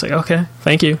 So it's like, okay,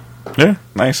 thank you. Yeah,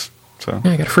 nice. So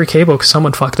yeah, I got a free cable because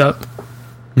someone fucked up.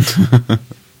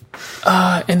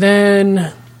 And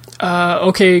then,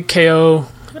 KO,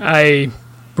 I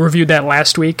reviewed that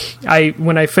last week.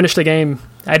 When I finished the game,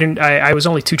 I was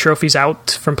only 2 trophies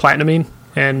out from platinuming,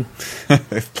 and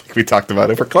like we talked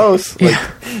about it, we're close.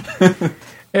 Yeah.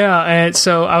 Yeah, and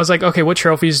so I was like, okay, what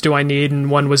trophies do I need?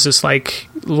 And one was just like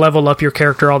level up your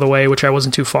character all the way, which I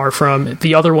wasn't too far from.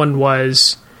 The other one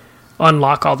was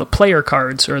unlock all the player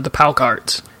cards, or the PAL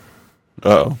cards.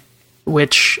 Oh.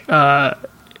 Which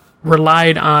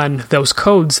relied on those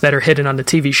codes that are hidden on the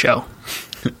TV show.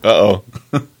 Uh-oh.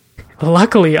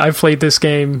 Luckily, I've played this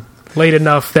game late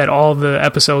enough that all the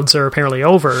episodes are apparently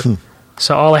over.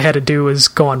 So all I had to do was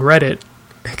go on Reddit,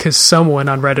 because someone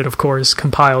on Reddit, of course,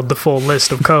 compiled the full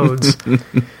list of codes.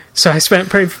 So I spent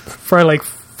probably like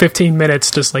 15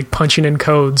 minutes just like punching in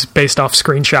codes based off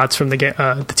screenshots from the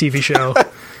TV show.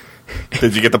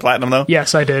 Did you get the platinum, though?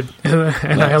 Yes, I did. And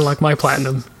nice. I unlocked my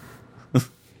platinum.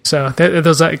 So that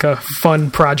was like a fun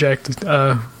project.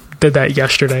 Did that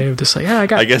yesterday. I'm just like, yeah,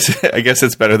 I guess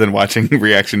it's better than watching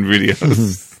reaction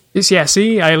videos. Yeah,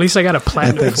 see, at least I got a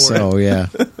platinum for so, it. Yeah.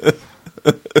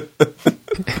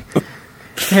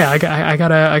 Yeah, I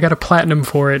got a platinum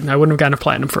for it, and I wouldn't have gotten a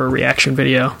platinum for a reaction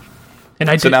video. And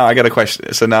I did. So now I got a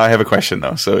question. So now I have a question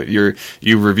though. So you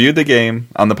reviewed the game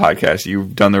on the podcast.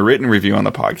 You've done the written review on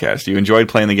the podcast. You enjoyed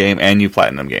playing the game, and you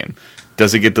platinum game.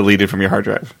 Does it get deleted from your hard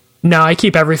drive? No, I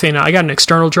keep everything. I got an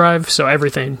external drive, so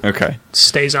everything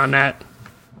stays on that.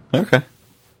 Okay.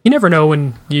 You never know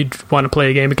when you'd want to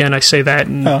play a game again. I say that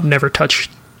and never touch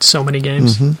so many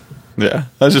games. Mm-hmm. Yeah,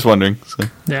 I was just wondering. So.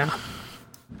 Yeah.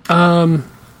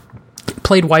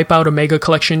 Played Wipeout Omega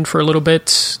Collection for a little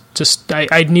bit. Just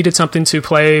I needed something to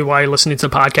play while listening to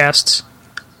podcasts.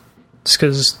 Just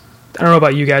because, I don't know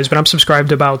about you guys, but I'm subscribed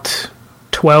to about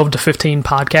 12 to 15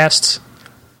 podcasts.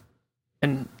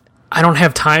 And I don't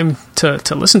have time to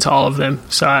listen to all of them.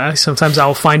 So sometimes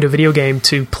I'll find a video game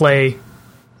to play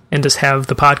and just have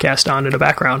the podcast on in the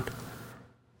background.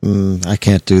 I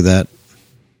can't do that.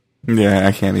 Yeah,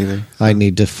 I can't either. I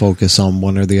need to focus on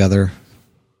one or the other.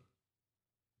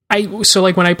 So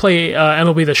like when I play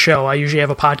MLB The Show, I usually have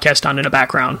a podcast on in the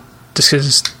background, just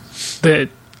because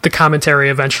the commentary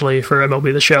eventually for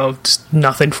MLB The Show is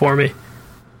nothing for me.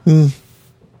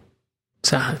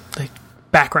 It's like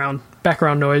background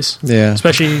noise. Yeah,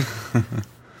 especially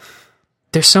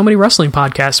there's so many wrestling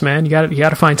podcasts, man. You got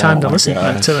to find time to listen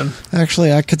to them.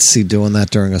 Actually, I could see doing that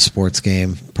during a sports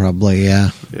game, probably.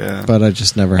 Yeah. But I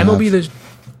just never have.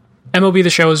 MLB The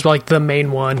Show is like the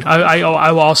main one.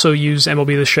 I will also use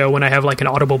MLB The Show when I have like an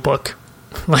Audible book.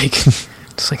 Like,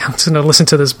 it's like I'm just going to listen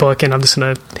to this book and I'm just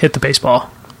going to hit the baseball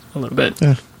a little bit.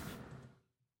 Yeah.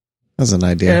 That's an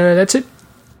idea. That's it.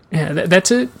 Yeah,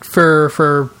 that's it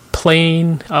for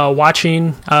playing,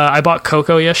 watching. I bought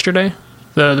Coco yesterday,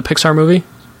 the Pixar movie,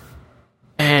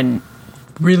 and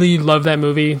really love that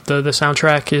movie. The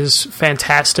soundtrack is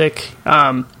fantastic.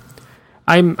 I'm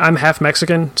half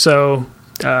Mexican, so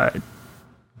I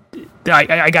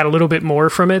got a little bit more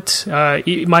from it.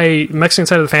 My Mexican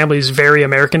side of the family is very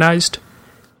Americanized,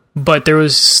 but there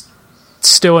was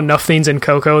still enough things in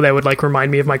Coco that would like remind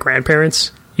me of my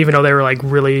grandparents. even though they were like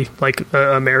really like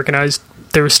Americanized,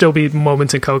 there would still be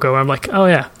moments in Coco where I'm like, oh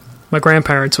yeah, my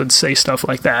grandparents would say stuff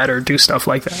like that or do stuff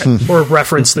like that or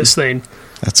reference this thing.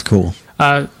 That's cool.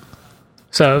 I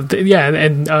watched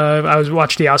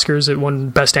the Oscars. It won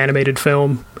Best Animated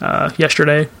Film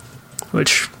yesterday,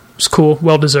 which was cool,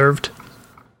 well deserved.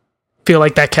 Feel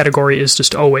like that category is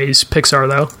just always Pixar,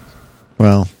 though.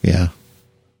 Well, yeah.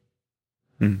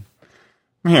 I'm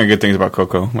hearing good things about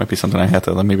Coco. Might be something I have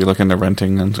to maybe look into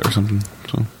renting or something.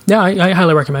 So. Yeah, I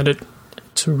highly recommend it.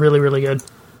 It's really, really good.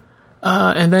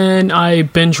 And then I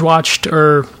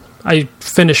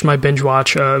finished my binge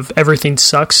watch of Everything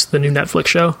Sucks, the new Netflix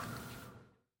show.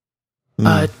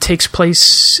 It takes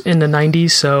place in the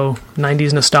 90s, so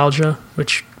 90s nostalgia,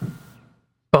 which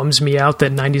bums me out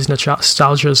that 90s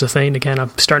nostalgia is a thing. Again, I'm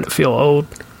starting to feel old.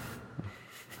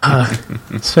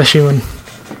 Especially when,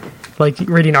 like,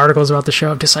 reading articles about the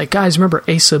show, I'm just like, guys, remember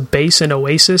Ace of Base and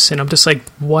Oasis? And I'm just like,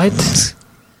 what?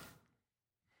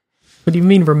 What do you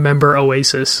mean, remember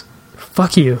Oasis?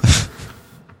 Fuck you.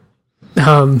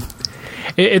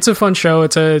 It's a fun show.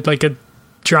 It's a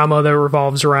drama that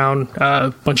revolves around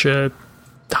a bunch of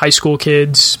high school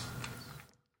kids.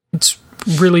 It's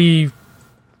funny.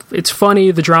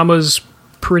 The drama's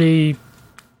pretty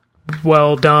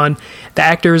well done. The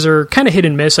actors are kind of hit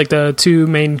and miss. Like the two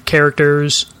main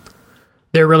characters,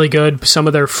 they're really good. Some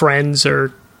of their friends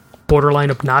are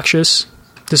borderline obnoxious.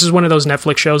 This is one of those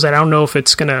Netflix shows that I don't know if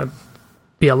it's gonna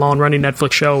be a long-running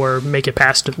Netflix show or make it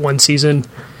past one season.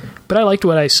 But I liked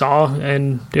what I saw,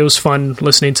 and it was fun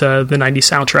listening to the 90s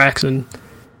soundtracks and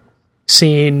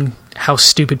seeing how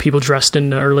stupid people dressed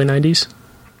in the early 90s.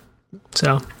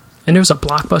 So, and there was a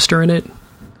Blockbuster in it.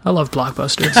 I love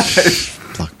Blockbuster.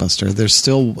 Blockbuster. There's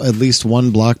still at least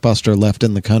one Blockbuster left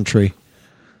in the country.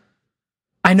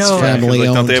 I know. It's family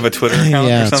owned. Don't they have a Twitter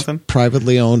account or something? It's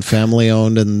privately owned, family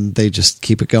owned, and they just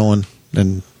keep it going.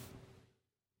 And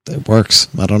it works.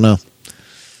 I don't know.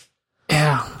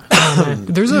 Yeah.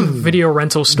 There's a video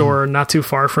rental store not too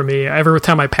far from me. Every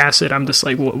time I pass it, I'm just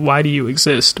like, why do you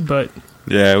exist? But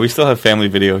yeah, we still have Family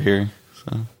Video here.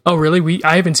 So. Oh, really?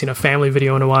 I haven't seen a Family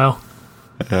Video in a while.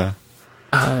 Yeah.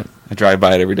 I drive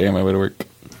by it every day on my way to work.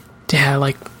 Yeah,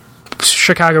 like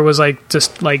Chicago was like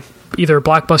just like either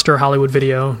Blockbuster or Hollywood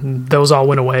Video. And those all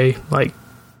went away like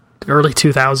early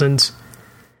 2000s.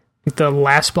 The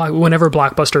last whenever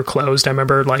Blockbuster closed, I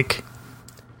remember like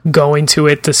going to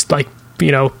it to like,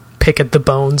 you know, pick at the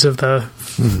bones of the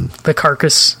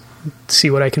carcass,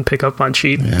 see what I can pick up on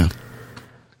cheap. Yeah.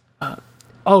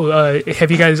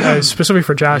 Have you guys, specifically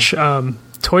for Josh,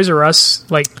 Toys R Us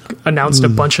like announced a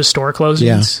bunch of store closings?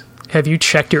 Yeah. Have you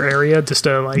checked your area just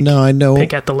to like I know,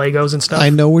 pick at the Legos and stuff? I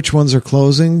know which ones are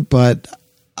closing, but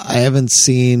I haven't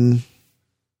seen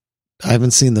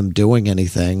them doing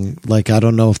anything. Like, I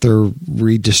don't know if they're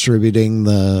redistributing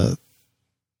the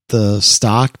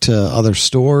stock to other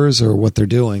stores or what they're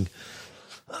doing.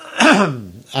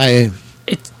 I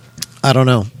don't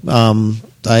know.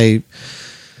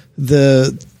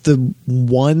 The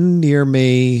one near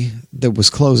me that was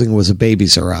closing was a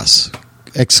Babies R Us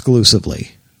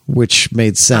exclusively, which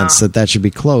made sense that should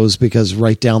be closed because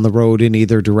right down the road in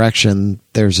either direction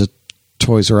there's a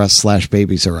Toys R Us /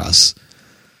 Babies R Us,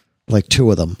 like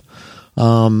two of them.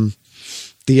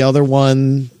 The other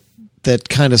one that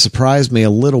kind of surprised me a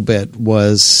little bit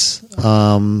was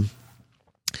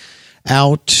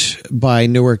out by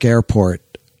Newark Airport,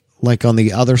 like on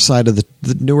the other side of the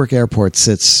Newark Airport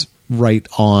sits right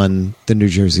on the New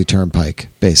Jersey Turnpike,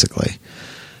 basically.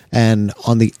 And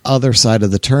on the other side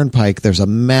of the turnpike, there's a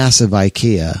massive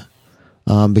IKEA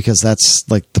because that's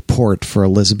like the port for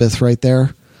Elizabeth right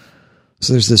there.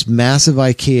 So there's this massive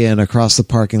IKEA, and across the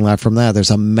parking lot from that,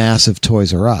 there's a massive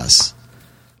Toys R Us.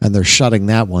 And they're shutting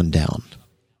that one down.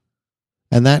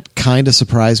 And that kind of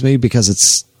surprised me because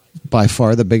it's by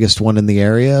far the biggest one in the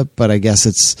area, but I guess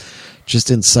it's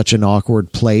just in such an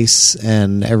awkward place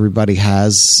and everybody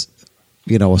has,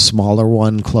 you know, a smaller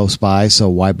one close by, so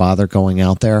why bother going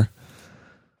out there?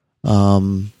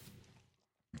 But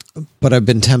I've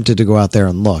been tempted to go out there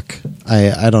and look.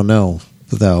 I don't know,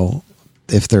 though,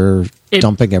 if they're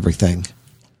dumping everything.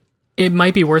 It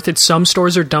might be worth it. Some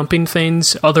stores are dumping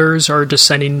things. Others are just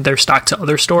sending their stock to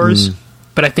other stores.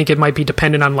 But I think it might be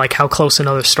dependent on like how close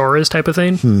another store is type of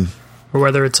thing. Or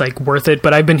whether it's like worth it.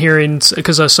 But I've been hearing,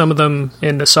 because some of them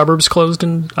in the suburbs closed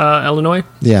in Illinois.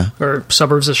 Yeah. Or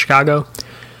suburbs of Chicago.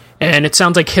 And it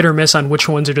sounds like hit or miss on which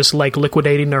ones are just like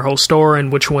liquidating their whole store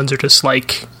and which ones are just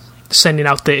like sending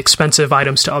out the expensive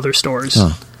items to other stores.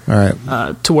 Huh. All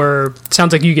right. To where it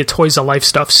sounds like you get Toys of Life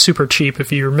stuff super cheap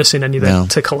if you're missing anything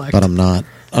to collect. But I'm not.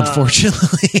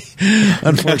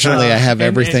 Unfortunately, I have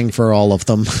everything for all of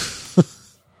them.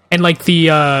 And like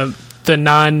the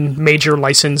non-major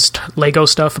licensed Lego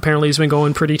stuff apparently has been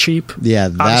going pretty cheap. Yeah,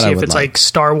 that obviously, I if would it's like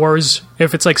Star Wars,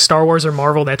 or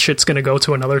Marvel, that shit's going to go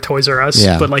to another Toys R Us.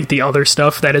 Yeah. But like the other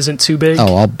stuff that isn't too big,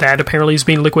 that apparently is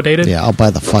being liquidated. Yeah, I'll buy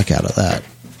the fuck out of that.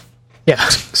 Yeah,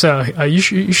 so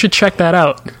you should check that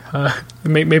out.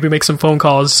 Maybe make some phone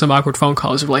calls, some awkward phone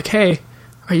calls of like, hey,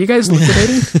 are you guys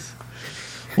liquidating?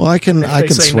 Well, I can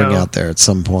swing no. out there at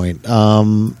some point.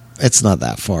 It's not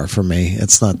that far for me.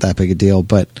 It's not that big a deal,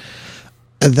 but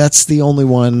that's the only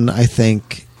one I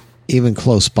think even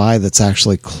close by that's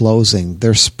actually closing.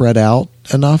 They're spread out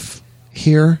enough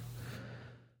here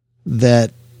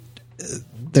that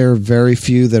there are very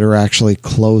few that are actually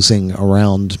closing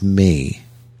around me,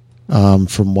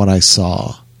 from what I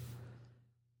saw.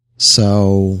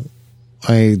 So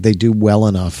they do well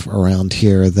enough around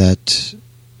here that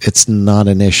it's not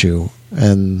an issue.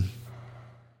 And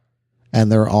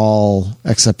they're all,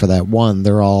 except for that one,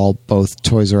 they're all both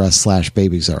Toys R Us /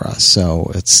 Babies R Us.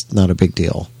 So it's not a big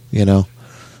deal, you know?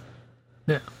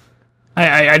 Yeah.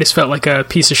 I just felt like a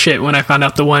piece of shit when I found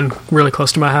out the one really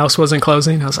close to my house wasn't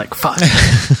closing. I was like, fuck.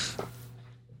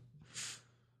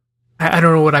 I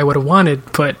don't know what I would have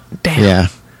wanted, but damn.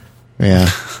 Yeah.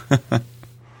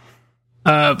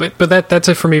 But that's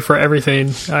it for me for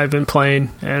everything I've been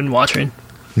playing and watching.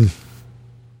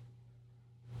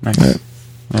 Nice.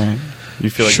 All right. You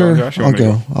feel like sure, going, Josh? I'll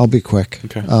go. I'll be quick.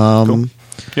 Okay. Cool.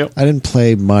 Yep. I didn't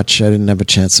play much. I didn't have a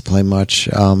chance to play much.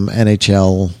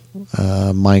 NHL,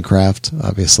 Minecraft,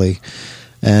 obviously,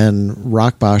 and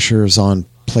Rockbosher's on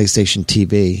PlayStation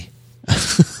TV.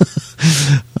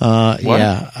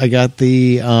 Yeah, I got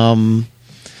the.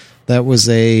 That was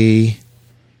a.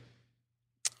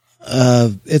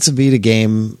 It's a Vita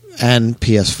game and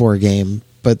PS4 game,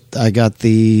 but I got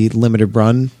the limited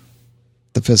run,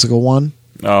 the physical one.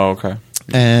 Oh, okay.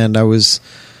 And I was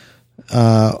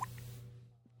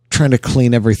trying to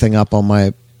clean everything up on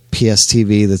my PS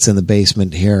TV that's in the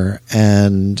basement here,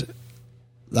 and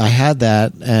I had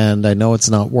that, and I know it's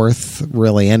not worth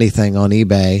really anything on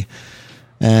eBay,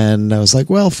 and I was like,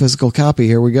 well, physical copy,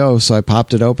 here we go. So I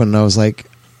popped it open, and I was like,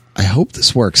 I hope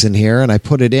this works in here, and I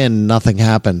put it in, nothing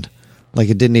happened. Like,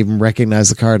 it didn't even recognize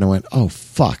the card, and I went, oh,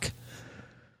 fuck.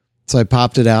 So I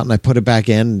popped it out and I put it back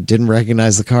in, didn't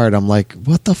recognize the card. I'm like,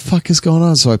 what the fuck is going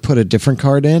on? So I put a different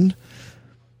card in,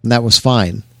 and that was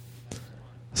fine. I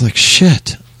was like,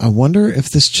 shit, I wonder if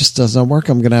this just doesn't work.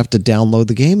 I'm going to have to download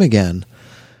the game again.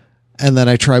 And then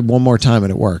I tried one more time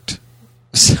and it worked.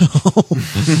 So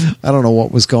I don't know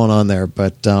what was going on there,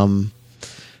 but then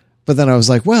I was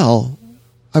like, well,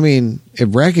 I mean, it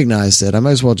recognized it. I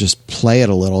might as well just play it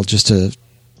a little just to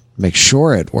make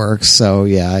sure it works. So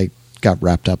yeah, I got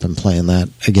wrapped up in playing that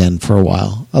again for a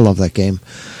while. I love that game.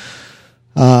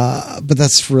 But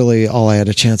that's really all I had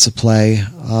a chance to play.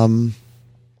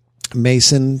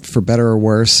 Mason, for better or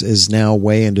worse, is now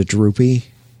way into Droopy,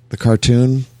 the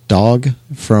cartoon dog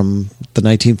from the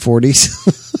 1940s.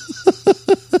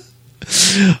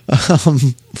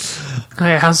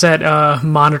 How's that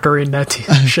monitoring that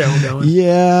show going?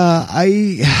 Yeah,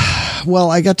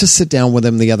 I got to sit down with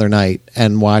him the other night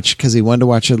and watch, because he wanted to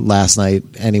watch it last night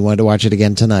and he wanted to watch it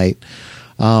again tonight.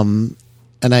 And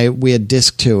we had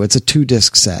disc 2. It's a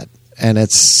 2-disc set, and I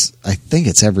think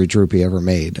it's every Droopy ever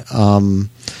made.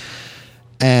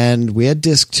 And we had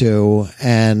disc 2,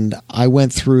 and I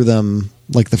went through them,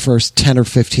 like the first 10 or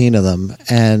 15 of them,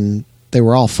 and they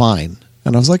were all fine.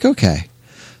 And I was like, okay.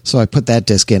 So I put that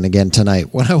disc in again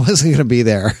tonight when I wasn't going to be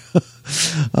there.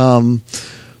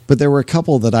 But there were a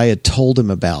couple that I had told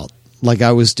him about. Like,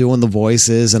 I was doing the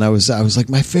voices, and I was like,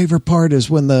 my favorite part is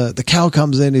when the cow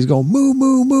comes in, he's going, moo,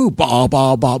 moo, moo, ba,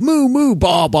 ba, ba, moo, moo,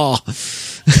 ba, ba.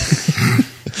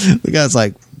 The guy's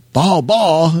like, ba,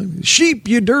 ba, sheep,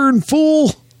 you darn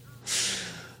fool.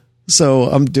 So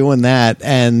I'm doing that,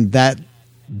 and that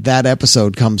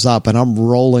episode comes up, and I'm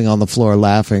rolling on the floor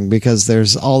laughing because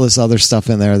there's all this other stuff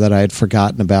in there that I had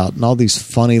forgotten about, and all these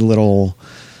funny little,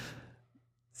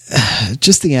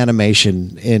 just the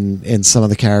animation in some of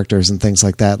the characters and things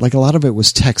like that. Like, a lot of it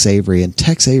was Tex Avery, and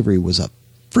Tex Avery was a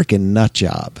freaking nut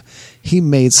job. He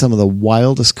made some of the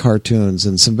wildest cartoons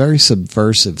and some very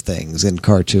subversive things in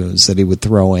cartoons that he would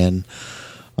throw in,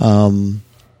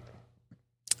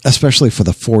 especially for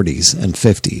the 40s and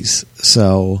 50s.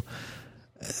 So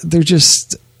they're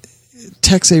just,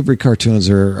 Tex Avery cartoons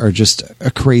are just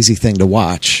a crazy thing to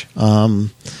watch.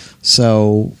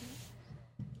 So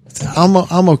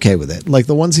I'm okay with it. Like,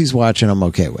 the ones he's watching, I'm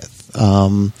okay with.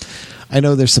 I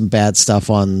know there's some pretty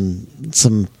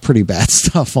bad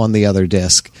stuff on the other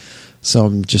disc, So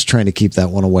I'm just trying to keep that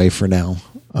one away for now,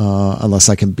 unless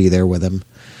I can be there with him.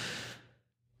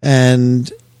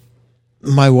 And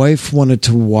my wife wanted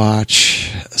to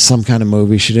watch some kind of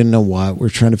movie. She didn't know what. We're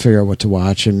trying to figure out what to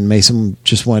watch. And Mason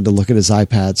just wanted to look at his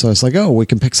iPad. So I was like, oh, we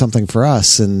can pick something for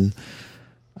us. And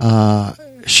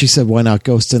she said, why not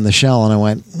Ghost in the Shell? And I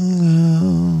went,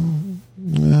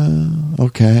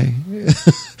 okay.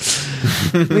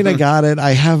 I mean, I got it.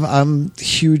 I'm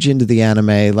huge into the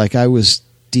anime. Like, I was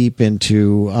deep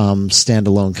into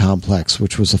Standalone Complex,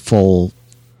 which was a full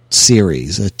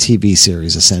series, a TV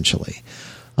series, essentially.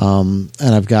 And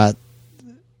I've got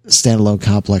Standalone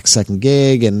Complex Second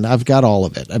Gig, and I've got all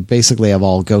of it. I basically have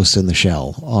all Ghost in the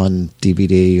Shell on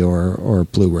DVD or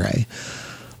Blu-ray.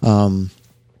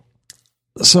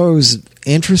 So I was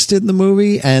interested in the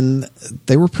movie, and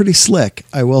they were pretty slick,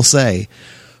 I will say.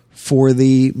 For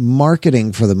the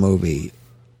marketing for the movie,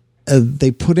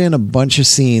 they put in a bunch of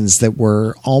scenes that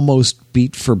were almost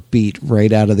beat for beat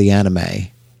right out of the anime.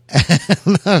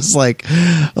 And I was like,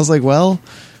 well,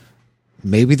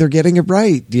 maybe they're getting it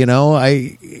right. You know,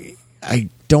 I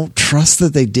don't trust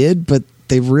that they did, but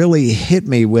they really hit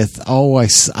me with,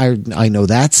 I know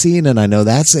that scene, and I know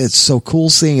it's so cool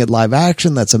seeing it live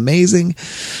action. That's amazing.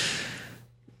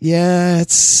 Yeah,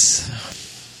 it's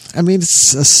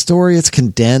a story. It's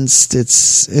condensed.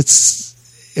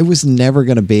 It was never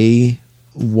going to be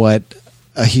what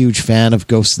a huge fan of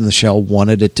Ghost in the Shell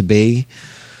wanted it to be.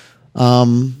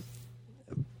 But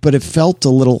it felt a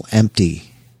little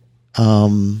empty,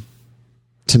 to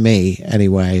me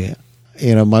anyway.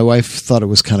 You know, my wife thought it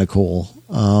was kind of cool.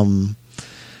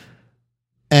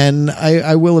 And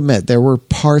I will admit, there were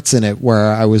parts in it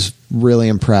where I was really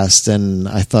impressed, and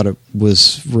I thought it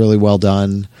was really well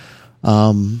done.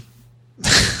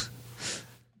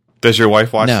 Does your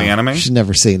wife watch the anime? She's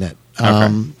never seen it.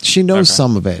 Okay. She knows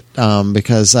some of it,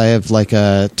 because I have like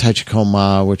a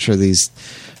Taichikoma, which are these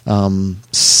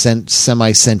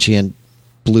semi-sentient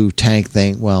blue tank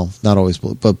thing. Well, not always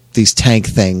blue, but these tank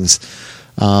things.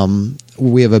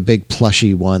 We have a big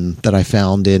plushy one that I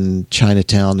found in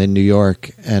Chinatown in New York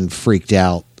and freaked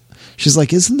out. She's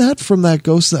like, isn't that from that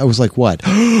Ghost? I was like, what?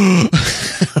 I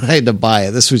had to buy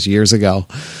it. This was years ago.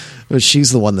 But she's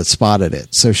the one that spotted it.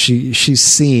 So she's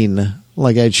seen,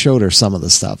 like, I'd showed her some of the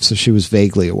stuff, so she was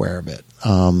vaguely aware of it.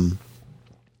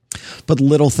 But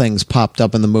little things popped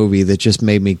up in the movie that just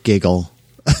made me giggle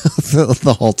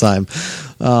the whole time.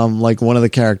 Like, one of the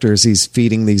characters, he's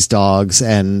feeding these dogs,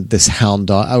 and this hound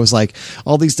dog. I was like,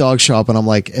 all these dogs show up, and I'm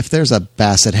like, if there's a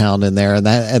basset hound in there, and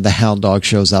the hound dog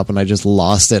shows up, and I just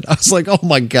lost it. I was like, oh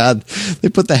my God, they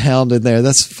put the hound in there.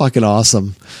 That's fucking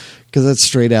awesome. Because that's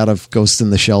straight out of Ghost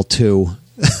in the Shell 2.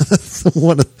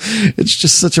 It's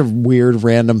just such a weird,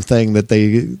 random thing that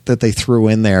they threw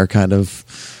in there, kind of.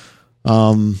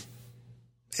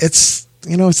 It's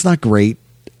not great,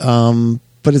 but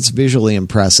it's visually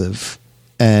impressive,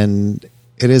 and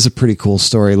it is a pretty cool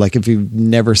story. Like, if you've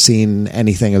never seen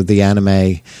anything of the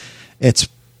anime, it's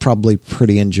probably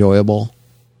pretty enjoyable,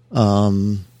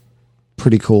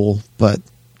 pretty cool. But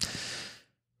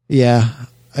yeah,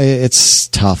 it's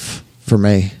tough for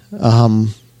me.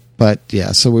 But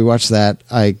yeah, so we watched that.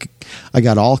 I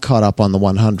got all caught up on the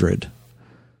 100.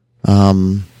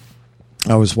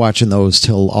 I was watching those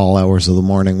till all hours of the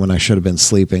morning when I should have been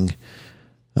sleeping.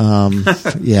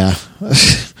 Yeah.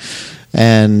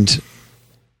 And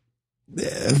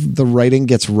the writing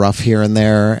gets rough here and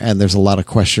there, and there's a lot of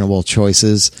questionable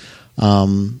choices.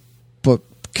 But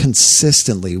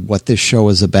consistently, what this show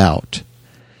is about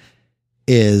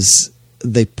is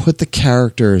they put the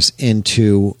characters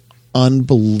into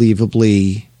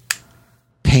unbelievably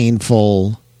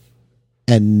painful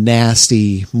and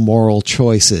nasty moral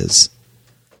choices,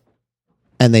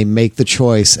 and they make the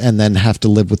choice and then have to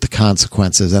live with the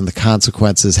consequences, and the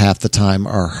consequences half the time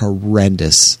are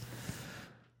horrendous,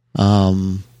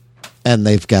 and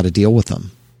they've got to deal with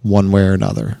them one way or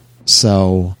another.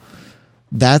 So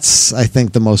that's, I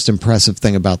think, the most impressive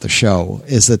thing about the show,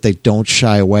 is that they don't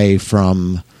shy away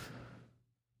from,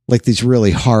 like, these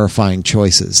really horrifying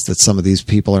choices that some of these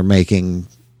people are making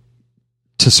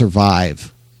to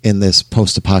survive in this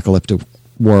post-apocalyptic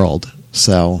world.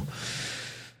 So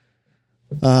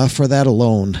for that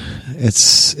alone,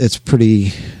 it's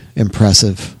pretty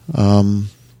impressive.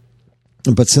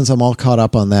 But since I'm all caught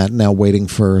up on that, now waiting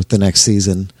for the next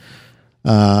season,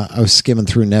 I was skimming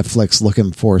through Netflix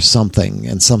looking for something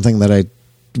that I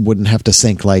wouldn't have to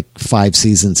sink like 5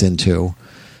 seasons into.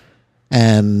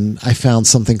 And I found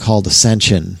something called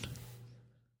Ascension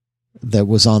that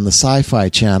was on the Sci-Fi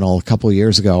Channel a couple of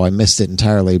years ago. I missed it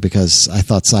entirely because I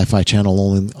thought Sci-Fi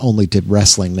Channel only did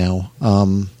wrestling now.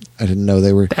 I I didn't know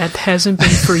they were. That hasn't been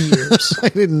for years. I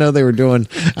didn't know they were doing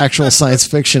actual science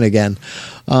fiction again.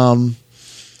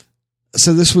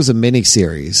 So this was a mini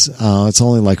series. It's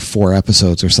only like 4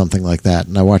 episodes or something like that,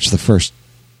 and I watched the first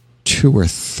 2 or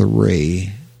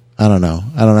 3. I don't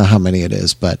know how many it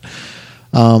is, but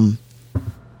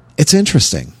it's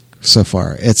interesting so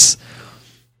far. It's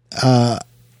a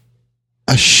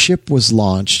ship was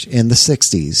launched in the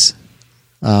 60s.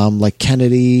 Like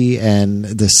Kennedy and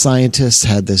the scientists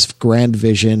had this grand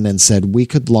vision and said we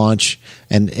could launch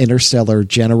an interstellar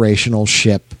generational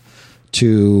ship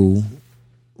to,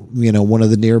 one of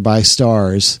the nearby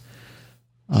stars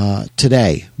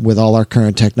today with all our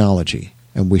current technology,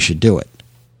 and we should do it.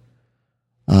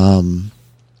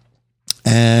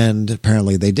 And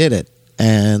apparently they did it.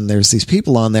 And there's these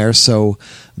people on there, so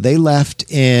they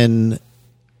left in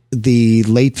the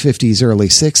late 50s, early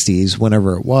 60s,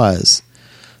 whenever it was.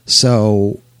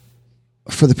 So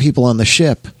for the people on the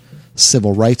ship,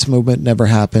 civil rights movement never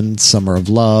happened, Summer of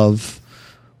Love,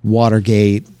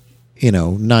 Watergate,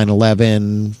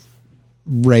 9/11,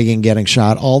 Reagan getting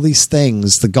shot, all these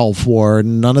things, the Gulf War,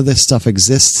 none of this stuff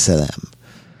exists to them.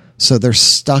 So they're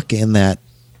stuck in that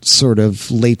sort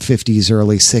of late 50s,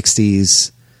 early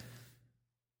 60s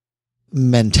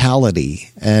mentality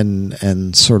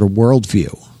and sort of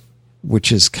worldview,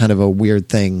 which is kind of a weird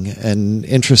thing and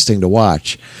interesting to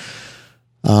watch.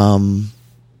 And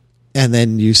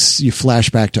then you flash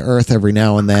back to Earth every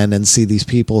now and then and see these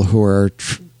people who are,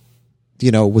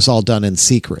 it was all done in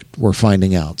secret, we're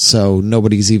finding out. So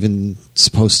nobody's even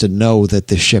supposed to know that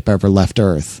this ship ever left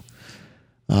Earth.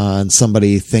 And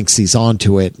somebody thinks he's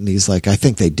onto it, and he's like, I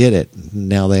think they did it.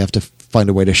 Now they have to find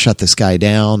a way to shut this guy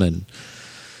down. And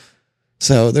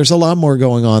so there's a lot more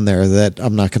going on there that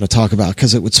I'm not going to talk about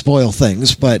because it would spoil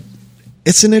things, but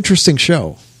it's an interesting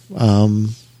show.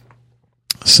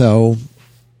 So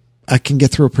I can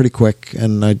get through it pretty quick,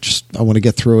 and I want to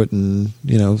get through it and,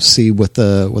 see what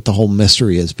the whole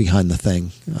mystery is behind the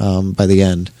thing, by the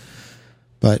end.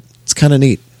 But it's kind of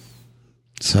neat.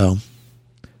 So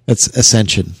it's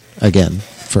Ascension again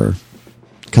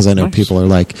because I know nice. People are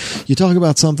like, you talk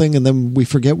about something and then we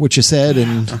forget what you said.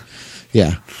 And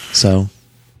yeah. So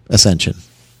Ascension,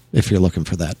 if you're looking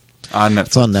for that. On Netflix.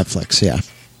 It's on Netflix. Yeah.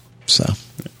 So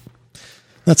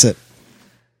that's it.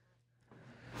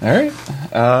 All right.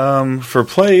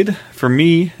 For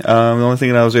me, the only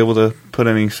thing that I was able to put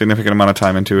any significant amount of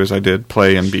time into is I did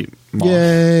play and beat Moth,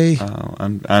 Yay.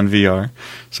 On VR.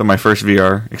 So my first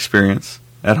VR experience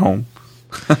at home.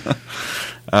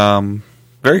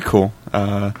 Very cool.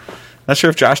 Not sure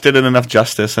if Josh did it enough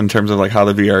justice in terms of like how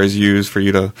the VR is used for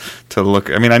you to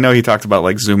look. I mean, I know he talked about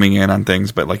like zooming in on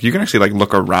things, but like you can actually like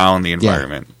look around the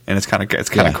environment, and it's kind of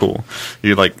cool.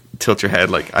 You like tilt your head.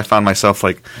 Like I found myself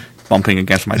like bumping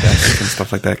against my desk and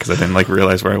stuff like that because I didn't like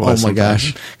realize where I was. Oh my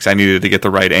gosh! Because I needed to get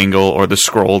the right angle, or the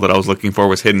scroll that I was looking for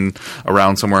was hidden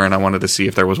around somewhere, and I wanted to see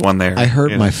if there was one there. I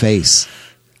hurt my face.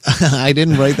 I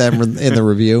didn't write that in the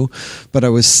review, but I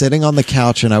was sitting on the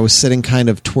couch and I was sitting kind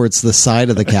of towards the side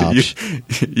of the couch.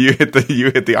 you hit the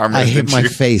armrest. I hit my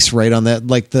face right on that,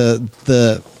 like the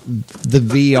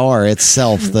VR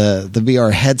itself, the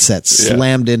VR headset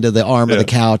slammed into the arm of the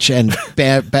couch and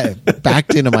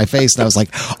backed into my face, and I was like,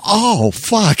 "Oh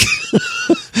fuck!"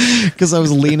 Because I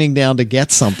was leaning down to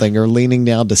get something or leaning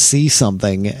down to see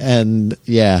something, and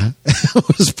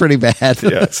it was pretty bad.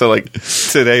 Yeah. So like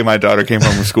today, my daughter came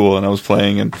home from school and I was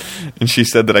playing, and she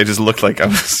said that I just looked like I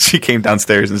was. She came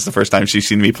downstairs and it's the first time she's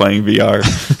seen me playing VR.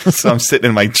 So I'm sitting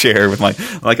in my chair with my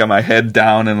head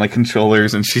down and like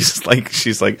controllers, and she just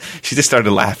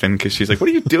started laughing because she's like, "What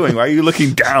are you doing? Why are you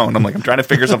looking down?" I'm like, "I'm trying to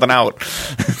figure something out."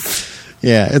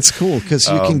 Yeah, it's cool because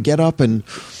you can get up and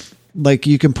like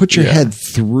you can put your head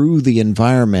through the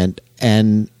environment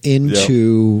and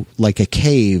into like a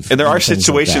cave. And there are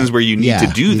situations like where you need to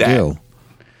do that.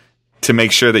 To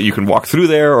make sure that you can walk through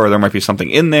there, or there might be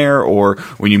something in there, or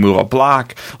when you move a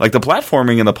block. Like the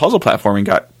platforming and the puzzle platforming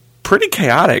got pretty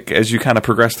chaotic as you kind of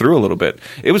progress through a little bit.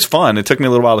 It was fun. It took me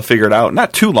a little while to figure it out.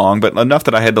 Not too long, but enough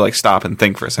that I had to like stop and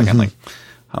think for a second. Like,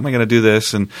 how am I going to do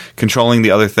this? And controlling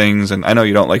the other things. And I know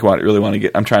you don't really want to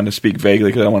get. I'm trying to speak vaguely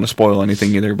because I don't want to spoil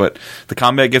anything either. But the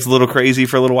combat gets a little crazy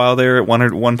for a little while there at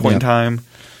one point in time.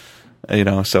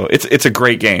 So it's a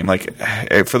great game. Like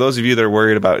for those of you that are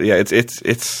worried about,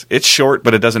 it's short,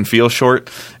 but it doesn't feel short,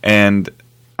 and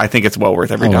I think it's well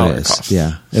worth every dollar it costs.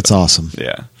 Yeah, it's awesome.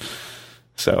 Yeah,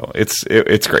 so it's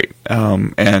great.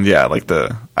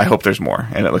 I hope there's more,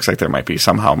 and it looks like there might be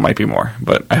more,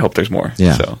 but I hope there's more.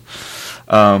 Yeah. So,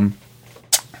 I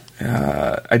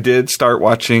did start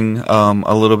watching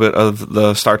a little bit of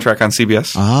the Star Trek on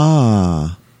CBS.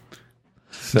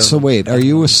 So wait, are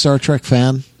you a Star Trek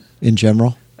fan in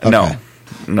general? Okay.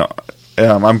 No.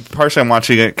 I'm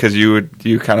watching it because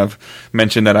you kind of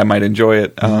mentioned that I might enjoy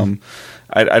it.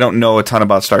 I don't know a ton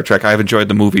about Star Trek. I've enjoyed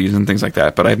the movies and things like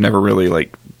that, but I've never really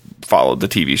like followed the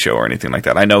TV show or anything like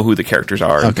that. I know who the characters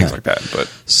are and things like that. But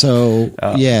so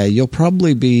you'll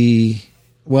probably be.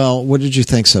 Well, what did you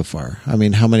think so far? I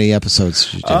mean, how many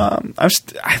episodes did you do?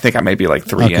 I think I may be like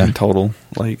 3 in total.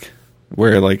 Like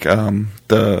where like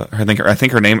I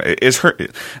think her name is her.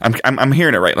 I'm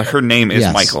hearing it right. Like her name is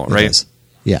Michael, right? Is.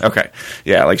 Yeah. Okay.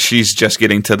 Yeah. Like she's just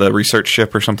getting to the research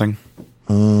ship or something.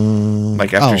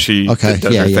 Like after she does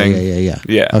her thing.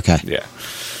 Yeah. Okay. Yeah.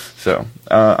 So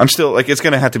I'm still like it's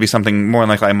going to have to be something more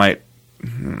likely.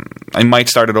 I might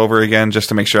start it over again just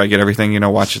to make sure I get everything.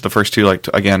 Watch the first 2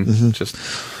 again. Just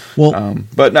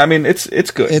but I mean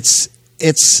it's good. It's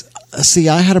see,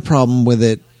 I had a problem with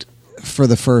it for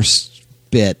the first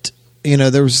bit.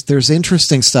 There's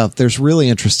interesting stuff. There's really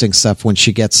interesting stuff when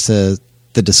she gets to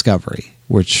the Discovery,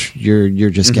 which you're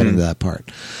just getting to that part.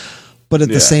 But at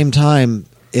the same time,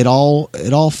 it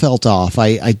all felt off.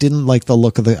 I didn't like the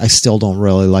look of I still don't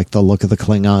really like the look of the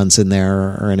Klingons in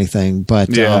there or anything. But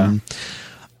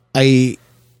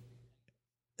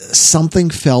something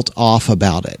felt off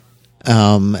about it.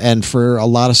 And for a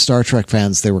lot of Star Trek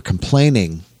fans, they were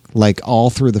complaining like all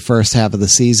through the first half of the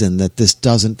season that this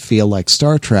doesn't feel like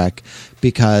Star Trek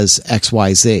because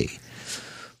XYZ.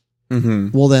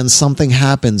 Well, then something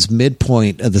happens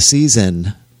midpoint of the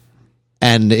season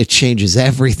and it changes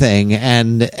everything,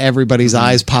 and everybody's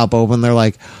eyes pop open. They're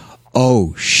like,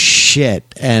 oh shit.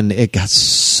 And it got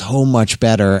so much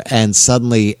better, and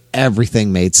suddenly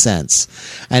everything made sense.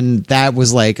 And that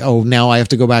was like, oh, now I have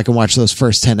to go back and watch those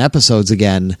first 10 episodes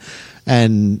again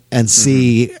and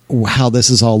see how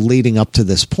this is all leading up to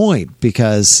this point,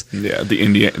 because the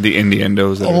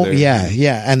innuendos that are there.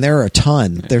 Yeah, and there are a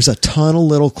ton. There's a ton of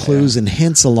little clues and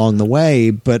hints along the way,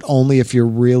 but only if you're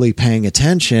really paying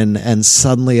attention, and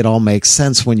suddenly it all makes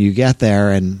sense when you get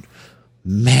there. And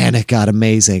man, it got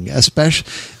amazing.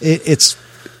 Especially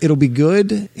it'll be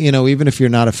good, even if you're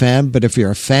not a fan, but if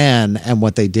you're a fan, and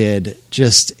what they did,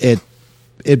 just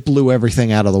it blew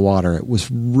everything out of the water. It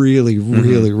was really,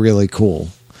 really, really cool.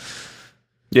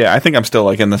 Yeah, I think I'm still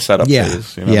like in the setup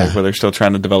phase, like where they're still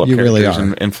trying to develop characters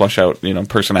and flush out,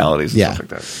 personalities and stuff like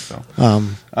that. So,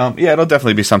 it'll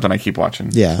definitely be something I keep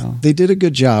watching. Yeah, so. They did a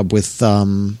good job with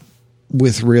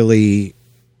really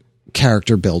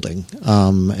character building,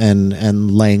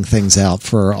 and laying things out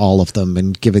for all of them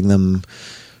and giving them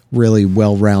really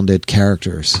well-rounded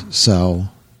characters. So,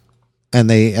 and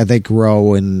they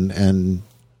grow and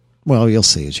well, you'll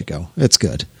see as you go. It's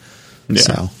good. Yeah.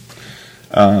 So,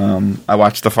 I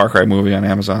watched the Far Cry movie on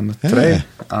Amazon today.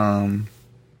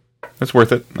 It's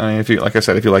worth it. I mean, if you like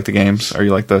the games, or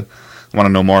you want to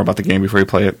know more about the game before you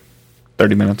play it,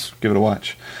 30 minutes, give it a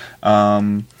watch.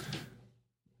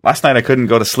 Last night I couldn't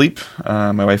go to sleep.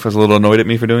 My wife was a little annoyed at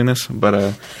me for doing this,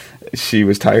 but she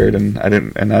was tired, and I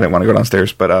didn't want to go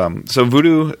downstairs. But so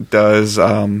Vudu does.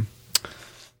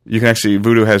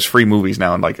 Vudu has free movies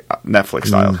now in like Netflix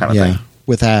style kind of thing.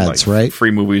 With ads, like right?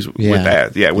 Free movies with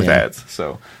ads. Yeah, with ads.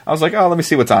 So I was like, oh, let me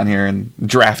see what's on here. And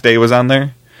Draft Day was on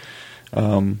there.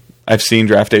 I've seen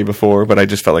Draft Day before, but I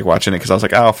just felt like watching it because I was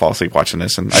like, I'll fall asleep watching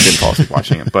this. And I didn't fall asleep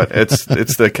watching it. But it's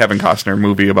the Kevin Costner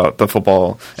movie about the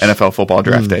NFL football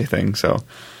Draft Day thing. So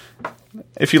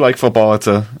if you like football, it's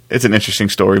an interesting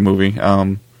story movie.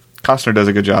 Costner does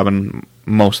a good job in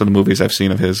most of the movies I've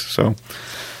seen of his. So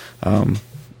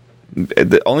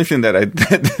the only thing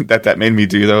that made me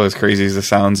do, though, as crazy as it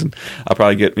sounds, and I'll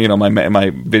probably get my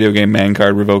video game man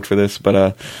card revoked for this,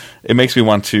 but it makes me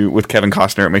want to, with Kevin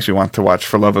Costner, it makes me want to watch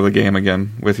For Love of the Game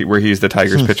again, where he's the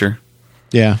Tigers pitcher.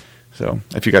 Yeah. So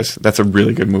if you guys, that's a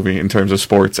really good movie in terms of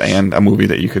sports, and a movie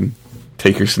that you can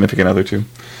take your significant other to.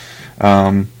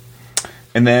 And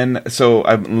then, so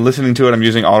I'm listening to it. I'm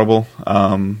using Audible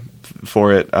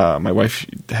for it. My wife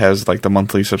has like the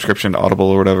monthly subscription to Audible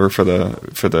or whatever for the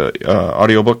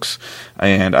audiobooks,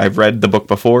 and I've read the book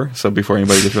before, so before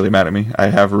anybody gets really mad at me, I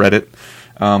have read it.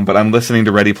 But I'm listening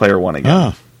to Ready Player One again.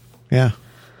 Oh, yeah.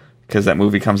 Because that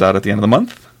movie comes out at the end of the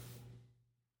month.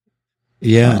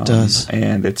 Yeah, it does.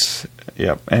 And it's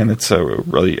I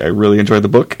really enjoyed the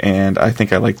book, and I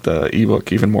think I like the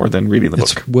ebook even more than reading the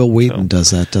book. Will Wheaton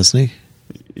does that, doesn't he?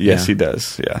 Yes, he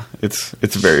does. Yeah, it's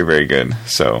very, very good.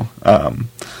 So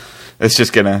it's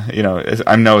just gonna,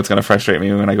 I know it's gonna frustrate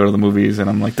me when I go to the movies and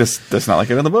I'm like, that's not like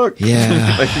it in the book.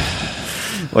 Yeah,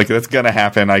 like that's gonna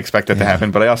happen. I expect it to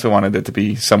happen, but I also wanted it to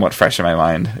be somewhat fresh in my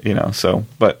mind, So,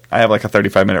 but I have like a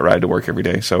 35-minute ride to work every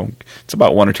day, so it's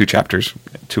about 1 or 2 chapters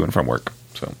to and from work.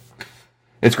 So,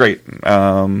 It's great.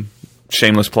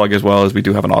 Shameless plug as well, as we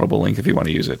do have an Audible link if you want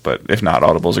to use it. But if not,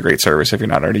 Audible is a great service if you're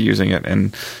not already using it,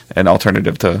 and an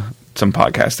alternative to some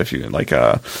podcasts if you like.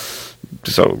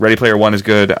 So Ready Player One is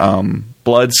good.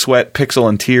 Blood, Sweat, Pixel,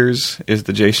 and Tears is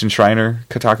the Jason Schreiner,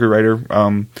 Kotaku writer,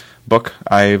 book.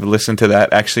 I've listened to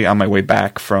that actually on my way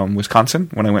back from Wisconsin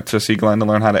when I went to see Glenn to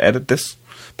learn how to edit this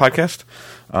podcast.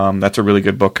 That's a really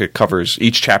good book. It covers,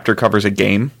 each chapter covers a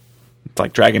game. It's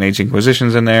like Dragon Age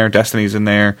Inquisition's in there, Destiny's in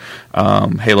there,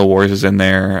 Halo Wars is in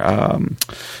there,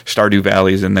 Stardew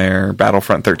Valley's in there,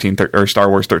 Battlefront 13 or Star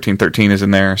Wars 1313 is in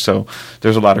there. So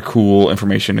there's a lot of cool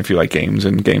information if you like games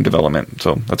and game development.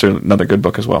 So that's another good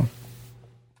book as well.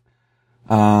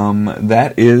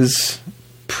 That is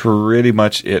pretty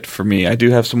much it for me. I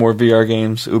do have some more VR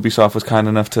games. Ubisoft was kind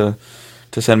enough to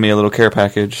send me a little care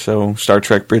package. So Star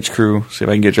Trek Bridge Crew, see if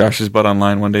I can get Josh's butt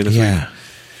online one day this week.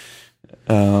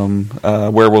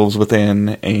 Werewolves Within,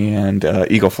 and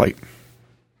Eagle Flight.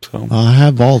 So I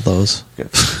have all those.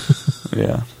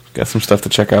 Got some stuff to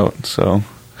check out. So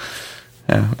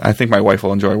yeah, I think my wife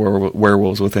will enjoy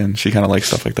Werewolves Within. She kind of likes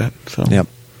stuff like that. So yep.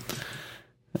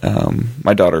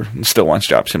 My daughter still wants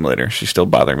Job Simulator. She's still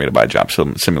bothering me to buy Job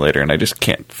Simulator, and I just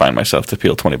can't find myself to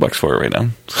peel $20 for it right now.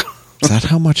 Is that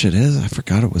how much it is? I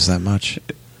forgot it was that much.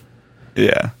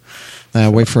 Yeah.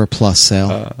 Wait for a Plus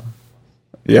sale.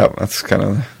 Yeah, that's kind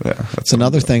of... Yeah, that's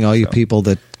another thing all you people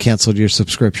that canceled your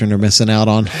subscription are missing out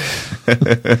on.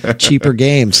 Cheaper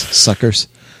games, suckers.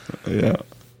 Yeah.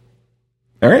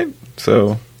 All right,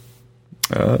 so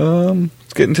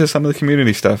let's get into some of the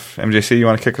community stuff. MJC, you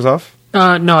want to kick us off?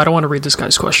 No, I don't want to read this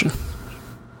guy's question.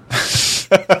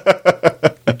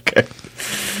 Okay.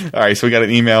 All right, so we got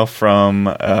an email from...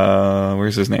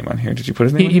 where's his name on here? Did you put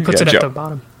his name on here? He puts it at the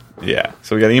bottom. Yeah,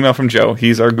 so we got an email from Joe.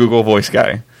 He's our Google Voice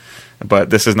guy.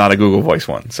 But this is not a Google Voice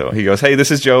one. So he goes, "Hey,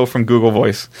 this is Joe from Google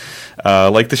Voice.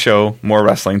 Like the show, more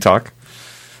wrestling talk.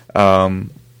 I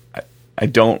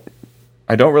don't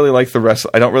really like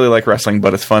I don't really like wrestling,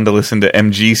 but it's fun to listen to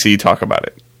MGC talk about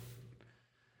it."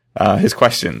 His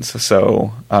questions.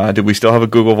 So, do we still have a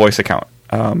Google Voice account?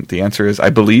 The answer is, I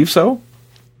believe so.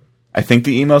 I think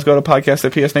the emails go to podcast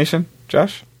at PS Nation.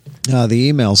 Josh?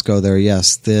 The emails go there.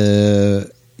 Yes.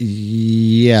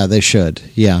 Yeah, they should.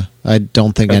 Yeah. I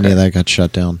don't think any of that got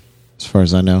shut down, as far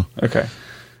as I know. Okay.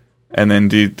 And then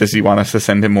does he want us to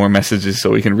send him more messages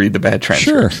so we can read the bad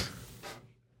transcripts? Sure.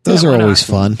 Those are always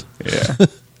fun. Yeah.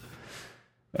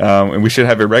 And we should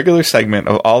have a regular segment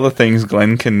of all the things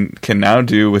Glenn can now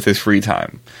do with his free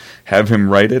time. Have him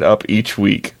write it up each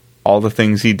week, all the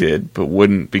things he did, but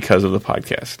wouldn't because of the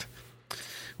podcast.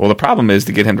 Well, the problem is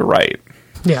to get him to write.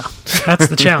 Yeah, that's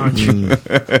the challenge.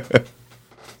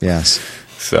 Yes.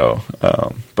 So,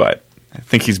 but I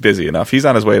think he's busy enough. He's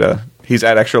on his way he's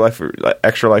at Extra Life,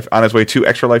 on his way to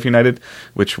Extra Life United,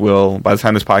 which will, by the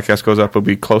time this podcast goes up, will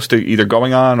be close to either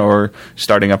going on or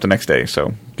starting up the next day.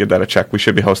 So give that a check. We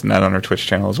should be hosting that on our Twitch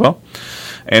channel as well.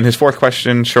 And his short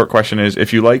question is,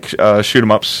 if you like shoot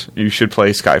 'em ups, you should play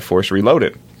Skyforce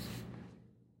Reloaded.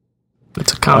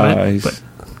 That's a comment.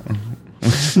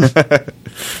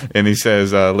 And he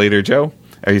says, later, Joe.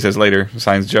 He says later,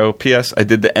 signs Joe. P.S. I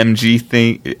did the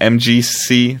MGC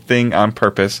thing on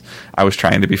purpose. I was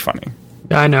trying to be funny.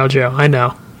 I know, Joe. I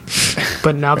know.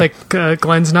 But now that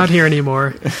Glenn's not here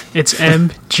anymore, it's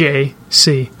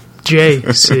MJC.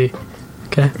 JC.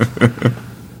 Okay.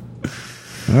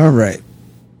 All right.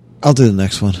 I'll do the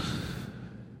next one.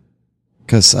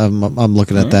 Because I'm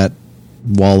looking at that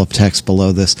wall of text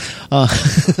below this.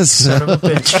 Son of a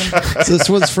bitch. So this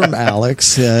one's from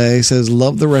Alex. He says,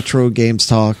 "Love the retro games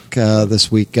talk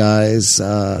this week, guys.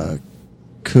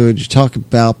 Could you talk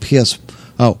about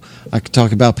I could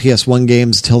talk about PS1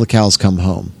 games until the cows come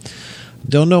home.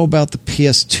 Don't know about the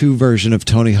PS2 version of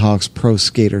Tony Hawk's Pro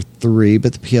Skater 3,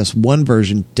 but the PS1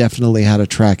 version definitely had a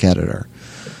track editor.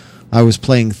 I was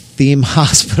playing Theme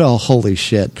Hospital, holy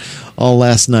shit, all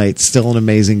last night. Still an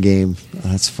amazing game."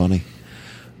 That's funny.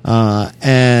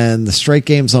 And the straight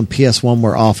games on PS1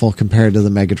 were awful compared to the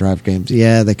Mega Drive games.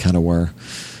 Yeah, they kind of were.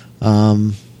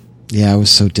 Yeah, I was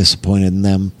so disappointed in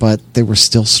them, but they were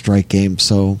still straight games,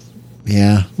 so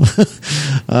yeah.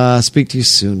 Speak to you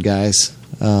soon, guys.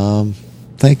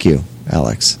 Thank you,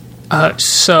 Alex.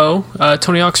 So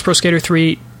Tony Hawk's Pro Skater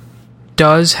 3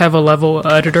 does have a level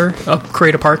editor, a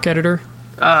Create a Park editor.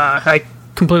 I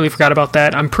completely forgot about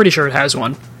that. I'm pretty sure it has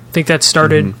one. I think that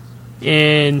started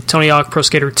in Tony Hawk Pro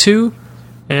Skater 2,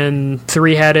 and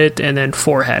 3 had it, and then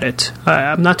 4 had it.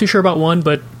 I'm not too sure about 1,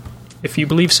 but if you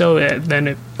believe so, then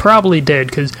it probably did,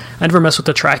 because I never messed with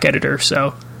the track editor,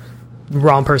 so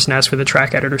wrong person asked for the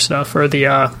track editor stuff, or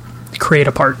the Create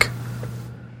a Park.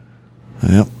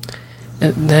 Yep.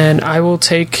 And then I will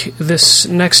take this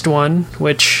next one,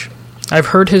 which I've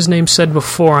heard his name said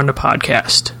before on the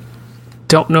podcast.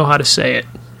 Don't know how to say it.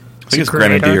 I think it's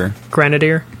Grenadier.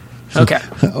 Grenadier? Okay.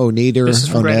 Oneater, This is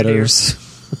from Onetters.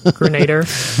 Grenader.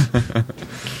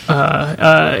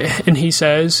 And he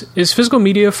says, is physical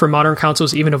media for modern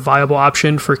consoles even a viable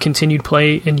option for continued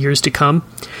play in years to come?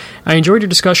 I enjoyed your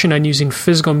discussion on using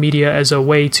physical media as a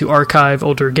way to archive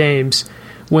older games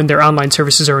when their online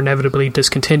services are inevitably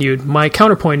discontinued. My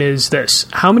counterpoint is this.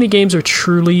 How many games are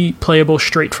truly playable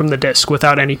straight from the disc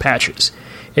without any patches?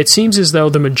 It seems as though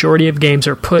the majority of games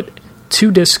are put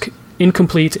to disc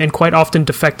incomplete and quite often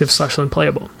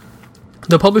defective/unplayable.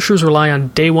 The publishers rely on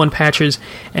day one patches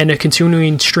and a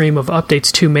continuing stream of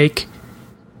updates to make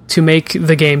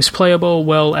the games playable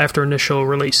well after initial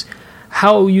release.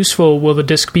 How useful will the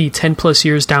disc be 10 plus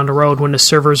years down the road when the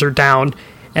servers are down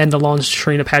and the long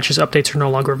string of patches updates are no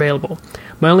longer available?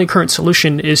 My only current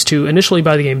solution is to initially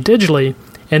buy the game digitally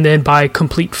and then buy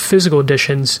complete physical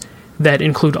editions that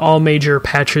include all major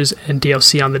patches and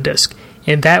DLC on the disc.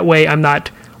 And that way I'm not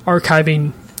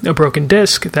archiving a broken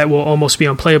disc that will almost be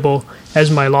unplayable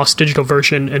as my lost digital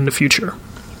version in the future.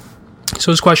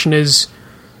 So his question is,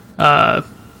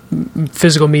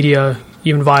 physical media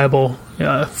even viable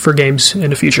for games in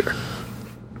the future?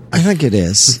 I think it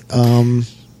is.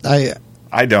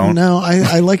 I don't. No,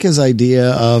 I like his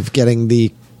idea of getting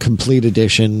the complete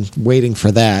edition, waiting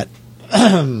for that.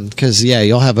 Because, yeah,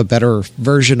 you'll have a better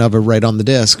version of it right on the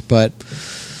disc, but...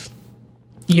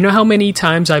 You know how many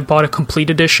times I've bought a complete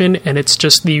edition and it's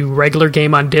just the regular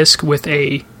game on disc with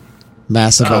a...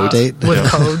 Massive update? With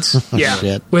codes. Yeah.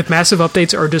 Shit. With massive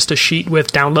updates or just a sheet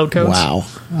with download codes. Wow.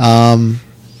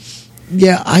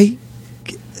 Yeah,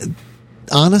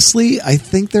 honestly, I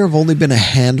think there have only been a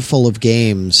handful of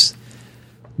games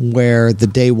where the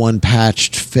day one patch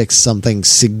fixed something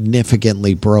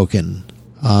significantly broken.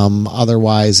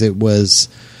 Otherwise, it was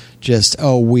just,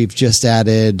 we've just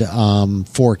added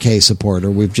 4K support,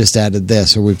 or we've just added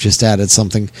this, or we've just added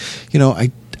something. You know,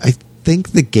 I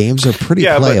think the games are pretty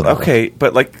playable.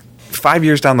 But like 5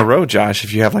 years down the road, Josh,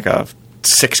 if you have like a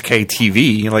 6K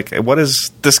TV, like what is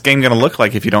this game going to look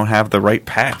like if you don't have the right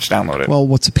patch downloaded? Well,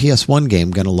 what's a PS1 game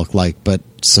going to look like? But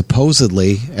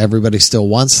supposedly everybody still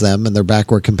wants them and their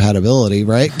backward compatibility,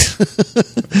 right?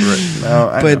 Right. No,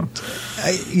 I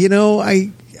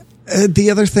know. The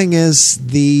other thing is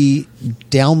the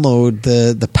download,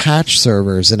 the patch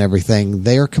servers and everything,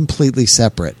 they are completely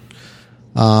separate.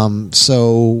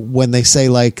 So when they say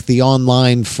like the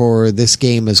online for this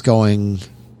game is going,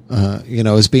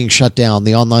 is being shut down,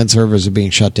 the online servers are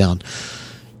being shut down.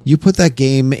 You put that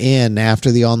game in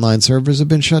after the online servers have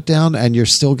been shut down, and you're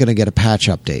still going to get a patch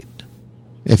update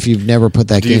if you've never put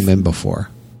that game in before.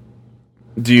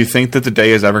 Do you think that the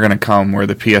day is ever going to come where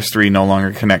the PS3 no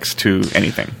longer connects to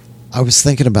anything? I was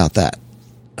thinking about that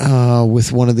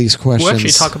with one of these questions. We'll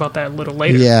actually talk about that a little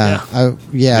later. Yeah.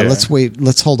 Let's wait.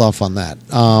 Let's hold off on that.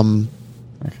 Okay.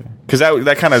 Because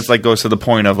that kind of like goes to the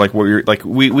point of like what you're like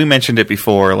we mentioned it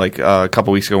before, like a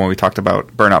couple weeks ago when we talked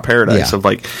about Burnout Paradise. Of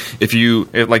like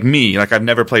like me, like I've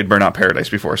never played Burnout Paradise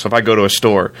before, so if I go to a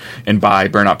store and buy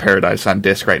Burnout Paradise on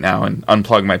disc right now and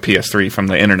unplug my PS3 from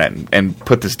the internet and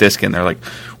put this disc in there, like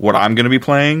what I'm going to be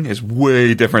playing is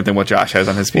way different than what Josh has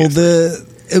on his PS3. Well,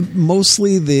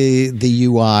 mostly the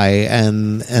UI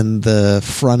and the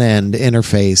front end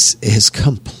interface is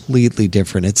completely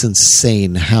different. It's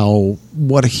insane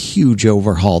what a huge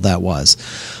overhaul that was.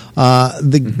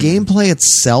 The gameplay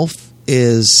itself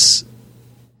it's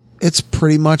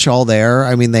pretty much all there.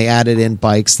 I mean, they added in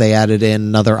bikes, they added in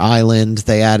another island,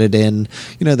 they added in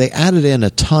a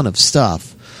ton of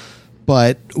stuff.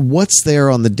 But what's there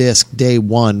on the disc day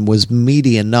one was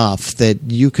meaty enough that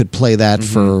you could play that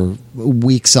for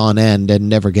weeks on end and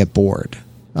never get bored.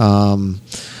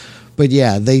 But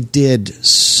yeah, they did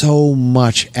so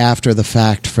much after the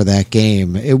fact for that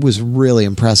game. It was really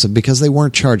impressive because they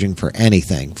weren't charging for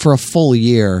anything. For a full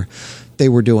year, they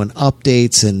were doing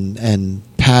updates and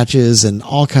patches and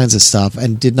all kinds of stuff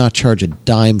and did not charge a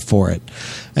dime for it.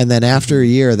 And then after a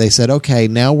year, they said, okay,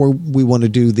 now we want to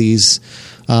do these...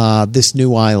 this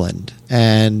new island,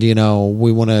 and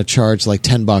we want to charge like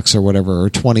 $10 or whatever, or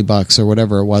 $20 or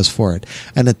whatever it was for it.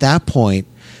 And at that point,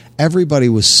 everybody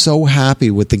was so happy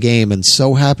with the game and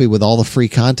so happy with all the free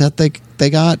content they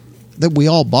got that we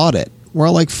all bought it. We're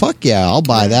all like, fuck yeah, I'll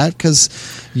buy that because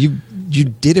you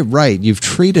did it right. You've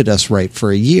treated us right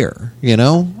for a year,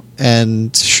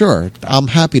 and sure, I'm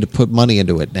happy to put money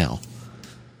into it now.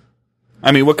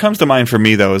 I mean, what comes to mind for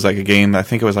me though is like a game, I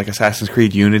think it was like Assassin's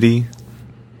Creed Unity,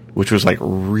 which was like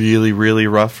really, really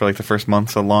rough for like the first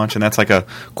months of launch, and that's like a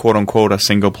quote unquote a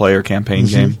single player campaign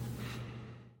game.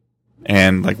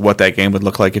 and like what that game would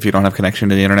look like if you don't have connection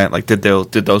to the internet. Like, did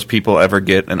those people ever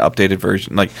get an updated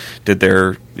version? Like,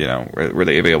 were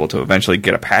they able to eventually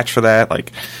get a patch for that?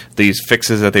 Like, these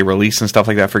fixes that they release and stuff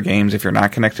like that for games, if you're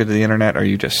not connected to the internet, are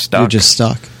you just stuck? You're just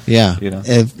stuck. Yeah.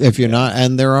 If you're not,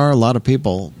 and there are a lot of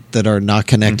people that are not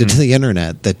connected to the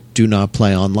internet that do not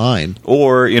play online.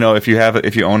 Or, if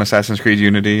you own Assassin's Creed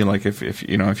Unity, like if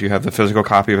you have the physical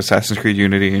copy of Assassin's Creed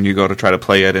Unity and you go to try to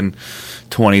play it in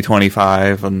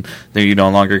 2025 and then you no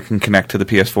longer can connect to the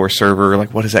PS4 server,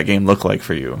 like, what does that game look like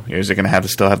for you? Is it going to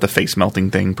still have the face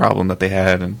melting thing problem that they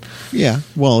had? And yeah,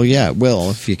 well, yeah, it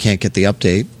will if you can't get the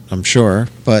update, I'm sure.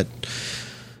 But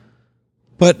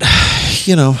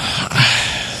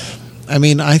I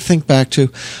mean, I think back to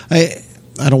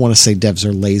I don't want to say devs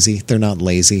are lazy. They're not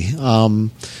lazy.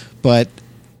 But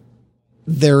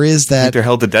there is that... I think they're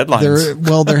held to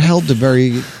deadlines. They're held to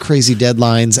very crazy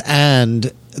deadlines,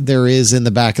 and there is in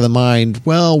the back of the mind,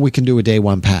 well, we can do a day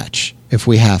one patch if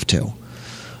we have to.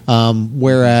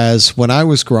 Whereas when I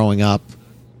was growing up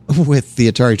with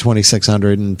the Atari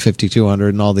 2600 and 5200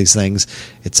 and all these things,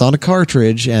 it's on a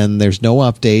cartridge, and there's no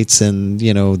updates, and,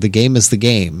 the game is the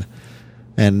game.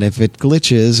 And if it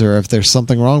glitches or if there's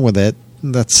something wrong with it,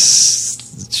 it's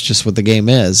just what the game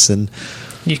is. And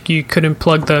you couldn't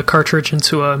plug the cartridge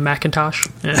into a Macintosh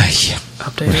and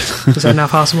update it. Is that not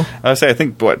possible? I would say, I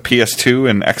think PS2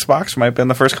 and Xbox might have been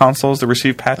the first consoles to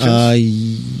receive patches. I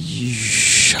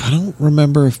don't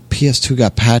remember if PS2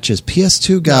 got patches.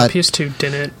 PS2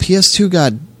 didn't. PS2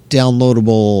 got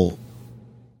downloadable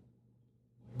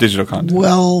digital content.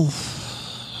 Well,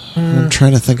 I'm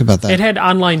trying to think about that. It had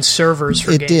online servers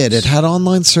for games. It did. It had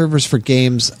online servers for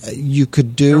games. You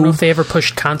could do... I don't know if they ever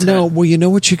pushed content. No, well, you know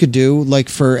what you could do? Like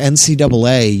for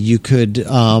NCAA, you could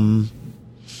download...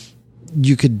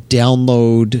 You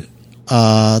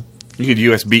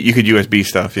could USB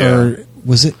stuff, yeah. Or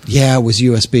was it? Yeah, it was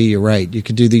USB, you're right. You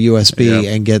could do the USB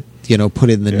and get... put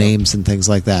in the names and things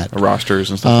like that, rosters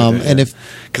and stuff. Like that, and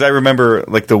because I remember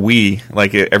like the Wii,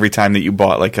 like every time that you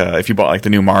bought if you bought like the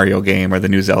new Mario game or the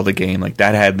new Zelda game, like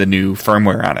that had the new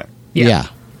firmware on it. Yeah.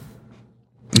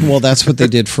 Well, that's what they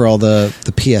did for all the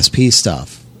PSP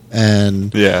stuff,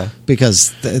 and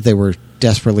because they were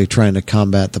desperately trying to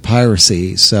combat the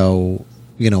piracy. So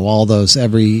all those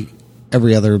every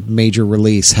other major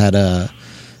release had a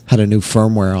new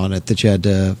firmware on it that you had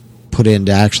to put in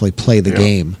to actually play the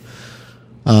game.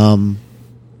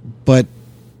 But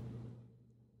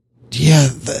yeah,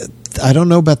 I don't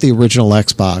know about the original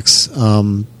Xbox,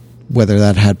 whether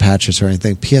that had patches or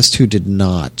anything. PS2 did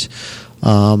not.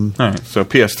 All right, so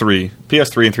PS3 and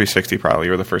 360 probably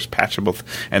were the first patchable,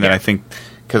 and then I think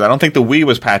because I don't think the Wii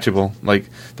was patchable. Like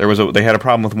they had a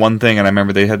problem with one thing, and I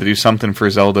remember they had to do something for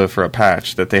Zelda for a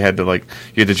patch that they had to you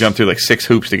had to jump through like 6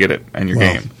 hoops to get it in your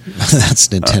game. That's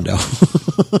Nintendo.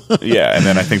 Yeah, and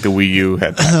then I think the Wii U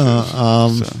had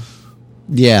patches.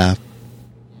 Yeah,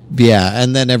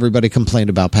 and then everybody complained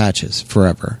about patches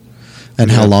forever and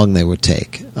how long they would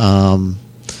take. But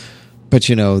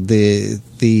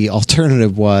the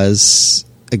alternative was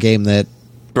a game that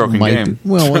game.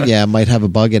 Well, yeah, might have a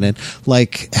bug in it,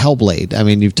 like Hellblade. I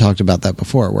mean, you've talked about that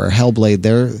before. Where Hellblade,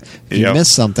 if you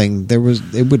miss something, it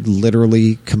would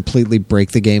literally completely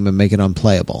break the game and make it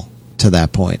unplayable to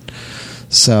that point.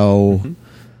 So,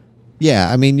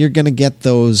 yeah, I mean, you're going to get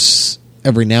those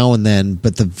every now and then,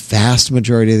 but the vast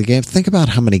majority of the games. Think about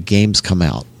how many games come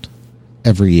out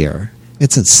every year.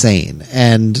 It's insane,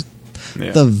 and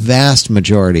the vast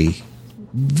majority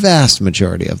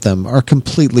of them are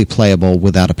completely playable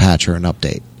without a patch or an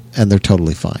update, and they're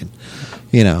totally fine.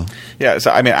 Yeah,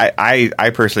 so I mean, I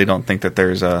personally don't think that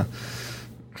there's a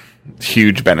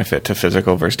huge benefit to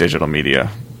physical versus digital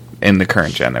media in the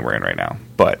current gen that we're in right now.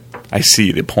 But I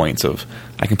see the points of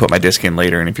I can put my disc in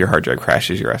later, and if your hard drive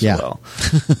crashes, you're SOL.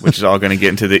 Which is all going to get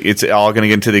into the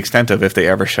extent of if they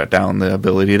ever shut down the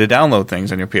ability to download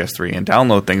things on your PS3 and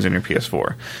download things on your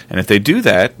PS4. And if they do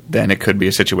that, then it could be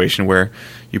a situation where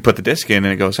you put the disc in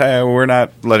and it goes, hey, we're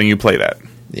not letting you play that.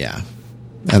 Yeah.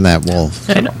 And that will...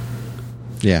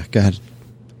 Yeah, go ahead.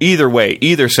 Either way,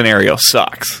 either scenario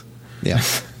sucks. Yeah.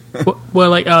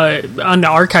 Well, like on the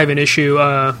archiving issue,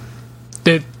 I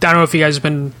don't know if you guys have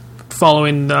been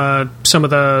following some of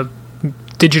the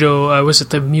digital. Was it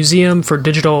the Museum for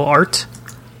Digital Art?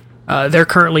 They're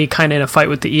currently kind of in a fight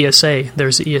with the ESA.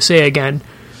 There's the ESA again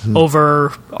over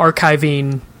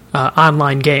archiving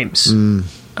online games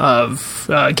of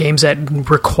games that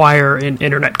require an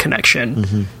internet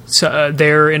connection. So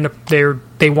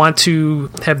they want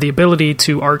to have the ability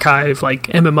to archive like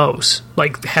MMOs,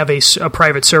 like have a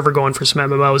private server going for some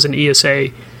MMOs, and ESA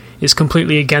is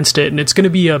completely against it, and it's going to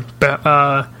be a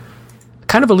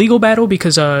kind of a legal battle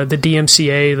because the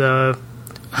DMCA,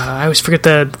 I always forget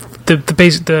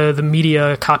the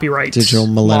media copyright Digital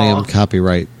Millennium law.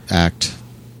 Copyright Act.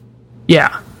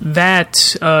 Yeah,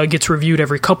 that gets reviewed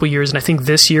every couple years, and I think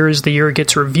this year is the year it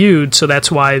gets reviewed, so that's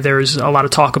why there's a lot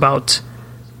of talk about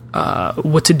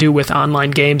what to do with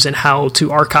online games and how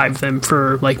to archive them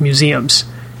for, like, museums.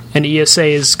 And ESA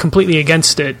is completely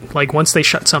against it. Like, once they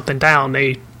shut something down,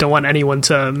 they don't want anyone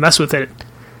to mess with it.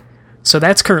 So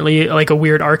that's currently, like, a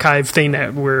weird archive thing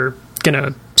that we're going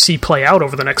to see play out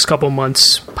over the next couple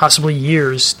months, possibly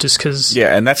years, just because...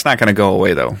 Yeah, and that's not going to go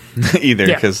away, though, either,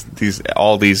 because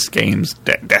all these games,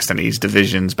 Destinies,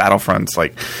 Divisions, Battlefronts,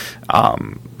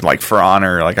 like For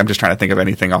Honor, like, I'm just trying to think of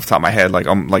anything off the top of my head,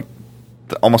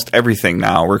 almost everything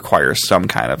now requires some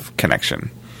kind of connection.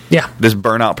 Yeah. This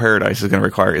Burnout Paradise is going to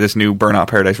require... This new Burnout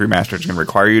Paradise remastered is going to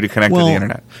require you to connect to the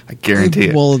internet. I guarantee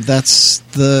it. Well, that's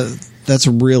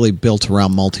really built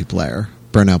around multiplayer,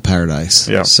 Burnout Paradise.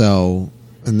 Yeah. So,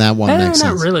 and that one makes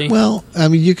sense. Not really. Well, I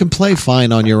mean, you can play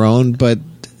fine on your own, but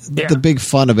the big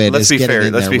fun of it is getting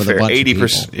in there with a bunch of people.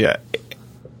 Yeah.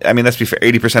 I mean, let's be fair.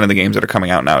 80% of the games that are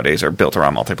coming out nowadays are built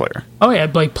around multiplayer. Oh,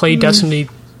 yeah. Like, play Destiny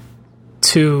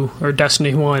 2 or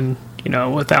Destiny 1,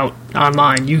 without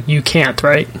online. You can't,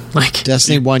 right? Like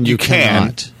Destiny 1, you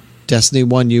cannot. Destiny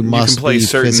 1, you must can play be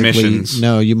certain physically... missions.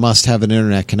 No, you must have an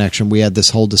internet connection. We had this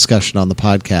whole discussion on the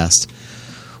podcast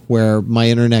where my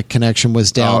internet connection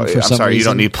was down for some reason. You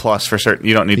don't need plus for certain.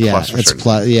 You don't need plus for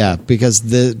certain. Because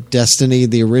the Destiny,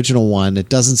 the original one, it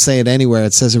doesn't say it anywhere.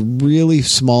 It says a really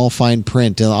small fine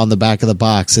print on the back of the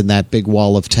box in that big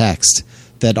wall of text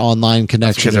that online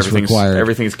connection is required.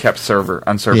 Everything's kept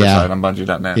on server side on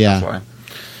Bungie.net. Yeah. That's why.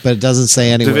 But it doesn't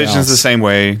say anywhere Division's else. the same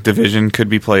way. Division could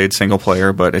be played single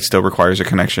player, but it still requires a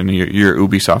connection. Your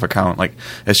Ubisoft account, like,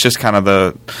 it's just kind of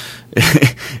the.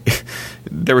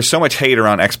 There was so much hate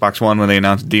around Xbox One when they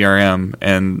announced DRM,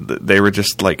 and they were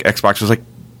just like, Xbox was like,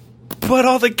 but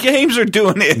all the games are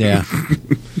doing it. Yeah.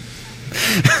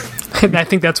 And I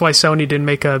think that's why Sony didn't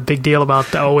make a big deal about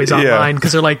the always online,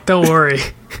 because they're like, don't worry,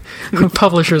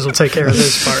 publishers will take care of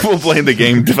this part. We'll blame the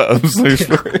game developers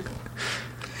for it.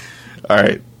 All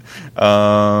right.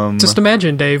 Just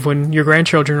imagine, Dave, when your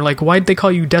grandchildren are like, why'd they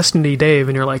call you Destiny Dave?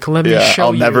 And you're like, let me show you.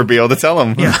 I'll never be able to tell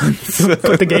them. Yeah.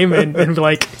 Put the game in and be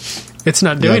like, it's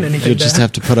not doing anything. You just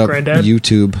have to put up Granddad.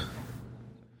 YouTube.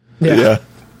 Yeah.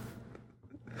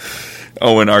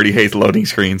 Owen already hates loading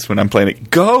screens when I'm playing it.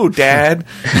 Go, Dad!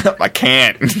 I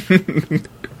can't.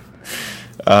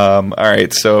 All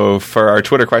right, so for our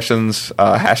Twitter questions,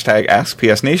 hashtag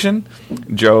AskPSNation,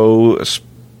 Joe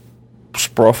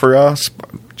Sprofera.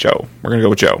 Joe. We're going to go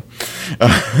with Joe.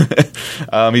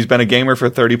 He's been a gamer for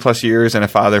 30-plus years and a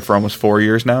father for almost 4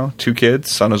 years now. 2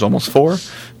 kids. Son is almost 4.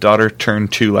 Daughter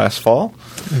turned 2 last fall.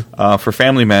 For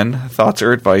family men, thoughts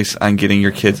or advice on getting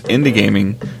your kids into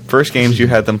gaming, first games you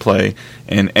had them play,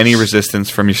 and any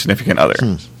resistance from your significant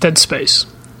other. Dead Space.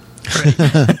 Right.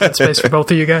 Dead Space for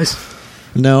both of you guys?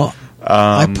 No.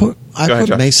 I put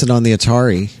Mason on the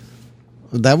Atari.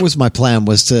 That was my plan,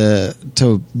 was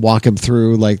to walk him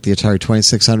through like the Atari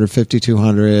 2600,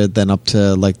 5200, then up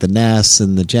to like the NES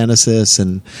and the Genesis,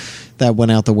 and that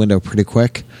went out the window pretty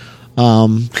quick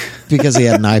because he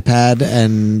had an iPad,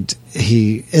 and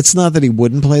it's not that he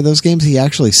wouldn't play those games. He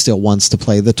actually still wants to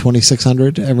play the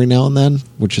 2600 every now and then,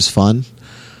 which is fun.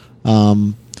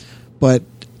 But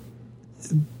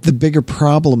the bigger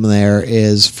problem there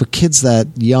is for kids that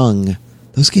young,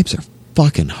 those games are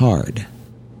fucking hard.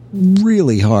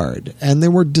 Really hard, and they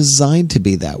were designed to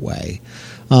be that way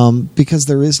because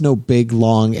there is no big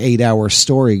long 8-hour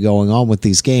story going on with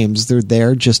these games. They're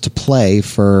there just to play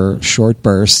for short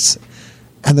bursts,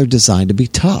 and they're designed to be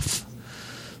tough.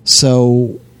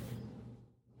 So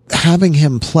having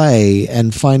him play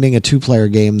and finding a 2-player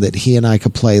game that he and I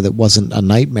could play that wasn't a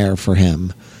nightmare for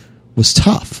him was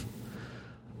tough.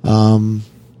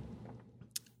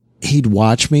 He'd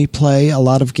watch me play a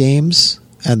lot of games,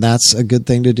 and that's a good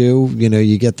thing to do.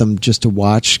 You get them just to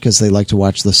watch because they like to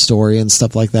watch the story and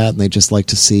stuff like that, and they just like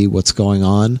to see what's going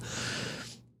on.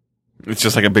 It's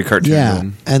just like a big cartoon. Yeah,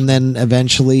 and then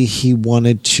eventually he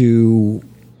wanted to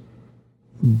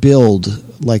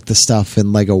build like the stuff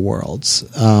in Lego Worlds.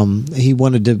 He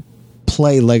wanted to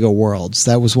play Lego Worlds.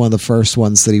 That was one of the first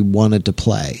ones that he wanted to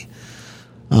play.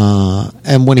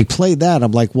 And when he played that,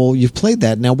 I'm like, well, you've played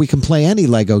that. Now we can play any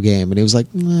Lego game. And he was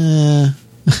like, nah.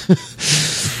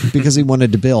 Because he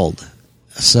wanted to build.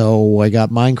 So I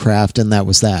got Minecraft, and that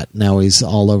was that. Now he's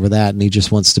all over that, and he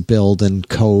just wants to build and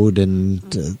code, and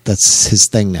that's his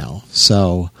thing now.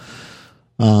 So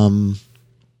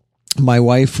my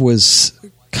wife was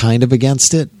kind of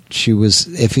against it. She was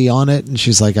iffy on it, and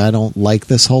she's like, I don't like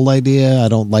this whole idea. I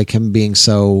don't like him being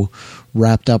so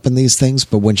wrapped up in these things.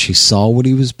 But when she saw what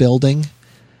he was building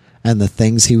and the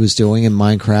things he was doing in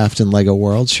Minecraft and Lego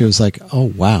World, she was like,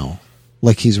 oh, wow.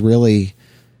 Like, he's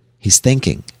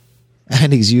thinking,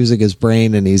 and he's using his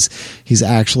brain, and he's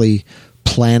actually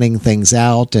planning things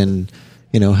out. And,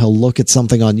 you know, he'll look at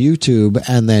something on YouTube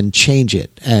and then change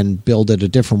it and build it a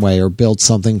different way, or build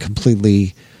something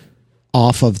completely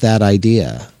off of that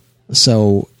idea.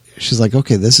 So she's like,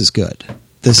 okay, this is good.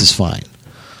 This is fine.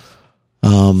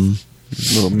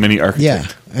 Little mini architect.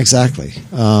 Yeah, exactly.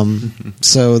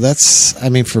 So that's, I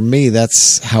mean, for me,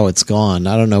 that's how it's gone.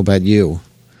 I don't know about you.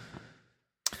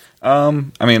 I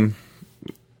mean,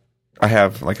 I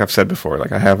have, like I've said before,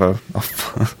 like I have a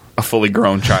fully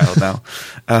grown child now.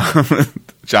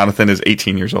 Jonathan is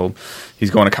 18 years old.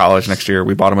 He's going to college next year.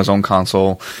 We bought him his own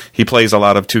console. He plays a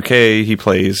lot of 2K. He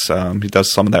plays, he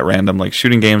does some of that random like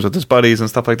shooting games with his buddies and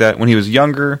stuff like that. When he was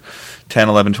younger, 10,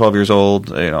 11, 12 years old,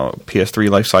 you know, PS3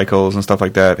 life cycles and stuff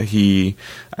like that,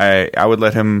 I would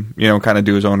let him, you know, kind of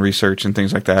do his own research and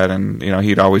things like that. And, you know,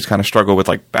 he'd always kind of struggle with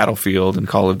like Battlefield and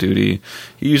Call of Duty.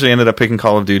 He usually ended up picking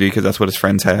Call of Duty because that's what his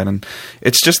friends had. And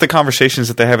it's just the conversations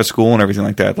that they have at school and everything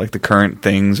like that, like the current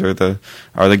things or the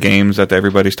games that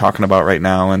everybody's talking about right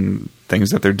now and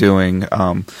things that they're doing.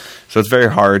 So it's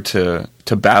very hard to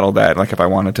battle that. Like if I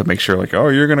wanted to make sure like, oh,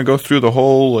 you're going to go through the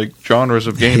whole like genres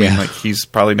of gaming. Yeah. Like he's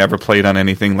probably never played on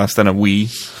anything less than a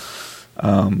Wii.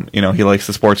 You know, he likes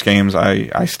the sports games.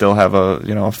 I still have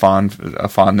a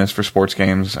fondness for sports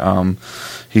games.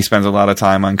 He spends a lot of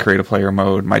time on create a player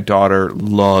mode. My daughter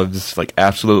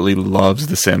absolutely loves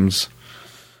The Sims.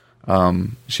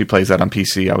 She plays that on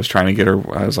PC. I was trying to get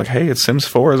her. I was like, "Hey, it's Sims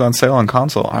 4 is on sale on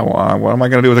console. What am I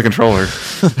going to do with a controller?"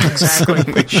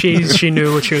 Exactly. She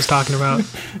knew what she was talking about.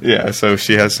 Yeah. So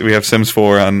we have Sims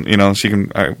 4 on. You know, she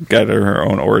can get her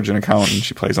own Origin account, and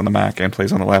she plays on the Mac and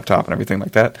plays on the laptop and everything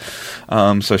like that.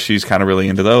 So she's kind of really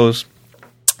into those.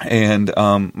 And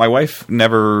my wife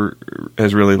never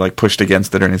has really like pushed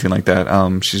against it or anything like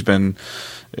that. She's been.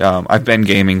 I've been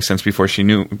gaming since before she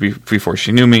knew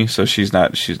me, so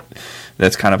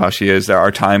that's kind of how she is. There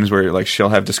are times where like she'll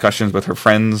have discussions with her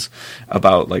friends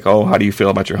about like, oh, how do you feel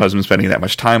about your husband spending that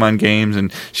much time on games?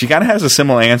 And she kind of has a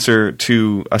similar answer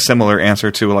to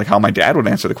like how my dad would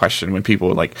answer the question when people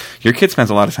were like, your kid spends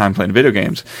a lot of time playing video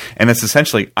games, and it's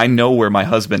essentially, I know where my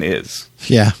husband is.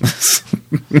 Yeah.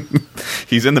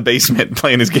 He's in the basement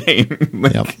playing his game.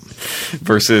 Like, yep.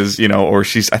 Versus, you know, or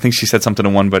I think she said something to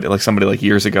one, but like somebody like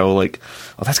years ago, like,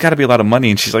 oh, that's got to be a lot of money.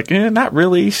 And she's like, not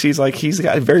really. She's like, he's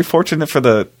very fortunate for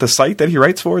the site that he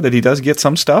writes for, that he does get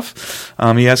some stuff.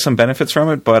 He has some benefits from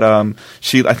it. But I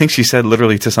think she said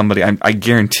literally to somebody, I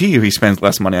guarantee you he spends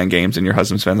less money on games than your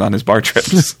husband spends on his bar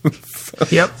trips.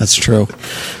 Yep. That's true.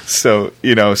 So,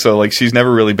 you know, like she's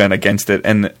never really been against it.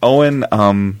 And Owen,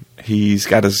 he's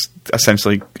got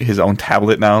essentially his own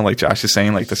tablet now, like Josh is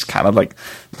saying, like this kind of like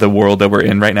the world that we're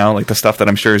in right now, like the stuff that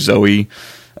I'm sure Zoe,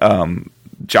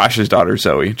 Josh's daughter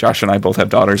Zoe, Josh and I both have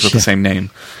daughters with the same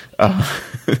name.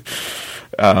 The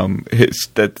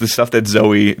stuff that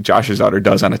Zoe, Josh's daughter,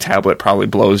 does on a tablet probably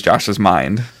blows Josh's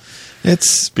mind.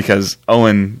 It's because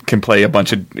Owen can play a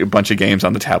bunch of games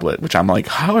on the tablet, which I'm like,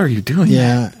 how are you doing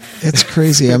that? Yeah, it's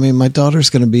crazy. I mean, my daughter's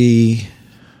going to be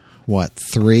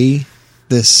 3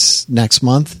 this next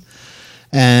month,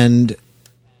 and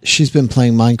she's been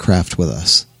playing Minecraft with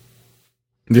us.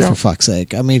 Yeah. For fuck's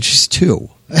sake. I mean, she's 2,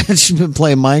 and she's been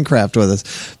playing Minecraft with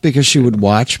us because she would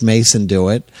watch Mason do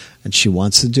it, and she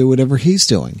wants to do whatever he's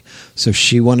doing. So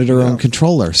she wanted her own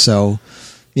controller. So,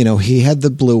 you know, he had the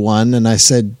blue one, and I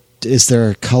said, is there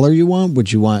a color you want?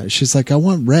 Would you want? She's like, I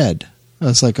want red. I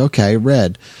was like, okay,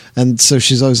 red. And so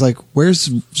she's always like, where's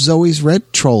Zoe's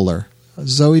red troller?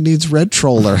 Zoe needs red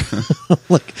troller.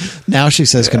 Like now she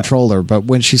says controller, but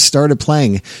when she started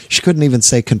playing, she couldn't even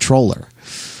say controller.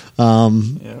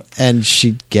 And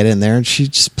she'd get in there and she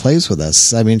just plays with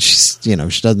us. I mean, she's, you know,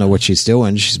 she doesn't know what she's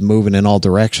doing. She's moving in all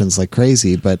directions like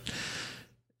crazy, but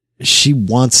she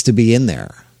wants to be in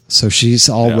there. So she's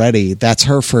already, that's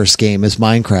her first game is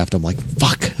Minecraft. I'm like,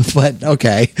 fuck, but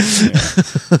okay.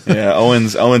 Yeah.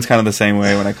 Owen's kind of the same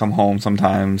way when I come home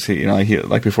sometimes. He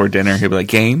like before dinner, he'll be like,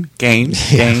 game.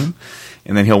 And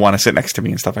then he'll want to sit next to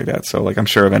me and stuff like that. So like, I'm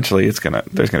sure eventually there's going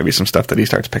to be some stuff that he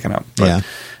starts picking up. But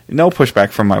no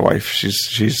pushback from my wife.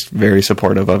 She's very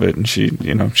supportive of it. And she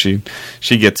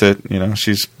gets it, you know,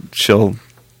 she'll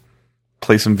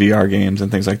play some VR games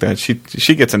and things like that. She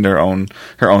gets into her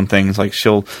own things. Like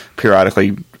she'll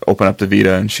periodically open up the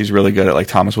Vita, and she's really good at like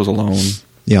Thomas Was Alone.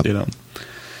 Yep. You know.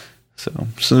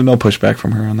 So no pushback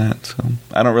from her on that. So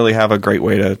I don't really have a great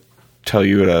way to tell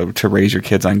you to raise your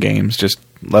kids on games. Just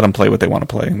let them play what they want to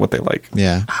play and what they like.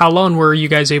 Yeah. How long were you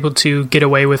guys able to get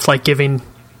away with like giving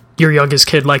your youngest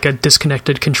kid like a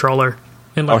disconnected controller?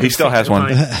 And, like, he still has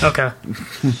one. Okay.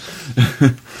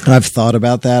 I've thought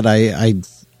about that.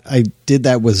 I did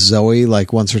that with Zoe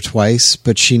like once or twice,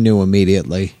 but she knew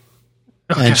immediately.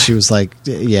 Okay. And she was like,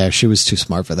 yeah, she was too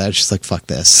smart for that. She's like, fuck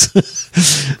this.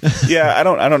 Yeah, I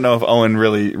don't know if Owen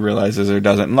really realizes or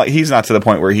doesn't. Like, he's not to the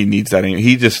point where he needs that anymore.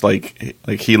 He just like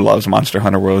he loves Monster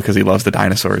Hunter World because he loves the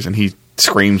dinosaurs, and he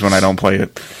screams when I don't play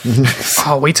it.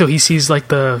 Oh, wait till he sees like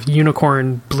the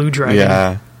unicorn blue dragon.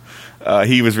 Yeah.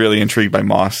 He was really intrigued by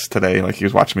Moss today. Like, he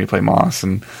was watching me play Moss,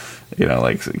 and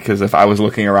like, because if I was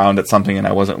looking around at something and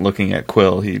I wasn't looking at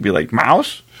Quill, he'd be like,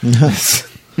 "Mouse."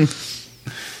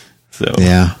 So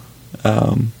yeah.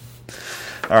 All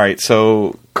right.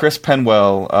 So Chris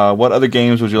Penwell, what other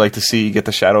games would you like to see get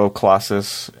the Shadow of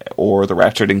Colossus or the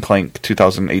Ratchet and Clank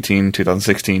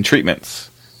 2018-2016 treatments?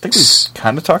 I think we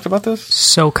kind of talked about this.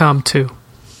 SOCOM 2.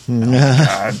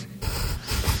 God.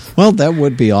 Well, that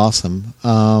would be awesome.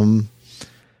 The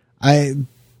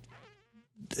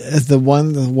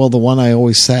one I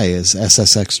always say is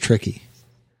SSX Tricky.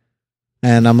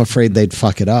 And I'm afraid they'd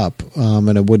fuck it up,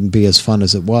 and it wouldn't be as fun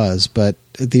as it was. But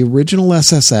the original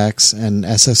SSX and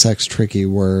SSX Tricky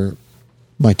were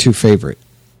my two favorite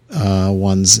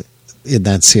ones in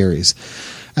that series.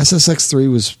 SSX 3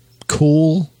 was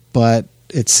cool, but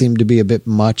it seemed to be a bit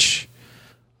much.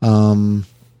 The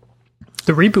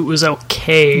reboot was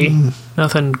okay.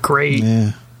 Nothing great.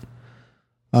 Yeah.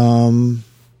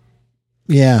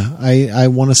 Yeah, I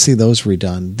want to see those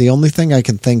redone. The only thing I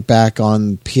can think back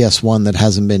on PS1 that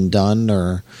hasn't been done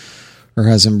or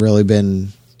hasn't really been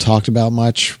talked about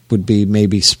much would be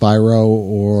maybe Spyro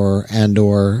or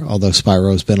although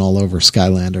Spyro's been all over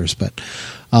Skylanders, but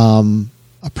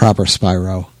a proper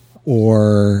Spyro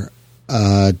or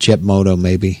Jet Moto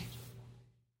maybe,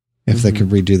 if they could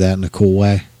redo that in a cool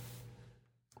way.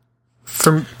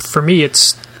 For me,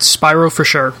 it's Spyro for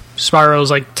sure.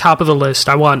 Spyro's like top of the list.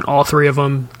 I want all three of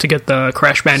them to get the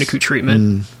Crash Bandicoot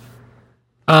treatment.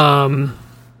 I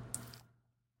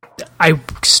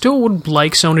still would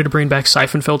like Sony to bring back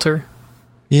Siphon Filter.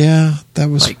 Yeah, that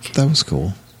was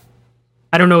cool.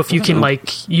 I don't know if you can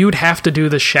you'd have to do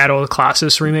the Shadow of the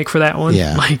Colossus remake for that one,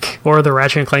 or the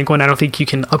Ratchet and Clank one. I don't think you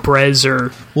can up-res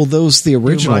or. Well, the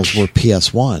originals were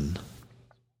PS1.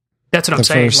 That's what I'm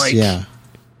saying. Yeah.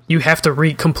 You have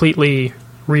to completely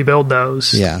rebuild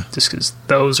those. Yeah. Just because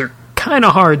those are kind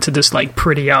of hard to just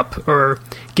pretty up or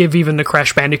give even the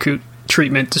Crash Bandicoot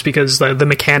treatment, just because the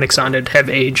mechanics on it have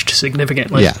aged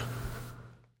significantly. Yeah.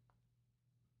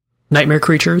 Nightmare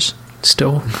Creatures,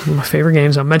 still one of my favorite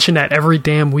games. I mention that every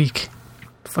damn week.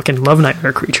 Fucking love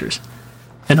Nightmare Creatures.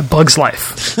 And A Bug's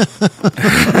Life.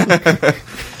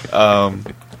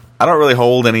 I don't really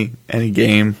hold any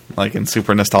game in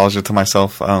super nostalgia to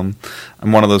myself. I'm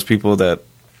one of those people that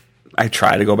I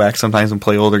try to go back sometimes and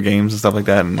play older games and stuff like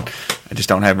that, and I just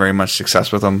don't have very much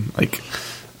success with them.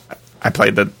 I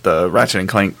played the Ratchet and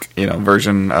Clank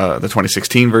version, the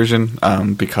 2016 version,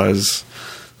 because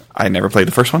I never played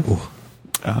the first one.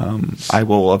 I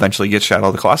will eventually get Shadow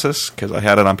of the Colossus because I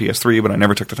had it on PS3, but I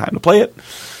never took the time to play it.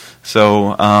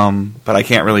 So, but I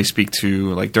can't really speak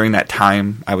to, during that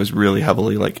time, I was really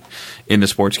heavily, into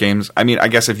sports games. I mean, I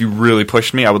guess if you really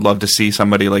pushed me, I would love to see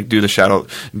somebody, do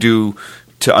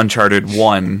to Uncharted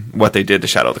 1 what they did to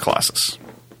Shadow of the Colossus.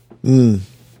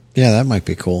 Yeah, that might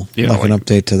be cool. An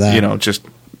update to that.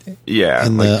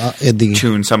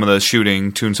 Tune some of the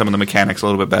shooting, tune some of the mechanics a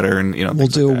little bit better, and, we'll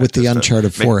do it with the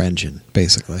Uncharted 4 engine,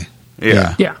 basically.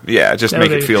 Yeah. Just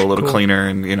make it feel a little cleaner,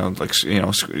 and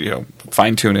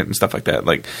fine tune it and stuff like that.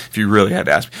 If you really had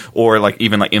to ask, or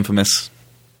even Infamous.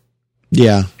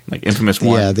 Yeah, Infamous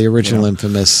 1. Yeah, the original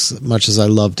Infamous. Much as I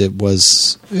loved it,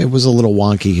 was a little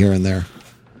wonky here and there.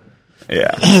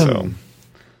 Yeah.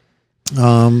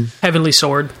 So, Heavenly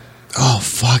Sword. Oh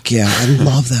fuck yeah! I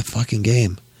love that fucking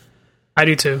game. I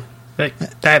do too.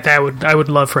 I would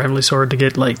love for Heavenly Sword to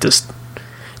get just.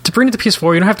 To bring it to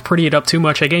PS4, you don't have to pretty it up too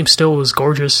much. That game still was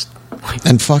gorgeous.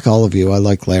 And fuck all of you. I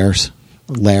like Lair.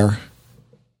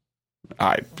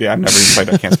 I've never even played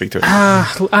it. I can't speak to it.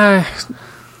 I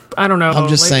don't know. I'm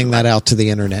just saying that out to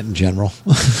the internet in general.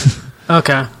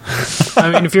 Okay.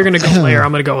 I mean, if you're going to go Lair,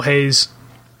 I'm going to go Haze.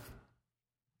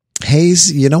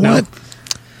 Haze? You know what?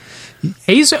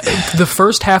 Haze, the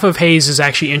first half of Haze is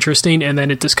actually interesting, and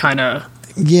then it just kind of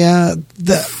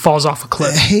falls off a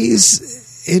cliff. Haze...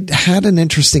 It had an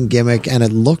interesting gimmick, and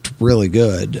it looked really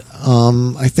good.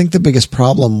 I think the biggest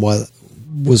problem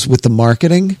was with the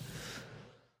marketing.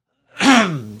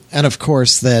 And of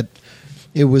course that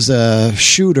it was a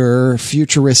shooter,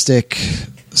 futuristic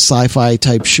sci-fi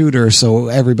type shooter, so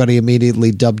everybody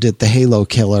immediately dubbed it the Halo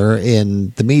Killer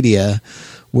in the media,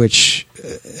 which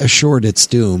assured its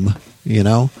doom,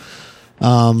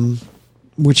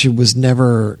 which it was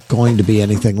never going to be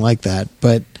anything like that.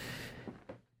 But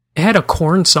it had a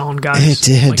Korn song, guys. It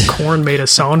did. Like Korn made a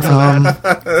song for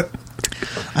that.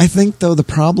 I think, though, the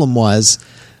problem was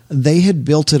they had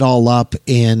built it all up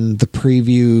in the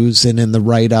previews and in the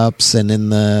write-ups and in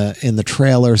the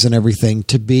trailers and everything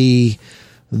to be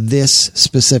this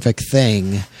specific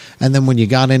thing. And then when you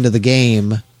got into the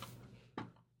game,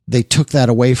 they took that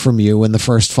away from you in the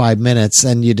first 5 minutes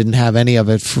and you didn't have any of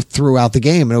it throughout the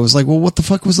game. And it was like, well, what the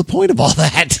fuck was the point of all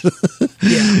that?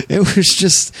 Yeah.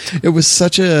 It was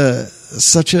such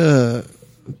a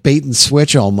bait and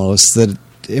switch almost that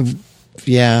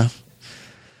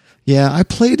I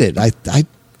played it. I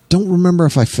don't remember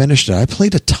if I finished it. I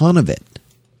played a ton of it.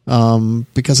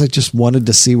 Because I just wanted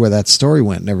to see where that story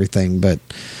went and everything. But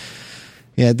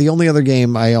yeah, the only other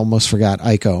game I almost forgot,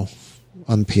 Ico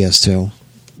on PS2.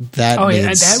 That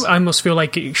I almost feel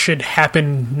like it should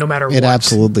happen no matter what. It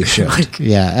absolutely should.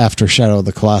 After Shadow of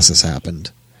the Colossus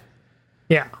happened.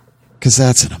 Yeah. Because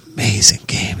that's an amazing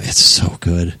game. It's so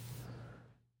good.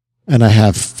 And I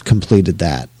have completed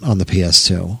that on the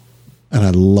PS2. And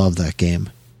I love that game.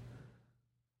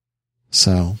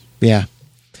 So, yeah.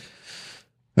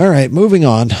 All right, moving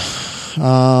on.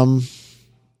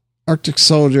 Arctic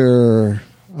Soldier.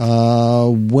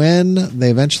 When they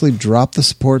eventually drop the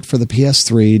support for the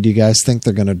PS3, do you guys think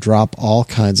they're going to drop all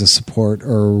kinds of support,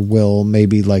 or will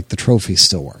maybe like the trophies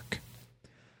still work?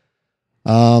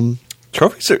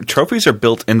 Trophies are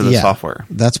built into the software.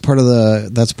 That's part of the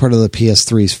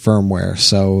PS3's firmware.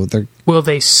 So will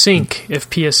they sync if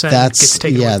PSN gets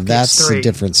taken with PS3? That's a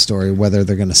different story, whether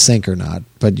they're going to sync or not.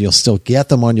 But you'll still get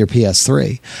them on your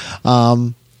PS3.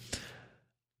 I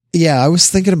was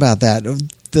thinking about that.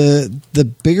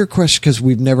 The bigger question, because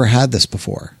we've never had this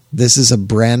before. This is a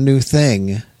brand new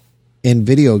thing in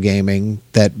video gaming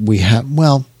that we have.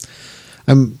 Well,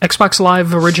 Xbox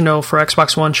Live Original for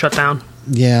Xbox One shut down.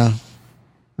 Yeah.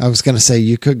 I was going to say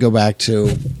you could go back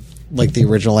to like the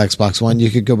original Xbox One. You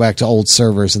could go back to old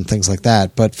servers and things like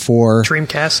that. But for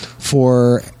Dreamcast,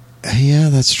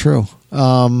 that's true.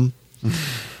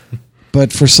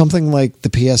 But for something like the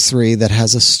PS3 that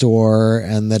has a store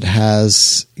and that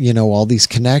has, all these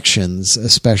connections,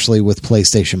 especially with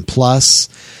PlayStation Plus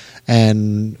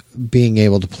and being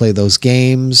able to play those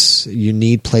games, you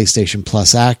need PlayStation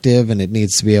Plus active, and it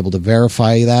needs to be able to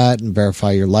verify that and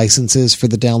verify your licenses for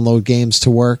the download games to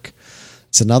work.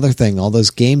 It's another thing. All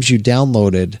those games you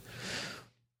downloaded,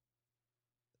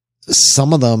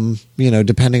 some of them,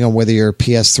 depending on whether your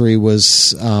PS3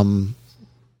 was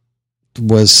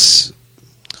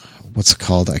what's it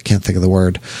called? I can't think of the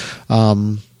word.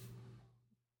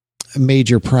 Made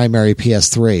your primary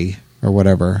PS3 or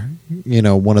whatever,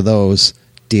 one of those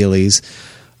dealies.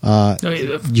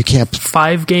 You can't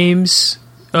 5 games,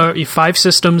 5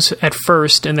 systems at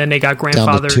first, and then they got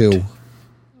grandfathered down to 2.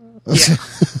 Yeah.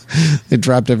 They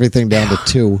dropped everything down to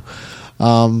 2.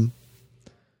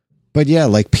 But yeah,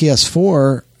 like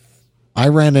PS4, I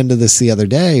ran into this the other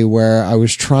day where I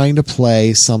was trying to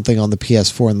play something on the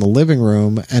PS4 in the living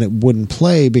room and it wouldn't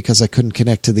play because I couldn't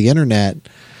connect to the internet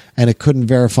and it couldn't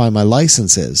verify my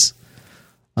licenses.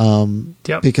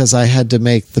 Because I had to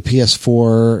make the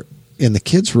PS4 in the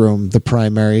kids' room the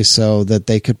primary so that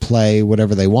they could play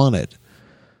whatever they wanted.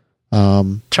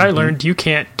 Which I learned you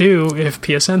can't do if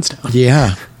PSN's down.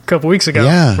 Yeah. A couple weeks ago.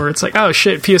 Where it's like, oh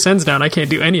shit, PSN's down. I can't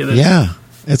do any of this. Yeah.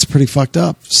 It's pretty fucked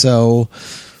up. So,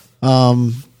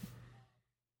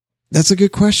 that's a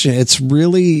good question. It's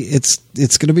really, it's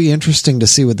going to be interesting to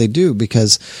see what they do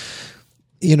because,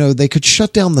 they could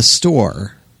shut down the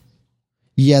store,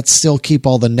 yet still keep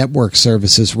all the network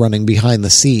services running behind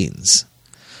the scenes.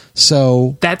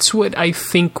 So that's what I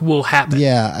think will happen.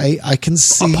 Yeah, I can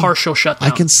see a partial shutdown.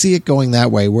 I can see it going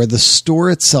that way, where the store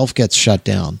itself gets shut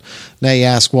down. Now you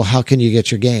ask, well, how can you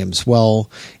get your games? Well,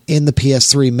 in the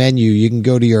PS3 menu, you can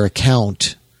go to your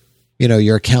account,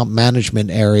 your account management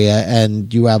area,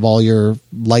 and you have all your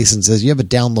licenses. You have a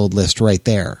download list right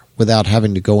there without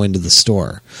having to go into the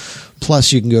store.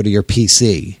 Plus, you can go to your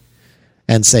PC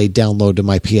and say, download to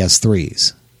my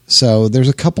PS3s. So there's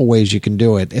a couple ways you can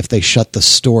do it if they shut the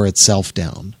store itself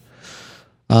down.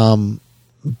 But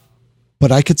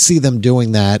I could see them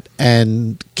doing that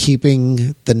and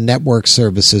keeping the network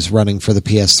services running for the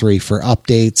PS3 for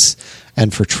updates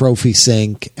and for trophy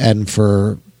sync and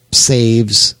for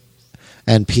saves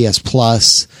and PS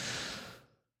Plus.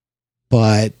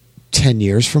 But 10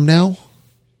 years from now,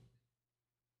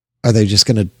 Are they just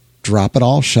going to drop it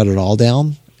all, shut it all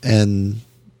down, and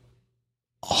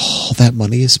all that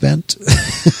money is spent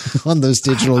on those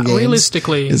digital games?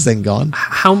 Realistically, is then gone.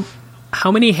 How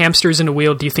many hamsters in a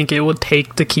wheel do you think it would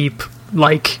take to keep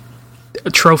like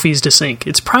trophies to sync?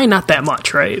 It's probably not that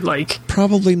much, right? Like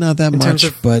probably not that much,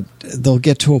 but they'll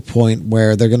get to a point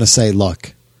where they're going to say,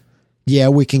 "Look, yeah,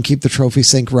 we can keep the trophy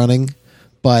sync running,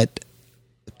 but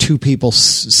 2 people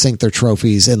sync their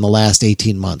trophies in the last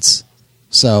 18 months,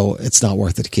 so it's not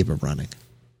worth it to keep it running."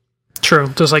 True,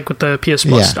 just like with the PS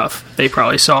Plus stuff, they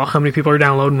probably saw how many people are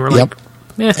downloading. And were like,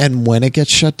 "Yeah." And when it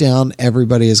gets shut down,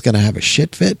 everybody is going to have a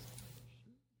shit fit.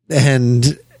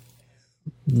 And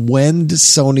when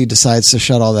Sony decides to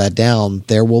shut all that down,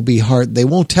 there will be hard. They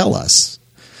won't tell us,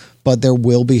 but there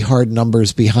will be hard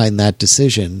numbers behind that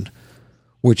decision,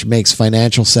 which makes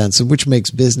financial sense and which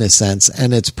makes business sense.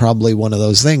 And it's probably one of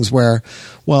those things where,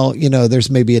 well, there's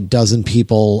maybe a dozen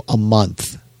people a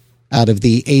month out of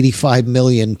the 85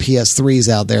 million PS3s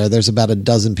out there. There's about a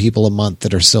dozen people a month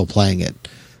that are still playing it.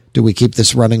 Do we keep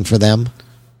this running for them?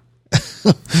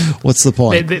 What's the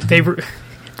point?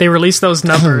 They release those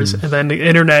numbers, and then the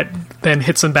internet then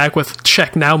hits them back with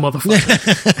 "check now,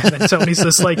 motherfucker." And then Sony's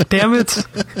just like, "Damn it,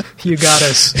 you got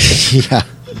us."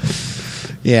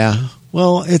 Yeah.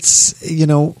 Well, it's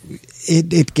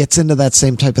it gets into that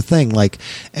same type of thing. Like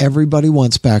everybody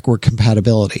wants backward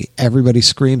compatibility. Everybody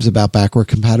screams about backward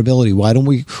compatibility. Why don't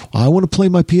we? I want to play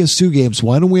my PS2 games.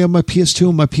 Why don't we have my PS2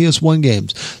 and my PS1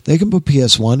 games? They can put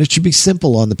PS1. It should be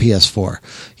simple on the PS4.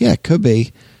 Yeah, it could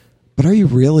be. But are you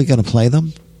really going to play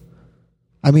them?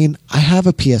 I mean, I have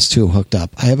a PS2 hooked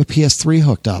up. I have a PS3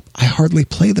 hooked up. I hardly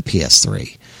play the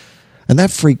PS3. And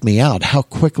that freaked me out, how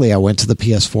quickly I went to the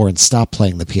PS4 and stopped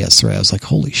playing the PS3. I was like,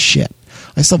 holy shit.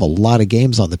 I still have a lot of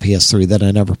games on the PS3 that I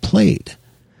never played.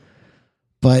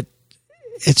 But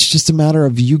it's just a matter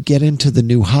of you get into the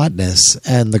new hotness,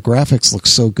 and the graphics look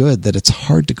so good that it's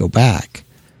hard to go back.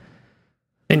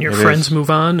 And your friends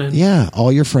move on. And yeah,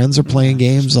 all your friends are playing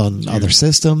games on other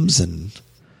systems, and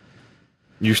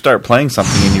you start playing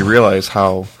something and you realize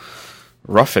how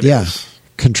rough it is.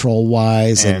 Control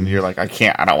wise, and you're like, I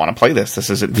don't want to play this. This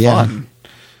isn't fun.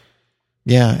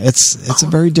 Yeah, it's a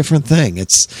very different thing.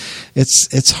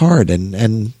 It's hard,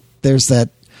 and there's that.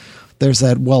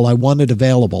 Well, I want it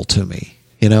available to me,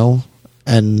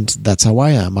 and that's how I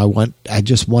am. I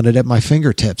just want it at my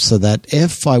fingertips, so that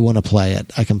if I want to play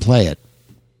it, I can play it.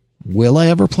 Will I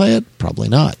ever play it? Probably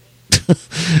not.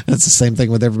 That's the same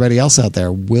thing with everybody else out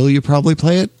there. Will you probably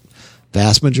play it?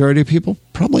 Vast majority of people,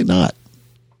 probably not.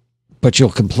 But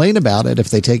you'll complain about it if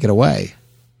they take it away.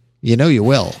 You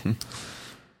will.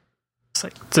 It's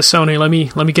like, to Sony, let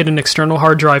me get an external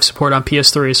hard drive support on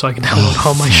PS3 so I can download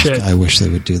all my shit. I wish they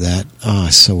would do that. Oh, I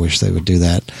so wish they would do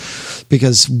that.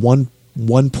 Because 1.5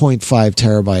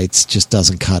 terabytes just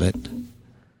doesn't cut it.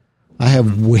 I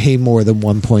have way more than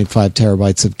 1.5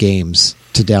 terabytes of games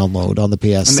to download on the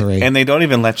PS3. And they don't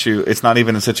even let you, it's not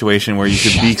even a situation where you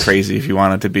could be crazy if you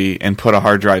wanted to be and put a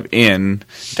hard drive in,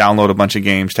 download a bunch of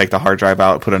games, take the hard drive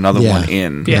out, put another one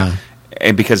in. Yeah.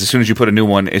 And because as soon as you put a new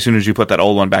one, as soon as you put that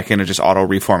old one back in, it just auto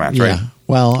reformats, right? Yeah.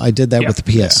 Well, I did that with the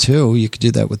PS2. You could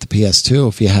do that with the PS2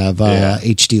 if you have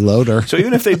HD loader. So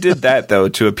even if they did that though,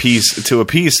 to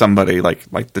appease somebody like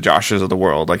the Joshes of the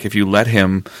world, like if you let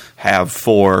him have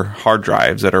 4 hard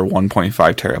drives that are 1.5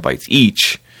 terabytes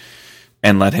each,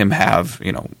 and let him have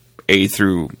A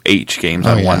through H games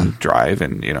on one drive,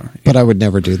 and But I would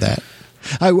never do that.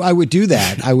 I would do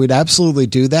that. I would absolutely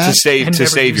do that to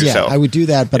save yourself. Yeah, I would do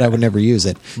that, but I would never use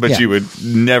it. But you would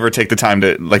never take the time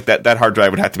to like that. That hard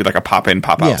drive would have to be like a pop in,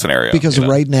 pop out scenario. Because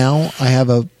right now I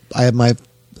have a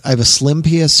slim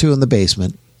PS2 in the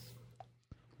basement,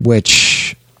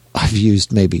 which I've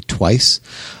used maybe twice,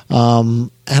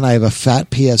 and I have a fat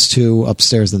PS2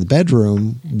 upstairs in the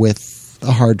bedroom with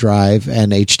a hard drive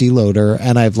and HD loader,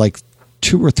 and I have like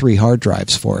 2 or 3 hard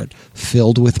drives for it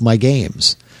filled with my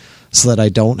games. So that I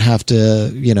don't have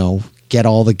to, get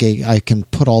all the game. I can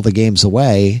put all the games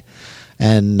away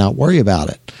and not worry about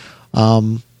it.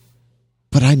 But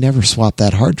I never swap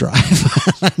that hard drive.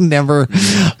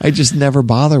 I just never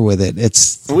bother with it.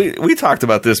 We talked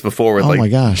about this before with my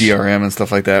gosh. DRM and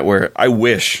stuff like that. Where I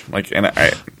wish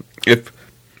if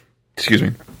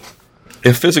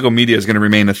physical media is going to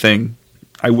remain a thing,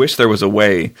 I wish there was a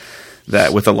way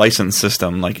that with a license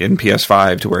system like in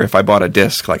PS5 to where if I bought a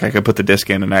disc, like I could put the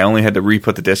disc in and I only had to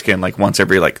re-put the disc in like once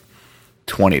every like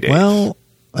 20 days. Well,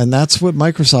 and that's what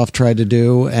Microsoft tried to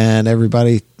do, and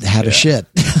everybody had a shit.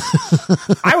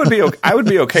 I would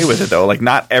be okay with it though. Like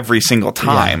not every single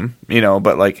time,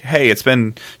 but like, hey, it's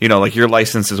been, like your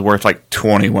license is worth like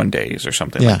 21 days or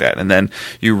something like that, and then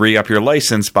you re-up your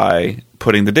license by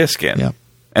putting the disc in. Yeah.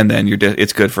 And then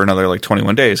it's good for another like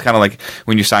 21 days. Kind of like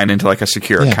when you sign into like a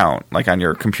secure account, like on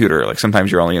your computer. Like sometimes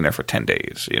you're only in there for 10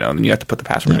 days, and then you have to put the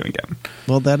password in again.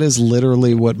 Well, that is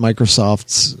literally what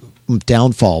Microsoft's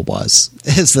downfall was,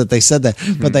 is that they said that,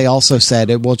 but they also said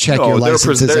it will check your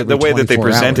licenses every 24 hours. The way that they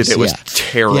presented it was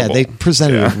terrible. Yeah, they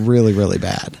presented it really, really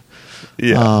bad.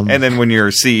 Yeah, and then when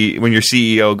your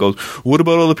CEO goes, what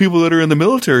about all the people that are in the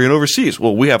military and overseas?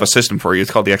 Well, we have a system for you. It's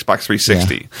called the Xbox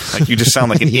 360. Yeah. Like you just sound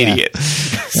like an idiot.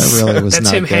 That really was That's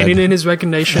not him good. handing in his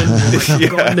recognition,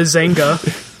 going to Zynga.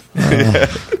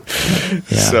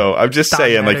 So I'm just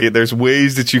saying, like, there's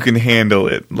ways that you can handle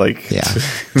it. Like,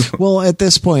 well, at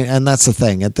this point, and that's the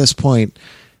thing. At this point,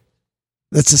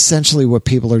 that's essentially what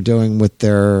people are doing with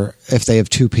their, if they have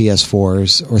 2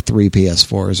 PS4s or 3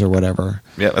 PS4s or whatever.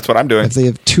 Yeah, that's what I'm doing. If they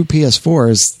have 2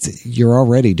 PS4s, you're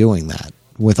already doing that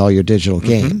with all your digital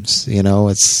games.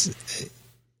 It's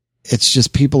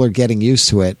just people are getting used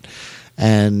to it.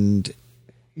 And,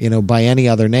 by any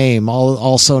other name,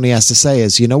 all Sony has to say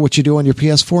is, what you do on your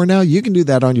PS4 now? You can do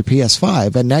that on your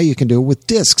PS5. And now you can do it with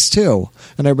discs, too.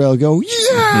 And everybody will go,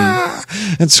 yeah!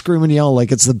 And scream and yell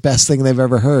like it's the best thing they've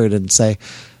ever heard. And say,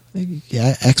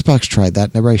 yeah, Xbox tried that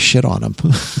and everybody shit on them.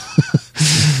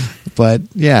 But,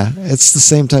 yeah, it's the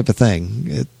same type of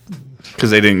thing.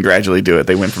 Because they didn't gradually do it.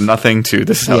 They went from nothing to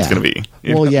this is how it's going to be.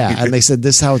 Well, yeah. And they said,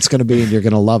 this is how it's going to be and you're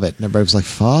going to love it. And everybody was like,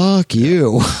 fuck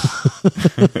you.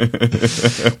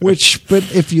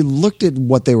 But if you looked at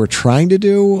what they were trying to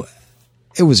do,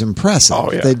 it was impressive.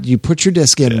 Oh, yeah. That you put your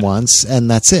disc in once and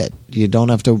that's it. You don't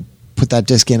have to put that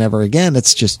disc in ever again.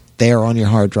 It's just there on your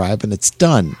hard drive and it's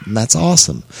done. And that's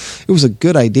awesome. It was a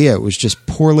good idea. It was just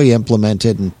poorly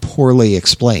implemented and poorly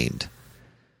explained.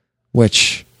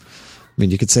 Which, I mean,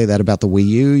 you could say that about the Wii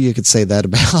U. You could say that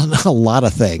about a lot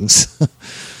of things.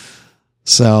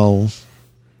 So,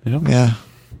 yeah.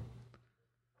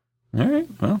 All right.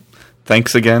 Well,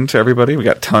 thanks again to everybody. We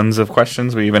got tons of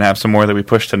questions. We even have some more that we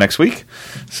pushed to next week.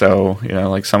 So,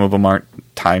 like some of them aren't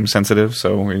time sensitive.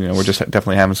 So, we're just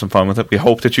definitely having some fun with it. We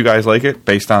hope that you guys like it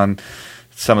based on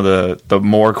some of the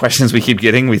more questions we keep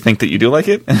getting. We think that you do like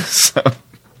it. So,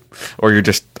 or you're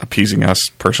just appeasing us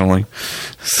personally.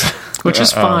 So, which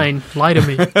is fine. Lie to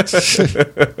me.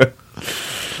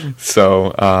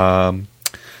 So,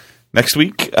 next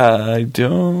week, I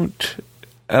don't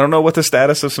know what the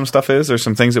status of some stuff is. There's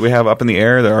some things that we have up in the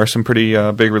air. There are some pretty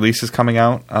big releases coming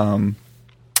out.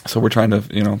 So we're trying to,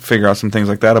 figure out some things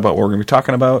like that about what we're going to be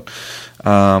talking about.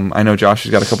 I know Josh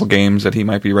has got a couple games that he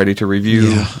might be ready to review.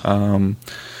 Yeah.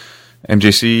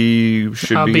 MJC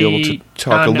should be able to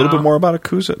talk a little bit more about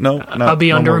Yakuza. No, I'll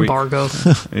be under embargo.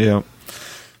 Yeah.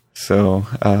 So,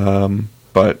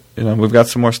 but we've got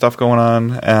some more stuff going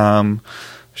on.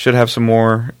 Should have some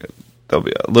more. There'll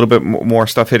be a little bit more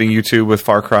stuff hitting YouTube with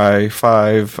Far Cry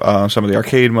 5, some of the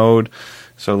arcade mode.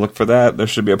 So look for that. There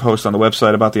should be a post on the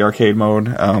website about the arcade mode.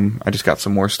 I just got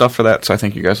some more stuff for that, so I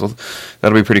think you guys will.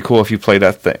 That'll be pretty cool if you played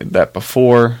that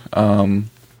before.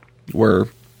 We're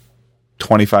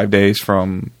 25 days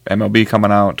from MLB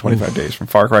coming out, 25 days from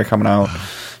Far Cry coming out,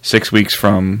 6 weeks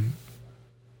from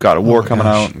God of War coming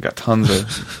out. We've got tons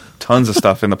of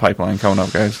stuff in the pipeline coming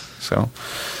up, guys. So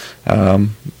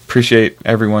appreciate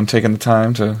everyone taking the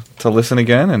time to listen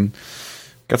again, and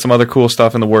got some other cool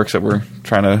stuff in the works that we're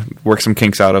trying to work some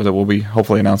kinks out of that we'll be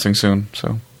hopefully announcing soon.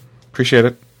 So appreciate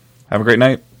it. Have a great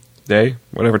night, day,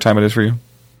 whatever time it is for you.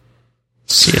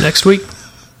 See you next week.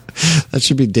 That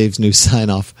should be Dave's new sign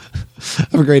off.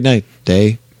 Have a great night,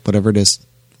 day, whatever it is,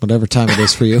 whatever time it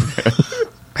is for you.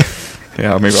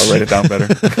 Yeah, maybe I'll write it down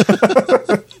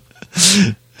better.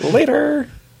 Later.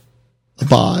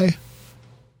 Bye.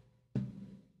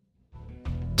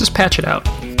 Just patch it out.